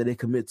side after they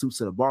commit to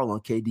the ball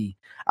on KD.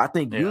 I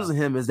think using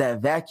him as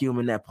that vacuum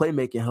and that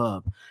playmaking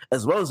hub,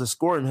 as well as a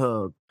scoring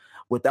hub,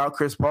 without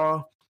Chris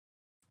Paul,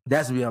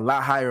 that's going to be a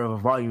lot higher of a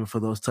volume for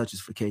those touches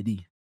for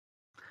KD.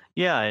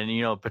 Yeah,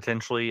 and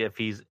potentially if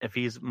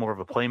he's more of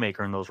a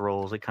playmaker in those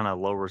roles, it kind of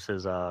lowers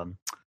his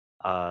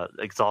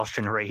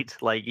exhaustion rate.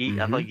 Like I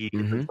feel like he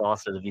gets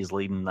exhausted if he's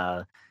leading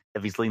the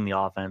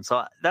offense.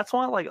 So that's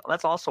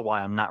also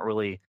why I'm not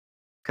really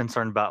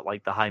concerned about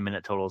like the high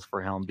minute totals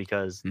for him,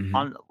 because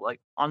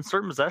on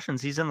certain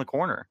possessions he's in the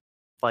corner.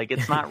 Like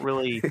it's not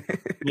really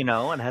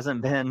it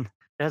hasn't been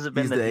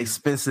he's the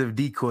expensive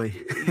decoy.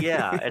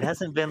 Yeah, it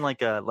hasn't been like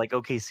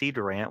OKC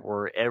Durant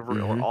where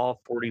or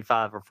all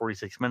 45 or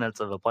 46 minutes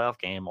of a playoff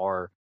game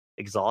are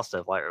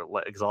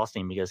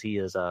exhausting because he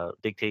is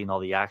dictating all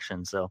the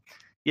action. So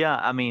yeah,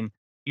 I mean,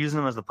 using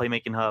him as the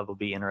playmaking hub will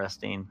be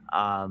interesting,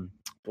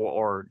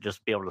 or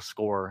just be able to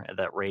score at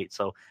that rate.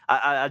 So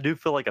I do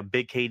feel like a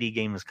big KD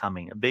game is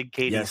coming. A big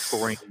KD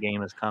scoring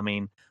game is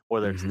coming,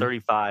 whether it's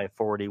 35,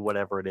 40,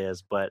 whatever it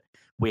is. But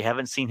we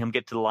haven't seen him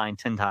get to the line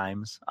 10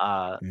 times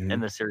in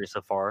the series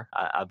so far,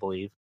 I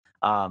believe,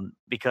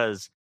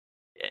 because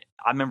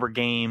I remember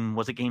game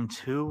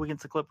 2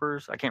 against the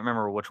Clippers? I can't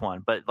remember which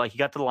one, but like he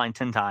got to the line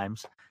 10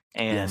 times,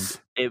 and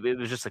it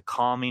was just a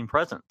calming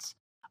presence.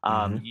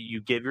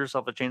 You give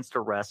yourself a chance to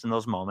rest in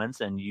those moments,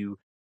 and you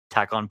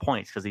tack on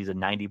points because he's a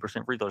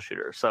 90% free throw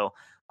shooter. So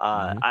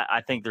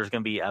I think there's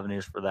going to be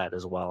avenues for that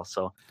as well.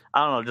 So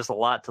I don't know, just a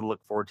lot to look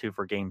forward to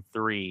for game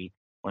 3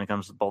 when it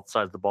comes to both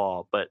sides of the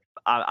ball. But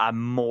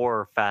I'm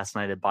more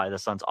fascinated by the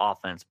Suns'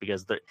 offense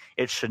because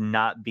it should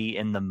not be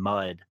in the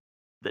mud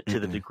to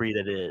the degree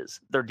that it is.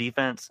 Their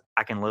defense,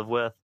 I can live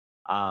with.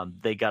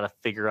 They got to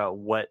figure out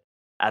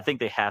I think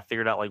they have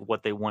figured out like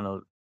what they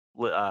want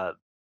to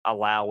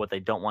allow, what they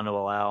don't want to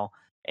allow.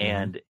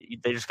 And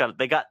they got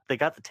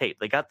the tape.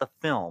 They got the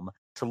film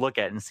to look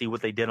at and see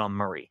what they did on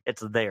Murray.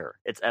 It's there.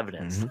 It's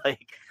evidence.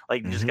 Like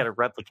you just got to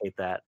replicate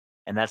that.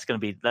 And that's gonna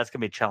be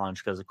a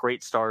challenge because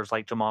great stars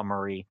like Jamal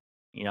Murray,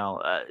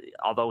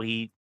 although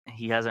he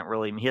hasn't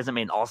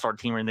made an all-star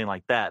team or anything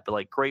like that, but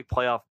like great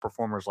playoff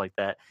performers like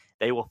that,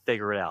 they will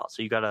figure it out.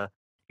 So you gotta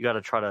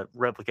try to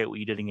replicate what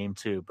you did in game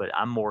 2. But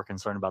I'm more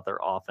concerned about their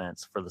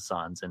offense for the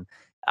Suns. And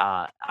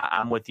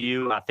I'm with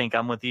you. I think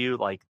I'm with you.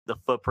 Like the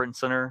footprint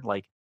center,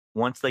 like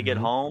once they get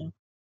home,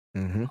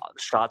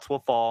 shots will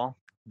fall.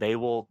 They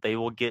will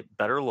get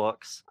better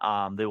looks.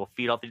 They will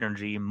feed off the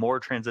energy, more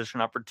transition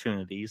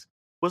opportunities.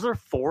 Was there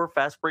 4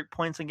 fast break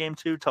points in game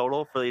 2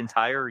 total for the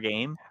entire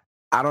game?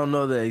 I don't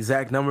know the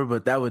exact number,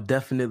 but that would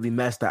definitely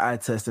match the eye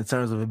test in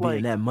terms of it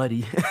being that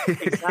muddy.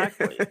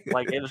 Exactly.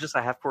 Like it was just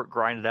a half court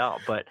grinded out.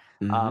 But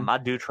I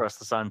do trust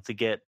the Suns to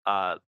get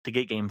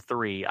game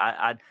 3.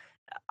 I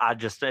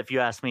just, if you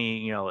ask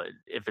me,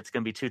 if it's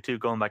going to be 2-2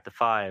 going back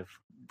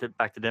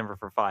to Denver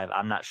for 5,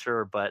 I'm not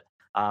sure. But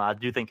I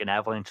do think an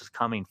avalanche is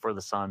coming for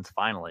the Suns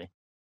finally.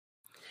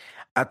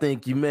 I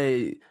think you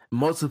made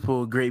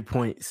multiple great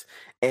points.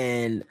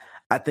 And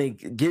I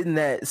think getting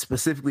that,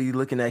 specifically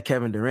looking at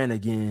Kevin Durant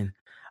again,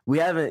 we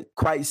haven't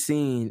quite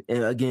seen,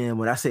 and again,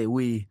 when I say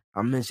we,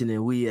 I'm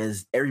mentioning we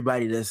as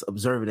everybody that's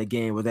observing the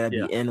game, whether that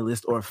be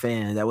analyst or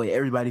fan. That way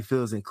everybody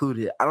feels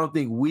included. I don't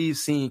think we've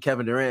seen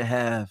Kevin Durant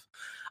have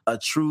a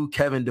true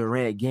Kevin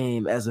Durant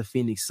game as a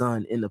Phoenix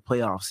Sun in the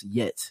playoffs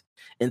yet,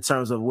 in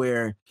terms of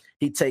where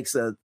he takes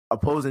a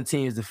opposing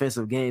team's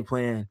defensive game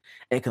plan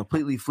and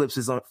completely flips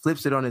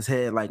it on his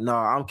head. Like, no,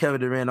 I'm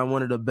Kevin Durant. I'm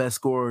one of the best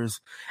scorers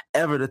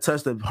ever to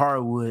touch the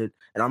hardwood,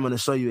 and I'm going to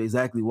show you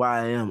exactly why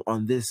I am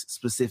on this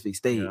specific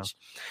stage. Yeah.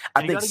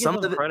 I think some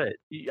of the credit.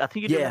 I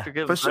think you do have to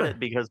give him credit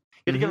because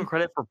you have to give him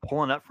credit for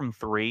pulling up from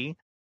 3.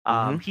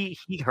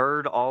 He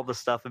heard all the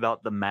stuff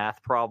about the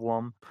math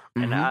problem,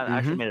 and I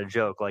actually made a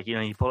joke, like,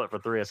 he pulled it for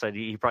 3. I said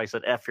he probably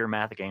said F your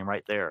math game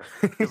right there.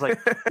 It's like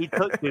he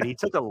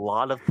took a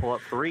lot of pull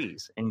up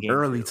 3s in game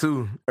early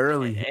 2.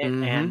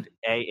 And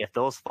if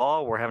those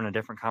fall, we're having a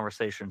different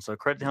conversation. So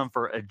credit to him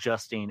for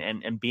adjusting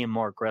and being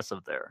more aggressive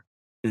there.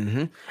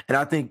 And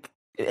I think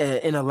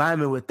in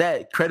alignment with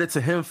that, credit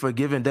to him for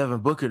giving Devin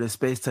Booker the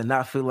space to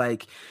not feel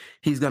like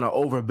he's going to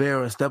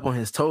overbear or step on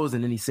his toes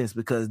in any sense,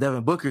 because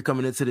Devin Booker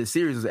coming into this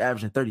series was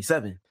averaging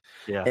 37.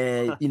 Yeah.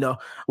 And,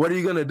 what are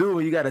you going to do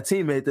when you got a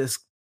teammate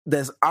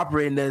that's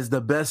operating as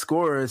the best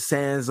scorer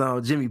sans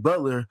Jimmy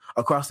Butler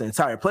across the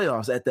entire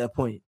playoffs at that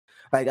point?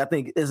 Like, I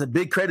think there's a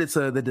big credit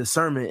to the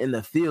discernment in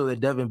the field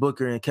that Devin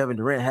Booker and Kevin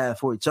Durant have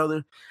for each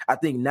other. I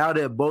think now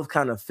they're both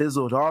kind of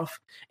fizzled off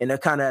and they're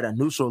kind of at a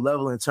neutral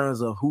level in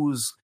terms of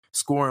who's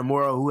scoring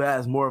more, who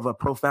has more of a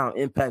profound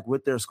impact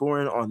with their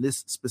scoring on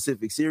this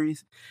specific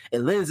series. It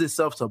lends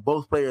itself to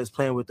both players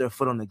playing with their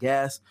foot on the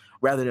gas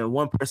rather than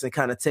one person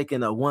kind of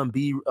taking a run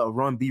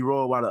B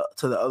role while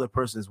to the other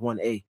person's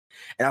 1A.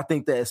 And I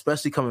think that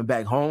especially coming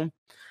back home,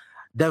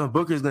 Devin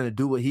Booker is going to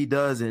do what he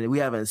does, and we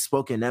haven't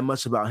spoken that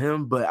much about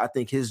him, but I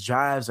think his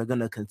drives are going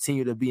to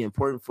continue to be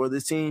important for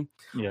this team.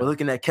 Yeah. But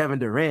looking at Kevin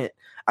Durant,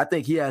 I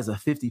think he has a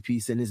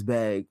 50-piece in his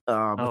bag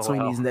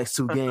between these next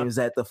two games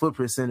at the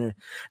Footprint Center,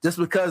 just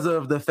because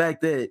of the fact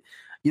that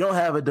you don't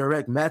have a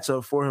direct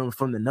matchup for him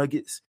from the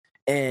Nuggets,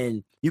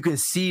 and you can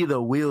see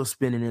the wheels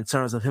spinning in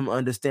terms of him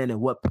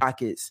understanding what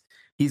pockets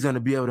he's going to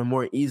be able to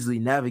more easily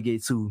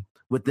navigate to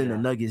within the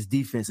Nuggets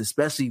defense,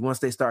 especially once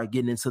they start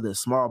getting into the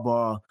small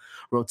ball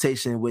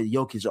rotation with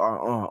Jokic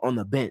on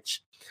the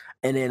bench.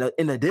 And then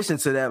in addition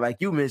to that, like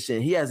you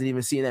mentioned, he hasn't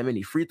even seen that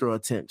many free throw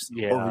attempts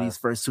over these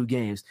first two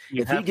games.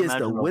 If he gets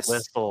the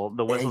whistle's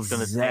going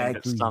to change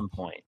at some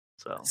point.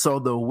 So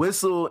the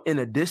whistle, in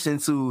addition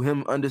to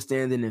him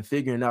understanding and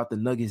figuring out the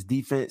Nuggets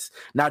defense,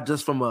 not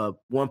just from a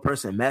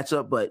one-person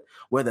matchup, but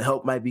where the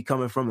help might be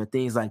coming from and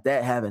things like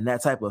that, having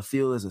that type of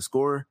feel as a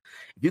scorer,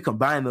 if you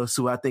combine those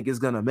two, I think it's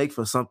going to make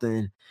for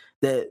something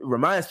that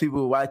reminds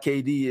people why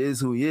KD is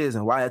who he is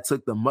and why it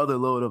took the mother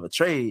load of a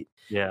trade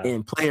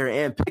in player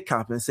and pick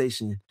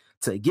compensation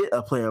to get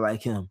a player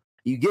like him.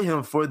 You get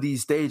him for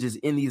these stages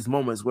in these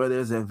moments where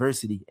there's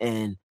adversity.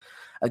 And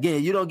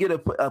again, you don't get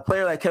a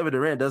player like Kevin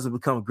Durant doesn't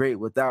become great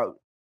without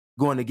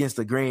going against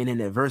the grain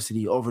in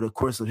adversity over the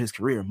course of his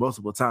career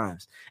multiple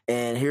times.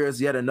 And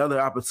here's yet another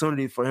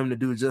opportunity for him to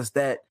do just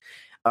that.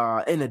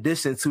 In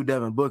addition to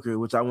Devin Booker,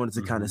 which I wanted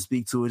to kind of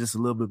speak to just a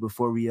little bit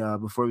before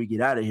we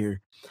get out of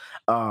here.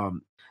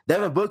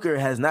 Devin Booker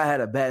has not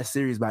had a bad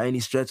series by any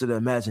stretch of the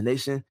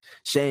imagination.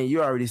 Shane,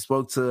 you already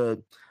spoke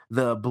to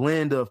the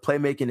blend of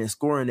playmaking and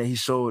scoring that he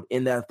showed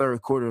in that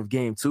third quarter of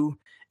game 2.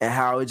 And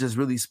how it just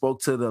really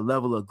spoke to the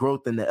level of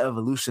growth and the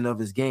evolution of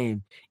his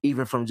game,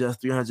 even from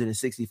just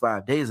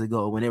 365 days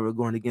ago when they were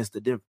going against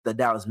the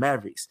Dallas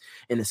Mavericks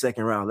in the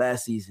second round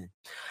last season.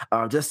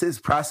 Just his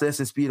process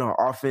and speed on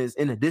offense,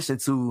 in addition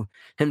to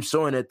him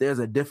showing that there's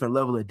a different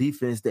level of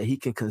defense that he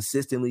can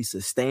consistently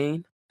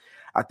sustain.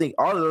 I think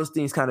all of those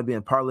things kind of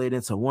being parlayed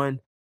into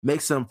one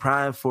makes him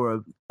prime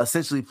for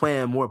essentially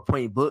playing more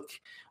point book,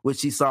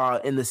 which he saw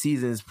in the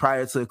seasons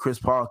prior to Chris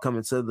Paul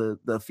coming to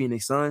the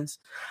Phoenix Suns.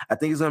 I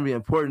think it's going to be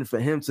important for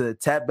him to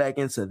tap back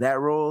into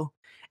that role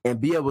and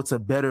be able to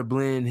better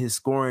blend his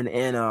scoring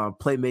and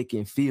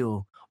playmaking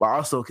feel while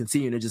also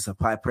continuing to just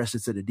apply pressure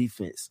to the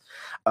defense.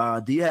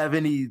 Do you have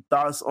any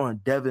thoughts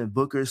on Devin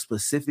Booker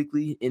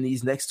specifically in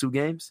these next two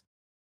games?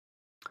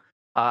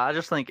 I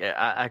just think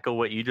I echo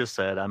what you just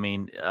said. I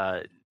mean,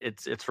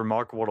 it's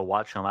remarkable to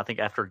watch him. I think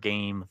after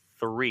game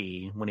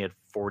 3, when he had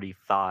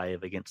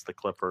 45 against the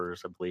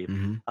Clippers, I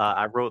believe,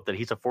 I wrote that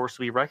he's a force to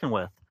be reckoned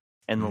with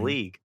in the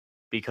league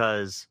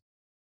because,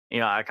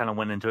 I kind of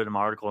went into it in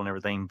my article and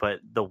everything, but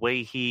the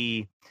way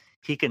he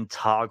can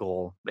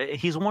toggle,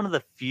 he's one of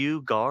the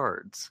few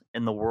guards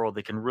in the world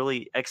that can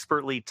really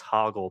expertly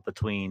toggle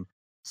between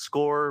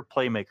scorer,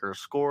 playmaker,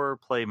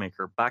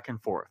 back and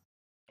forth.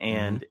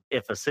 And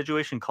if a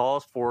situation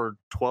calls for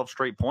 12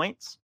 straight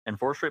points and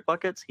 4 straight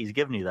buckets, he's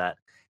giving you that.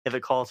 If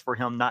it calls for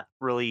him not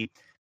really,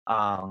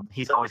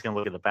 he's always going to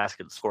look at the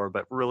basket score,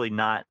 but really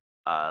not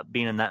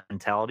being in that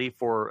mentality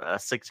for a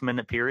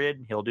 6-minute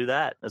period, he'll do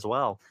that as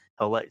well.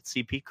 He'll let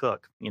CP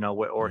cook,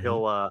 or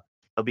he'll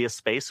be a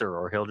spacer,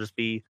 or he'll just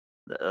be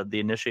the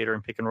initiator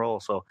in pick and roll.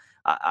 So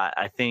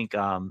I think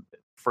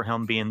for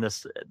him being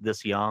this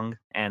young,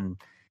 and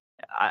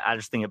I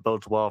just think it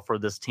bodes well for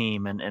this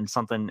team. And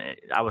something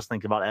I was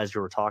thinking about as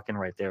you were talking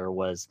right there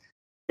was,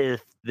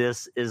 if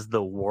this is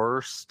the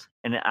worst,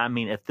 and I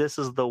mean, if this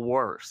is the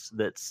worst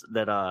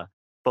that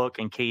Book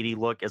and KD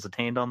look as a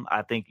tandem,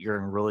 I think you're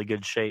in really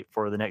good shape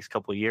for the next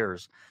couple of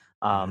years.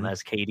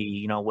 As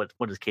KD,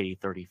 what is KD,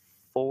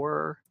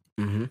 34?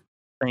 I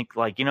think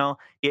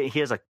he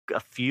has a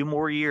few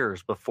more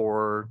years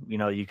before,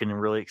 you can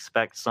really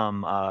expect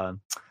some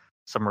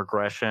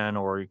regression,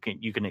 or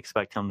you can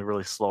expect him to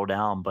really slow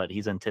down, but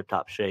he's in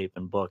tip-top shape,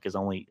 and Book is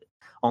only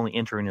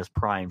entering his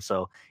prime.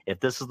 So if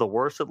this is the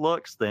worst it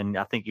looks, then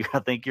I think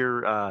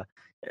you're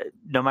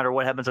no matter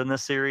what happens in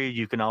this series,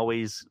 you can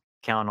always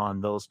count on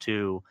those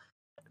two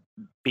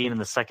being in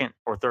the second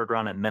or third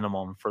round at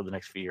minimum for the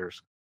next few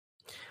years.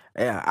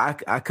 Yeah,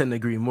 I couldn't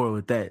agree more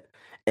with that.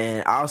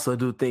 And I also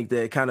do think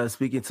that, kind of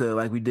speaking to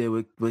like we did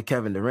with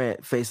Kevin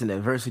Durant, facing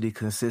adversity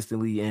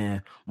consistently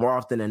and more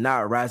often than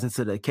not rising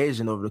to the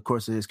occasion over the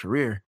course of his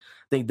career.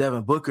 I think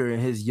Devin Booker in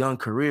his young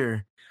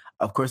career,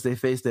 of course, they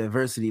faced the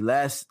adversity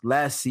last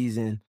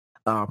season,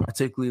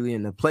 particularly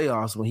in the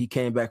playoffs when he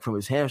came back from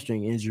his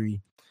hamstring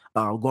injury,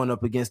 going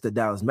up against the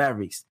Dallas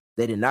Mavericks.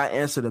 They did not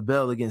answer the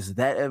bell against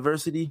that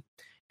adversity.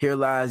 Here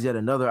lies yet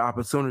another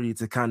opportunity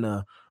to kind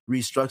of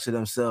restructure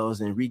themselves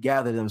and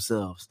regather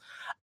themselves.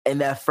 In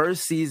that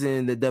first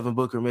season that Devin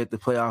Booker made the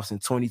playoffs in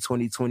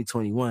 2020,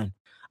 2021,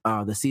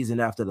 the season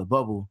after the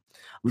bubble,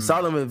 we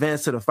saw them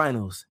advance to the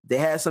finals. They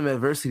had some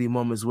adversity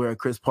moments where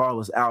Chris Paul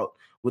was out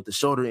with the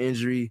shoulder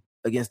injury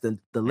against the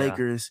Yeah.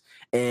 Lakers.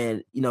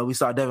 And, we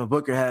saw Devin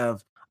Booker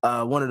have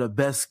one of the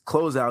best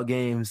closeout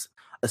games,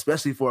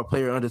 especially for a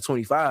player under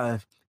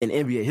 25 in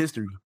NBA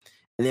history.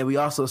 And then we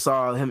also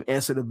saw him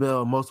answer the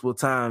bell multiple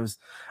times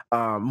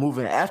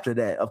moving after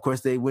that. Of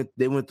course, they went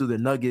through the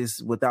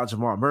Nuggets without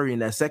Jamal Murray in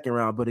that second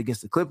round, but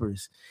against the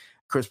Clippers,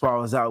 Chris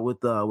Paul was out with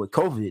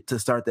COVID to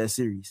start that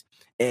series.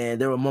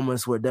 And there were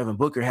moments where Devin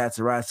Booker had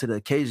to rise to the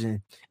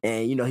occasion,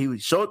 and he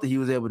showed that he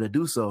was able to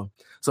do so.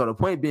 So the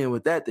point being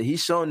with that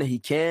he's shown that he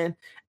can,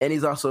 and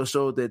he's also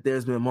showed that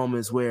there's been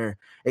moments where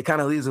it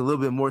kind of leaves a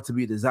little bit more to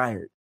be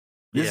desired.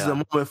 This is a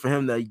moment for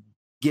him to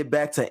get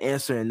back to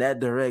answering that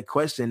direct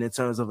question in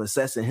terms of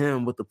assessing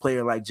him with a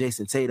player like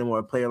Jason Tatum or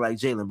a player like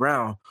Jaylen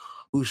Brown,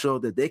 who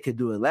showed that they could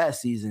do it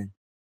last season.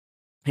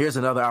 Here's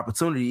another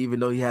opportunity, even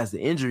though he has the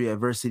injury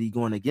adversity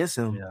going against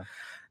him,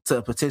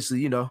 to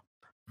potentially,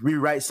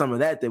 rewrite some of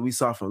that we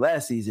saw from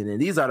last season. And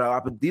these are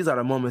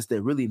the moments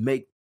that really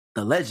make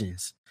the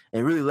legends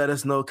and really let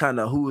us know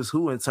kind of who is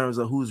who in terms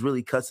of who's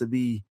really cut to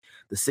be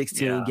the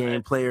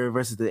 16-game player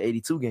versus the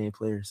 82-game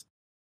players.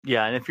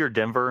 Yeah, and if you're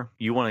Denver,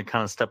 you want to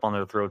kind of step on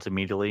their throats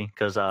immediately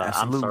because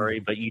I'm sorry,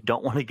 but you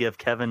don't want to give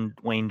Kevin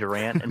Wayne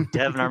Durant and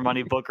Devin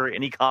Armani Booker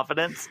any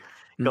confidence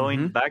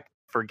going back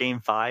for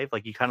Game 5.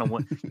 Like you kind of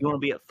want to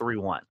be at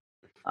 3-1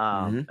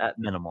 at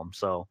minimum.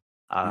 So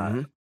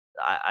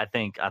I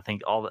think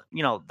all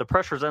the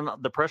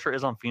pressure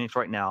is on Phoenix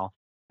right now.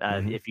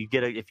 If you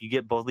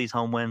get both these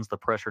home wins, the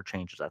pressure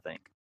changes, I think.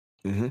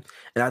 And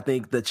I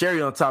think the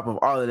cherry on top of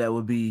all of that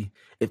would be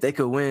if they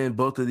could win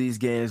both of these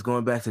games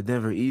going back to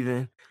Denver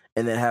even,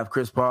 and then have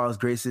Chris Paul's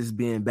graces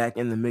being back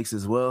in the mix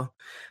as well.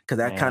 Because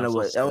that kind of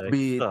what that'll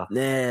be.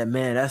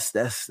 Man,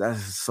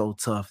 that's so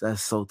tough.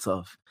 That's so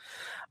tough.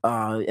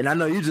 And I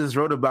know you just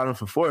wrote about him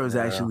for Forbes.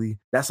 Actually,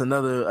 that's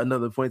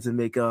another point to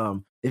make.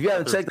 If you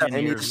haven't checked out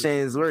any of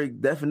Shane's work,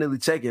 definitely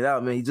check it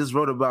out, man. He just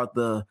wrote about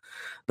the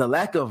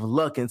lack of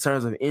luck in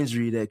terms of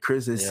injury that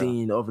Chris has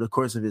seen over the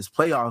course of his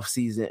playoff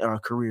season or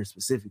career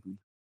specifically.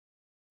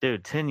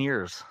 Dude, 10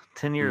 years,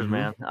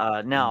 man.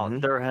 Now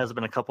there has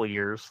been a couple of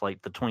years like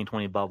the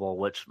 2020 bubble,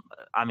 which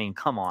I mean,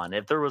 come on,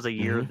 if there was a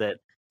year that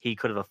he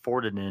could have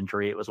afforded an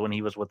injury, it was when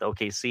he was with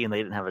OKC and they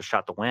didn't have a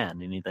shot to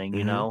win anything,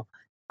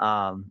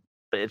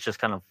 but it's just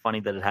kind of funny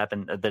that it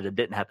happened, that it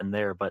didn't happen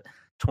there. But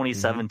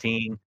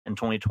 2017 and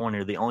 2020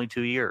 are the only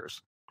 2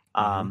 years.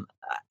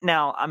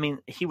 Now, I mean,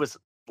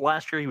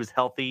 last year he was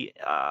healthy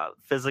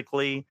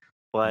physically,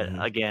 but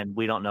again,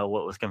 we don't know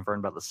what was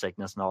confirmed about the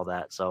sickness and all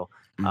that. So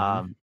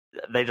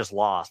they just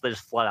lost. They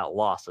just flat out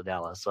lost to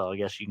Dallas. So I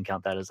guess you can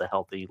count that as a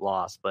healthy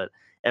loss. But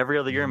every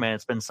other year, man,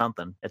 it's been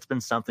something. It's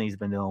been something he's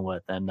been dealing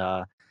with. And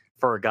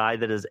for a guy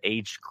that has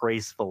aged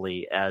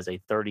gracefully as a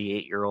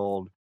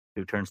 38-year-old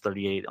who turns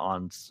 38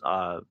 on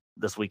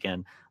this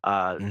weekend,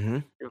 a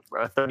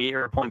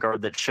 38-year-old point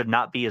guard that should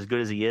not be as good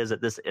as he is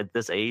at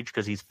this age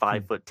because he's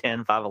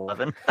 5'10",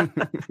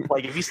 5'11".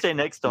 Like if you stay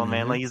next to him,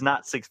 man, like he's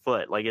not 6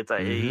 foot. Like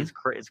it's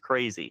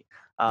crazy.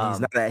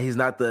 He's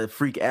not the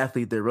freak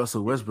athlete that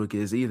Russell Westbrook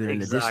is either.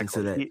 In addition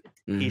to that,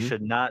 he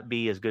should not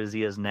be as good as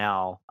he is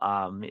now.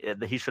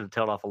 He should have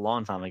tailed off a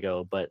long time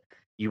ago. But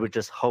you would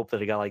just hope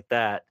that a guy like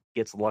that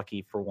gets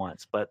lucky for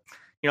once. But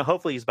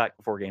hopefully he's back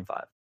before Game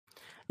 5.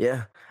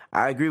 Yeah,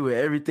 I agree with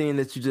everything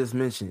that you just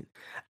mentioned.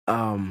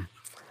 All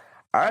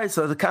right,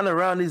 so to kind of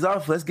round these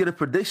off, let's get a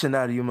prediction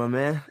out of you, my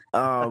man.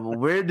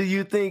 Where do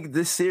you think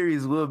this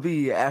series will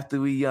be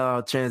after we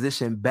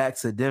transition back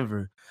to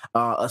Denver?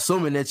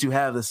 Assuming that you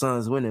have the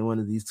Suns winning one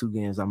of these 2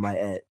 games, I might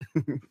add.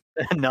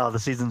 No, the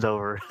season's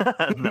over.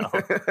 No.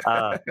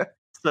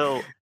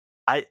 So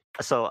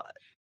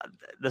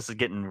this is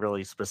getting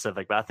really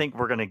specific, but I think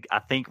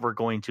we're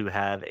going to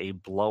have a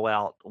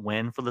blowout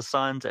win for the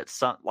Suns at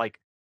some, like,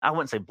 I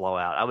wouldn't say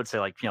blowout. I would say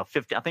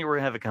 50. I think we're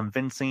going to have a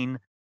convincing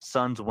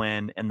Suns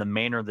win in the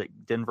manner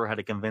that Denver had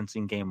a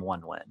convincing Game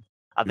 1 win.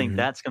 I think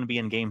that's going to be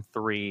in Game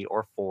 3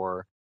 or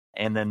 4.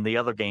 And then the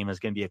other game is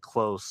going to be a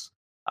close,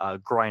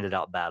 grinded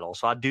out battle.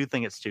 So I do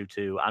think it's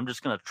 2-2. I'm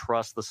just going to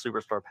trust the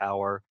superstar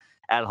power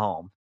at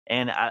home.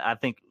 And I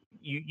think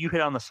you hit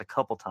on this a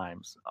couple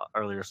times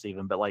earlier,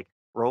 Stephen, but like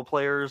role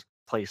players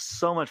play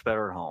so much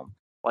better at home.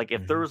 Like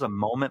if there was a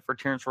moment for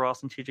Terrence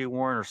Ross and TJ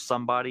Warren or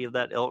somebody of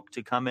that ilk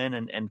to come in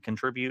and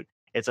contribute,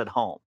 it's at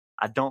home.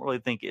 I don't really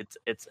think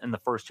it's in the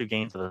first 2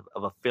 games of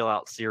a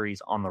fill-out series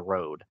on the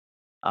road.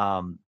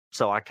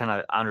 So I kind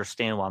of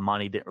understand why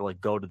Monty didn't really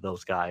go to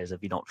those guys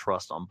if you don't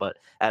trust them. But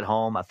at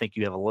home, I think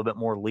you have a little bit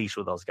more leash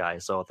with those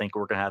guys. So I think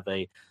we're going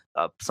to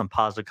have some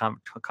positive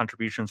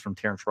contributions from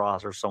Terrence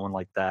Ross or someone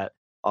like that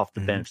off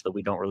the bench that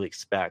we don't really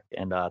expect.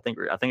 And I think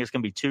it's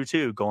going to be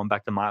 2-2 going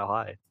back to Mile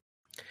High.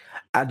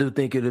 I do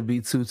think it'll be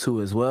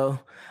 2-2 as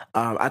well.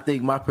 I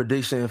think my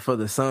prediction for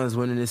the Suns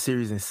winning this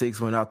series in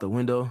 6 went out the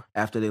window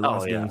after they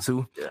lost Game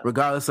 2. Yeah.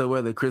 Regardless of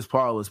whether Chris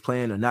Paul was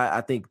playing or not,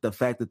 I think the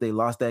fact that they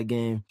lost that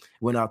game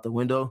went out the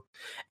window.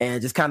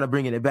 And just kind of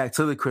bringing it back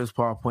to the Chris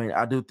Paul point,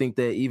 I do think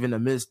that even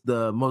amidst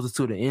the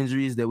multitude of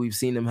injuries that we've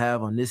seen them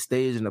have on this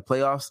stage in the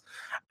playoffs,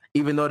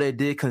 even though they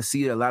did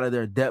concede a lot of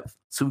their depth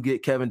to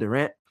get Kevin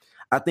Durant,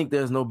 I think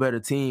there's no better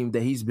team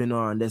that he's been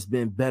on that's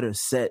been better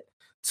set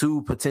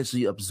to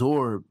potentially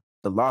absorb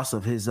the loss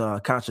of his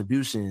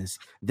contributions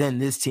than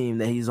this team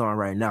that he's on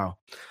right now.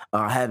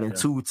 Having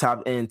two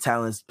top end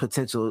talents,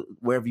 potential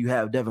wherever you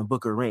have Devin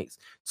Booker ranks,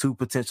 two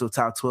potential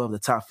top 12 to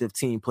top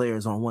 15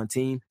 players on one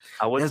team.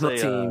 There's no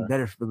team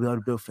better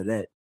built for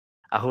that.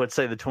 I would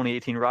say the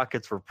 2018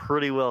 Rockets were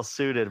pretty well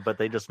suited, but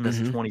they just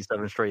missed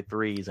 27 straight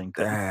threes and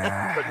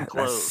couldn't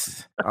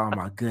close. Oh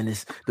my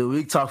goodness. Dude,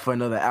 we talk for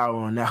another hour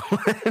on that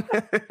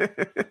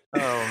one.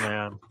 Oh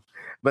man.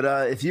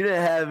 But if you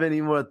didn't have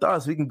any more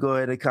thoughts, we can go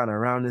ahead and kind of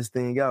round this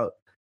thing out.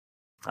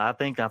 I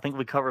think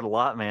we covered a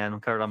lot, man. We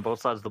covered on both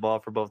sides of the ball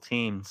for both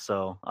teams.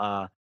 So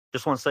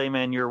just want to say,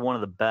 man, you're one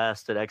of the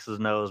best at X's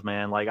and O's,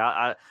 man. Like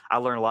I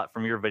learned a lot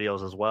from your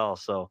videos as well.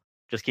 So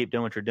just keep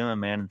doing what you're doing,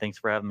 man. And thanks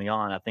for having me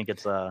on. I think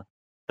it's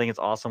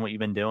awesome what you've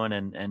been doing,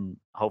 and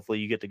hopefully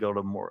you get to go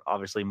to more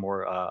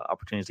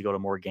opportunities to go to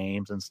more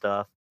games and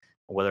stuff,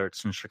 whether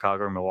it's in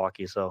Chicago or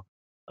Milwaukee. So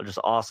just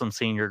awesome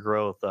seeing your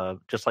growth,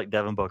 just like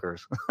Devin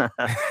Booker's.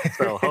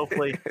 So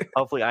hopefully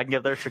I can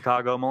get there to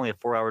Chicago. I'm only a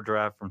 4-hour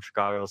drive from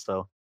Chicago,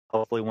 so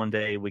hopefully one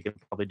day we could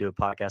probably do a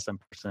podcast in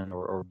person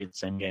or be the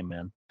same game,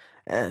 man.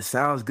 Yeah,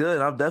 sounds good.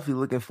 I'm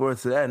definitely looking forward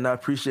to that, and I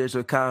appreciate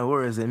your kind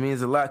words. It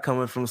means a lot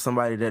coming from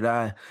somebody that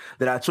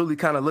I truly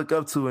kind of look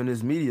up to in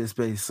this media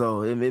space.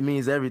 So it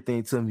means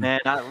everything to me. Man,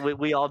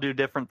 we all do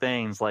different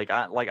things.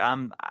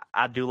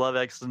 I do love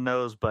X's and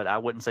O's, but I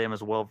wouldn't say I'm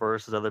as well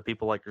versed as other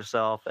people like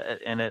yourself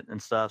in it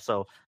and stuff.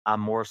 So I'm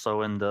more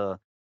so into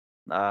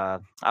I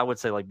would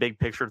say like big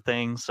picture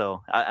things.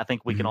 So I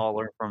think we can all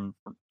learn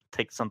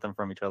take something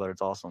from each other.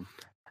 It's awesome.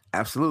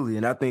 Absolutely.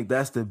 And I think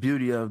that's the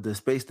beauty of the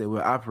space that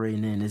we're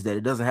operating in, is that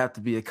it doesn't have to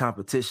be a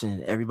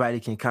competition. Everybody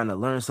can kind of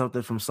learn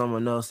something from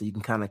someone else, so you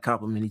can kind of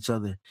compliment each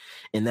other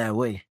in that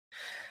way.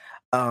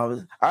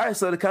 All right.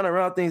 So to kind of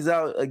round things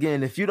out,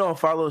 again, if you don't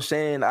follow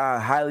Shane, I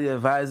highly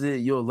advise it.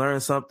 You'll learn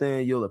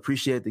something. You'll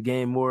appreciate the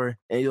game more,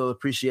 and you'll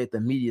appreciate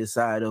the media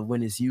side of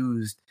when it's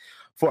used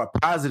for a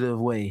positive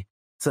way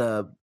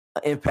to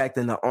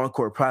impacting the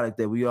on-court product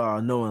that we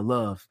all know and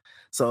love.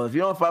 So if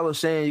you don't follow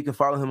Shane, you can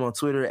follow him on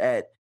Twitter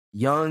at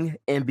Young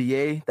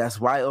NBA. That's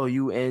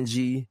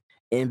YOUNG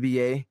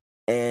NBA.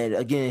 And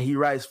again, he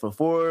writes for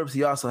Forbes.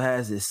 He also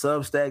has his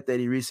Substack that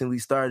he recently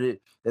started.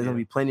 There's going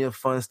to be plenty of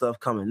fun stuff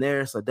coming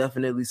there. So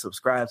definitely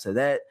subscribe to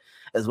that,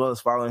 as well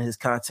as following his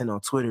content on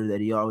Twitter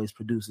that he always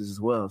produces as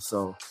well.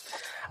 So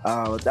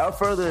without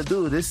further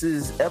ado, this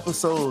is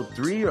episode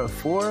 3 or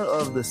 4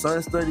 of the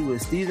Sun Study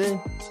with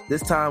Steven.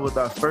 This time with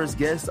our first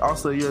guest.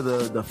 Also, you're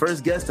the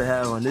first guest to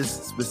have on this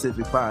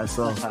specific pod.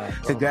 So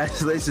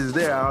congratulations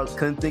there. I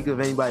couldn't think of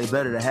anybody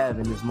better to have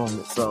in this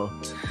moment. So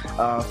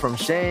from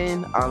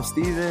Shane, I'm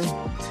Steven.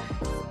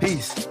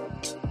 Peace.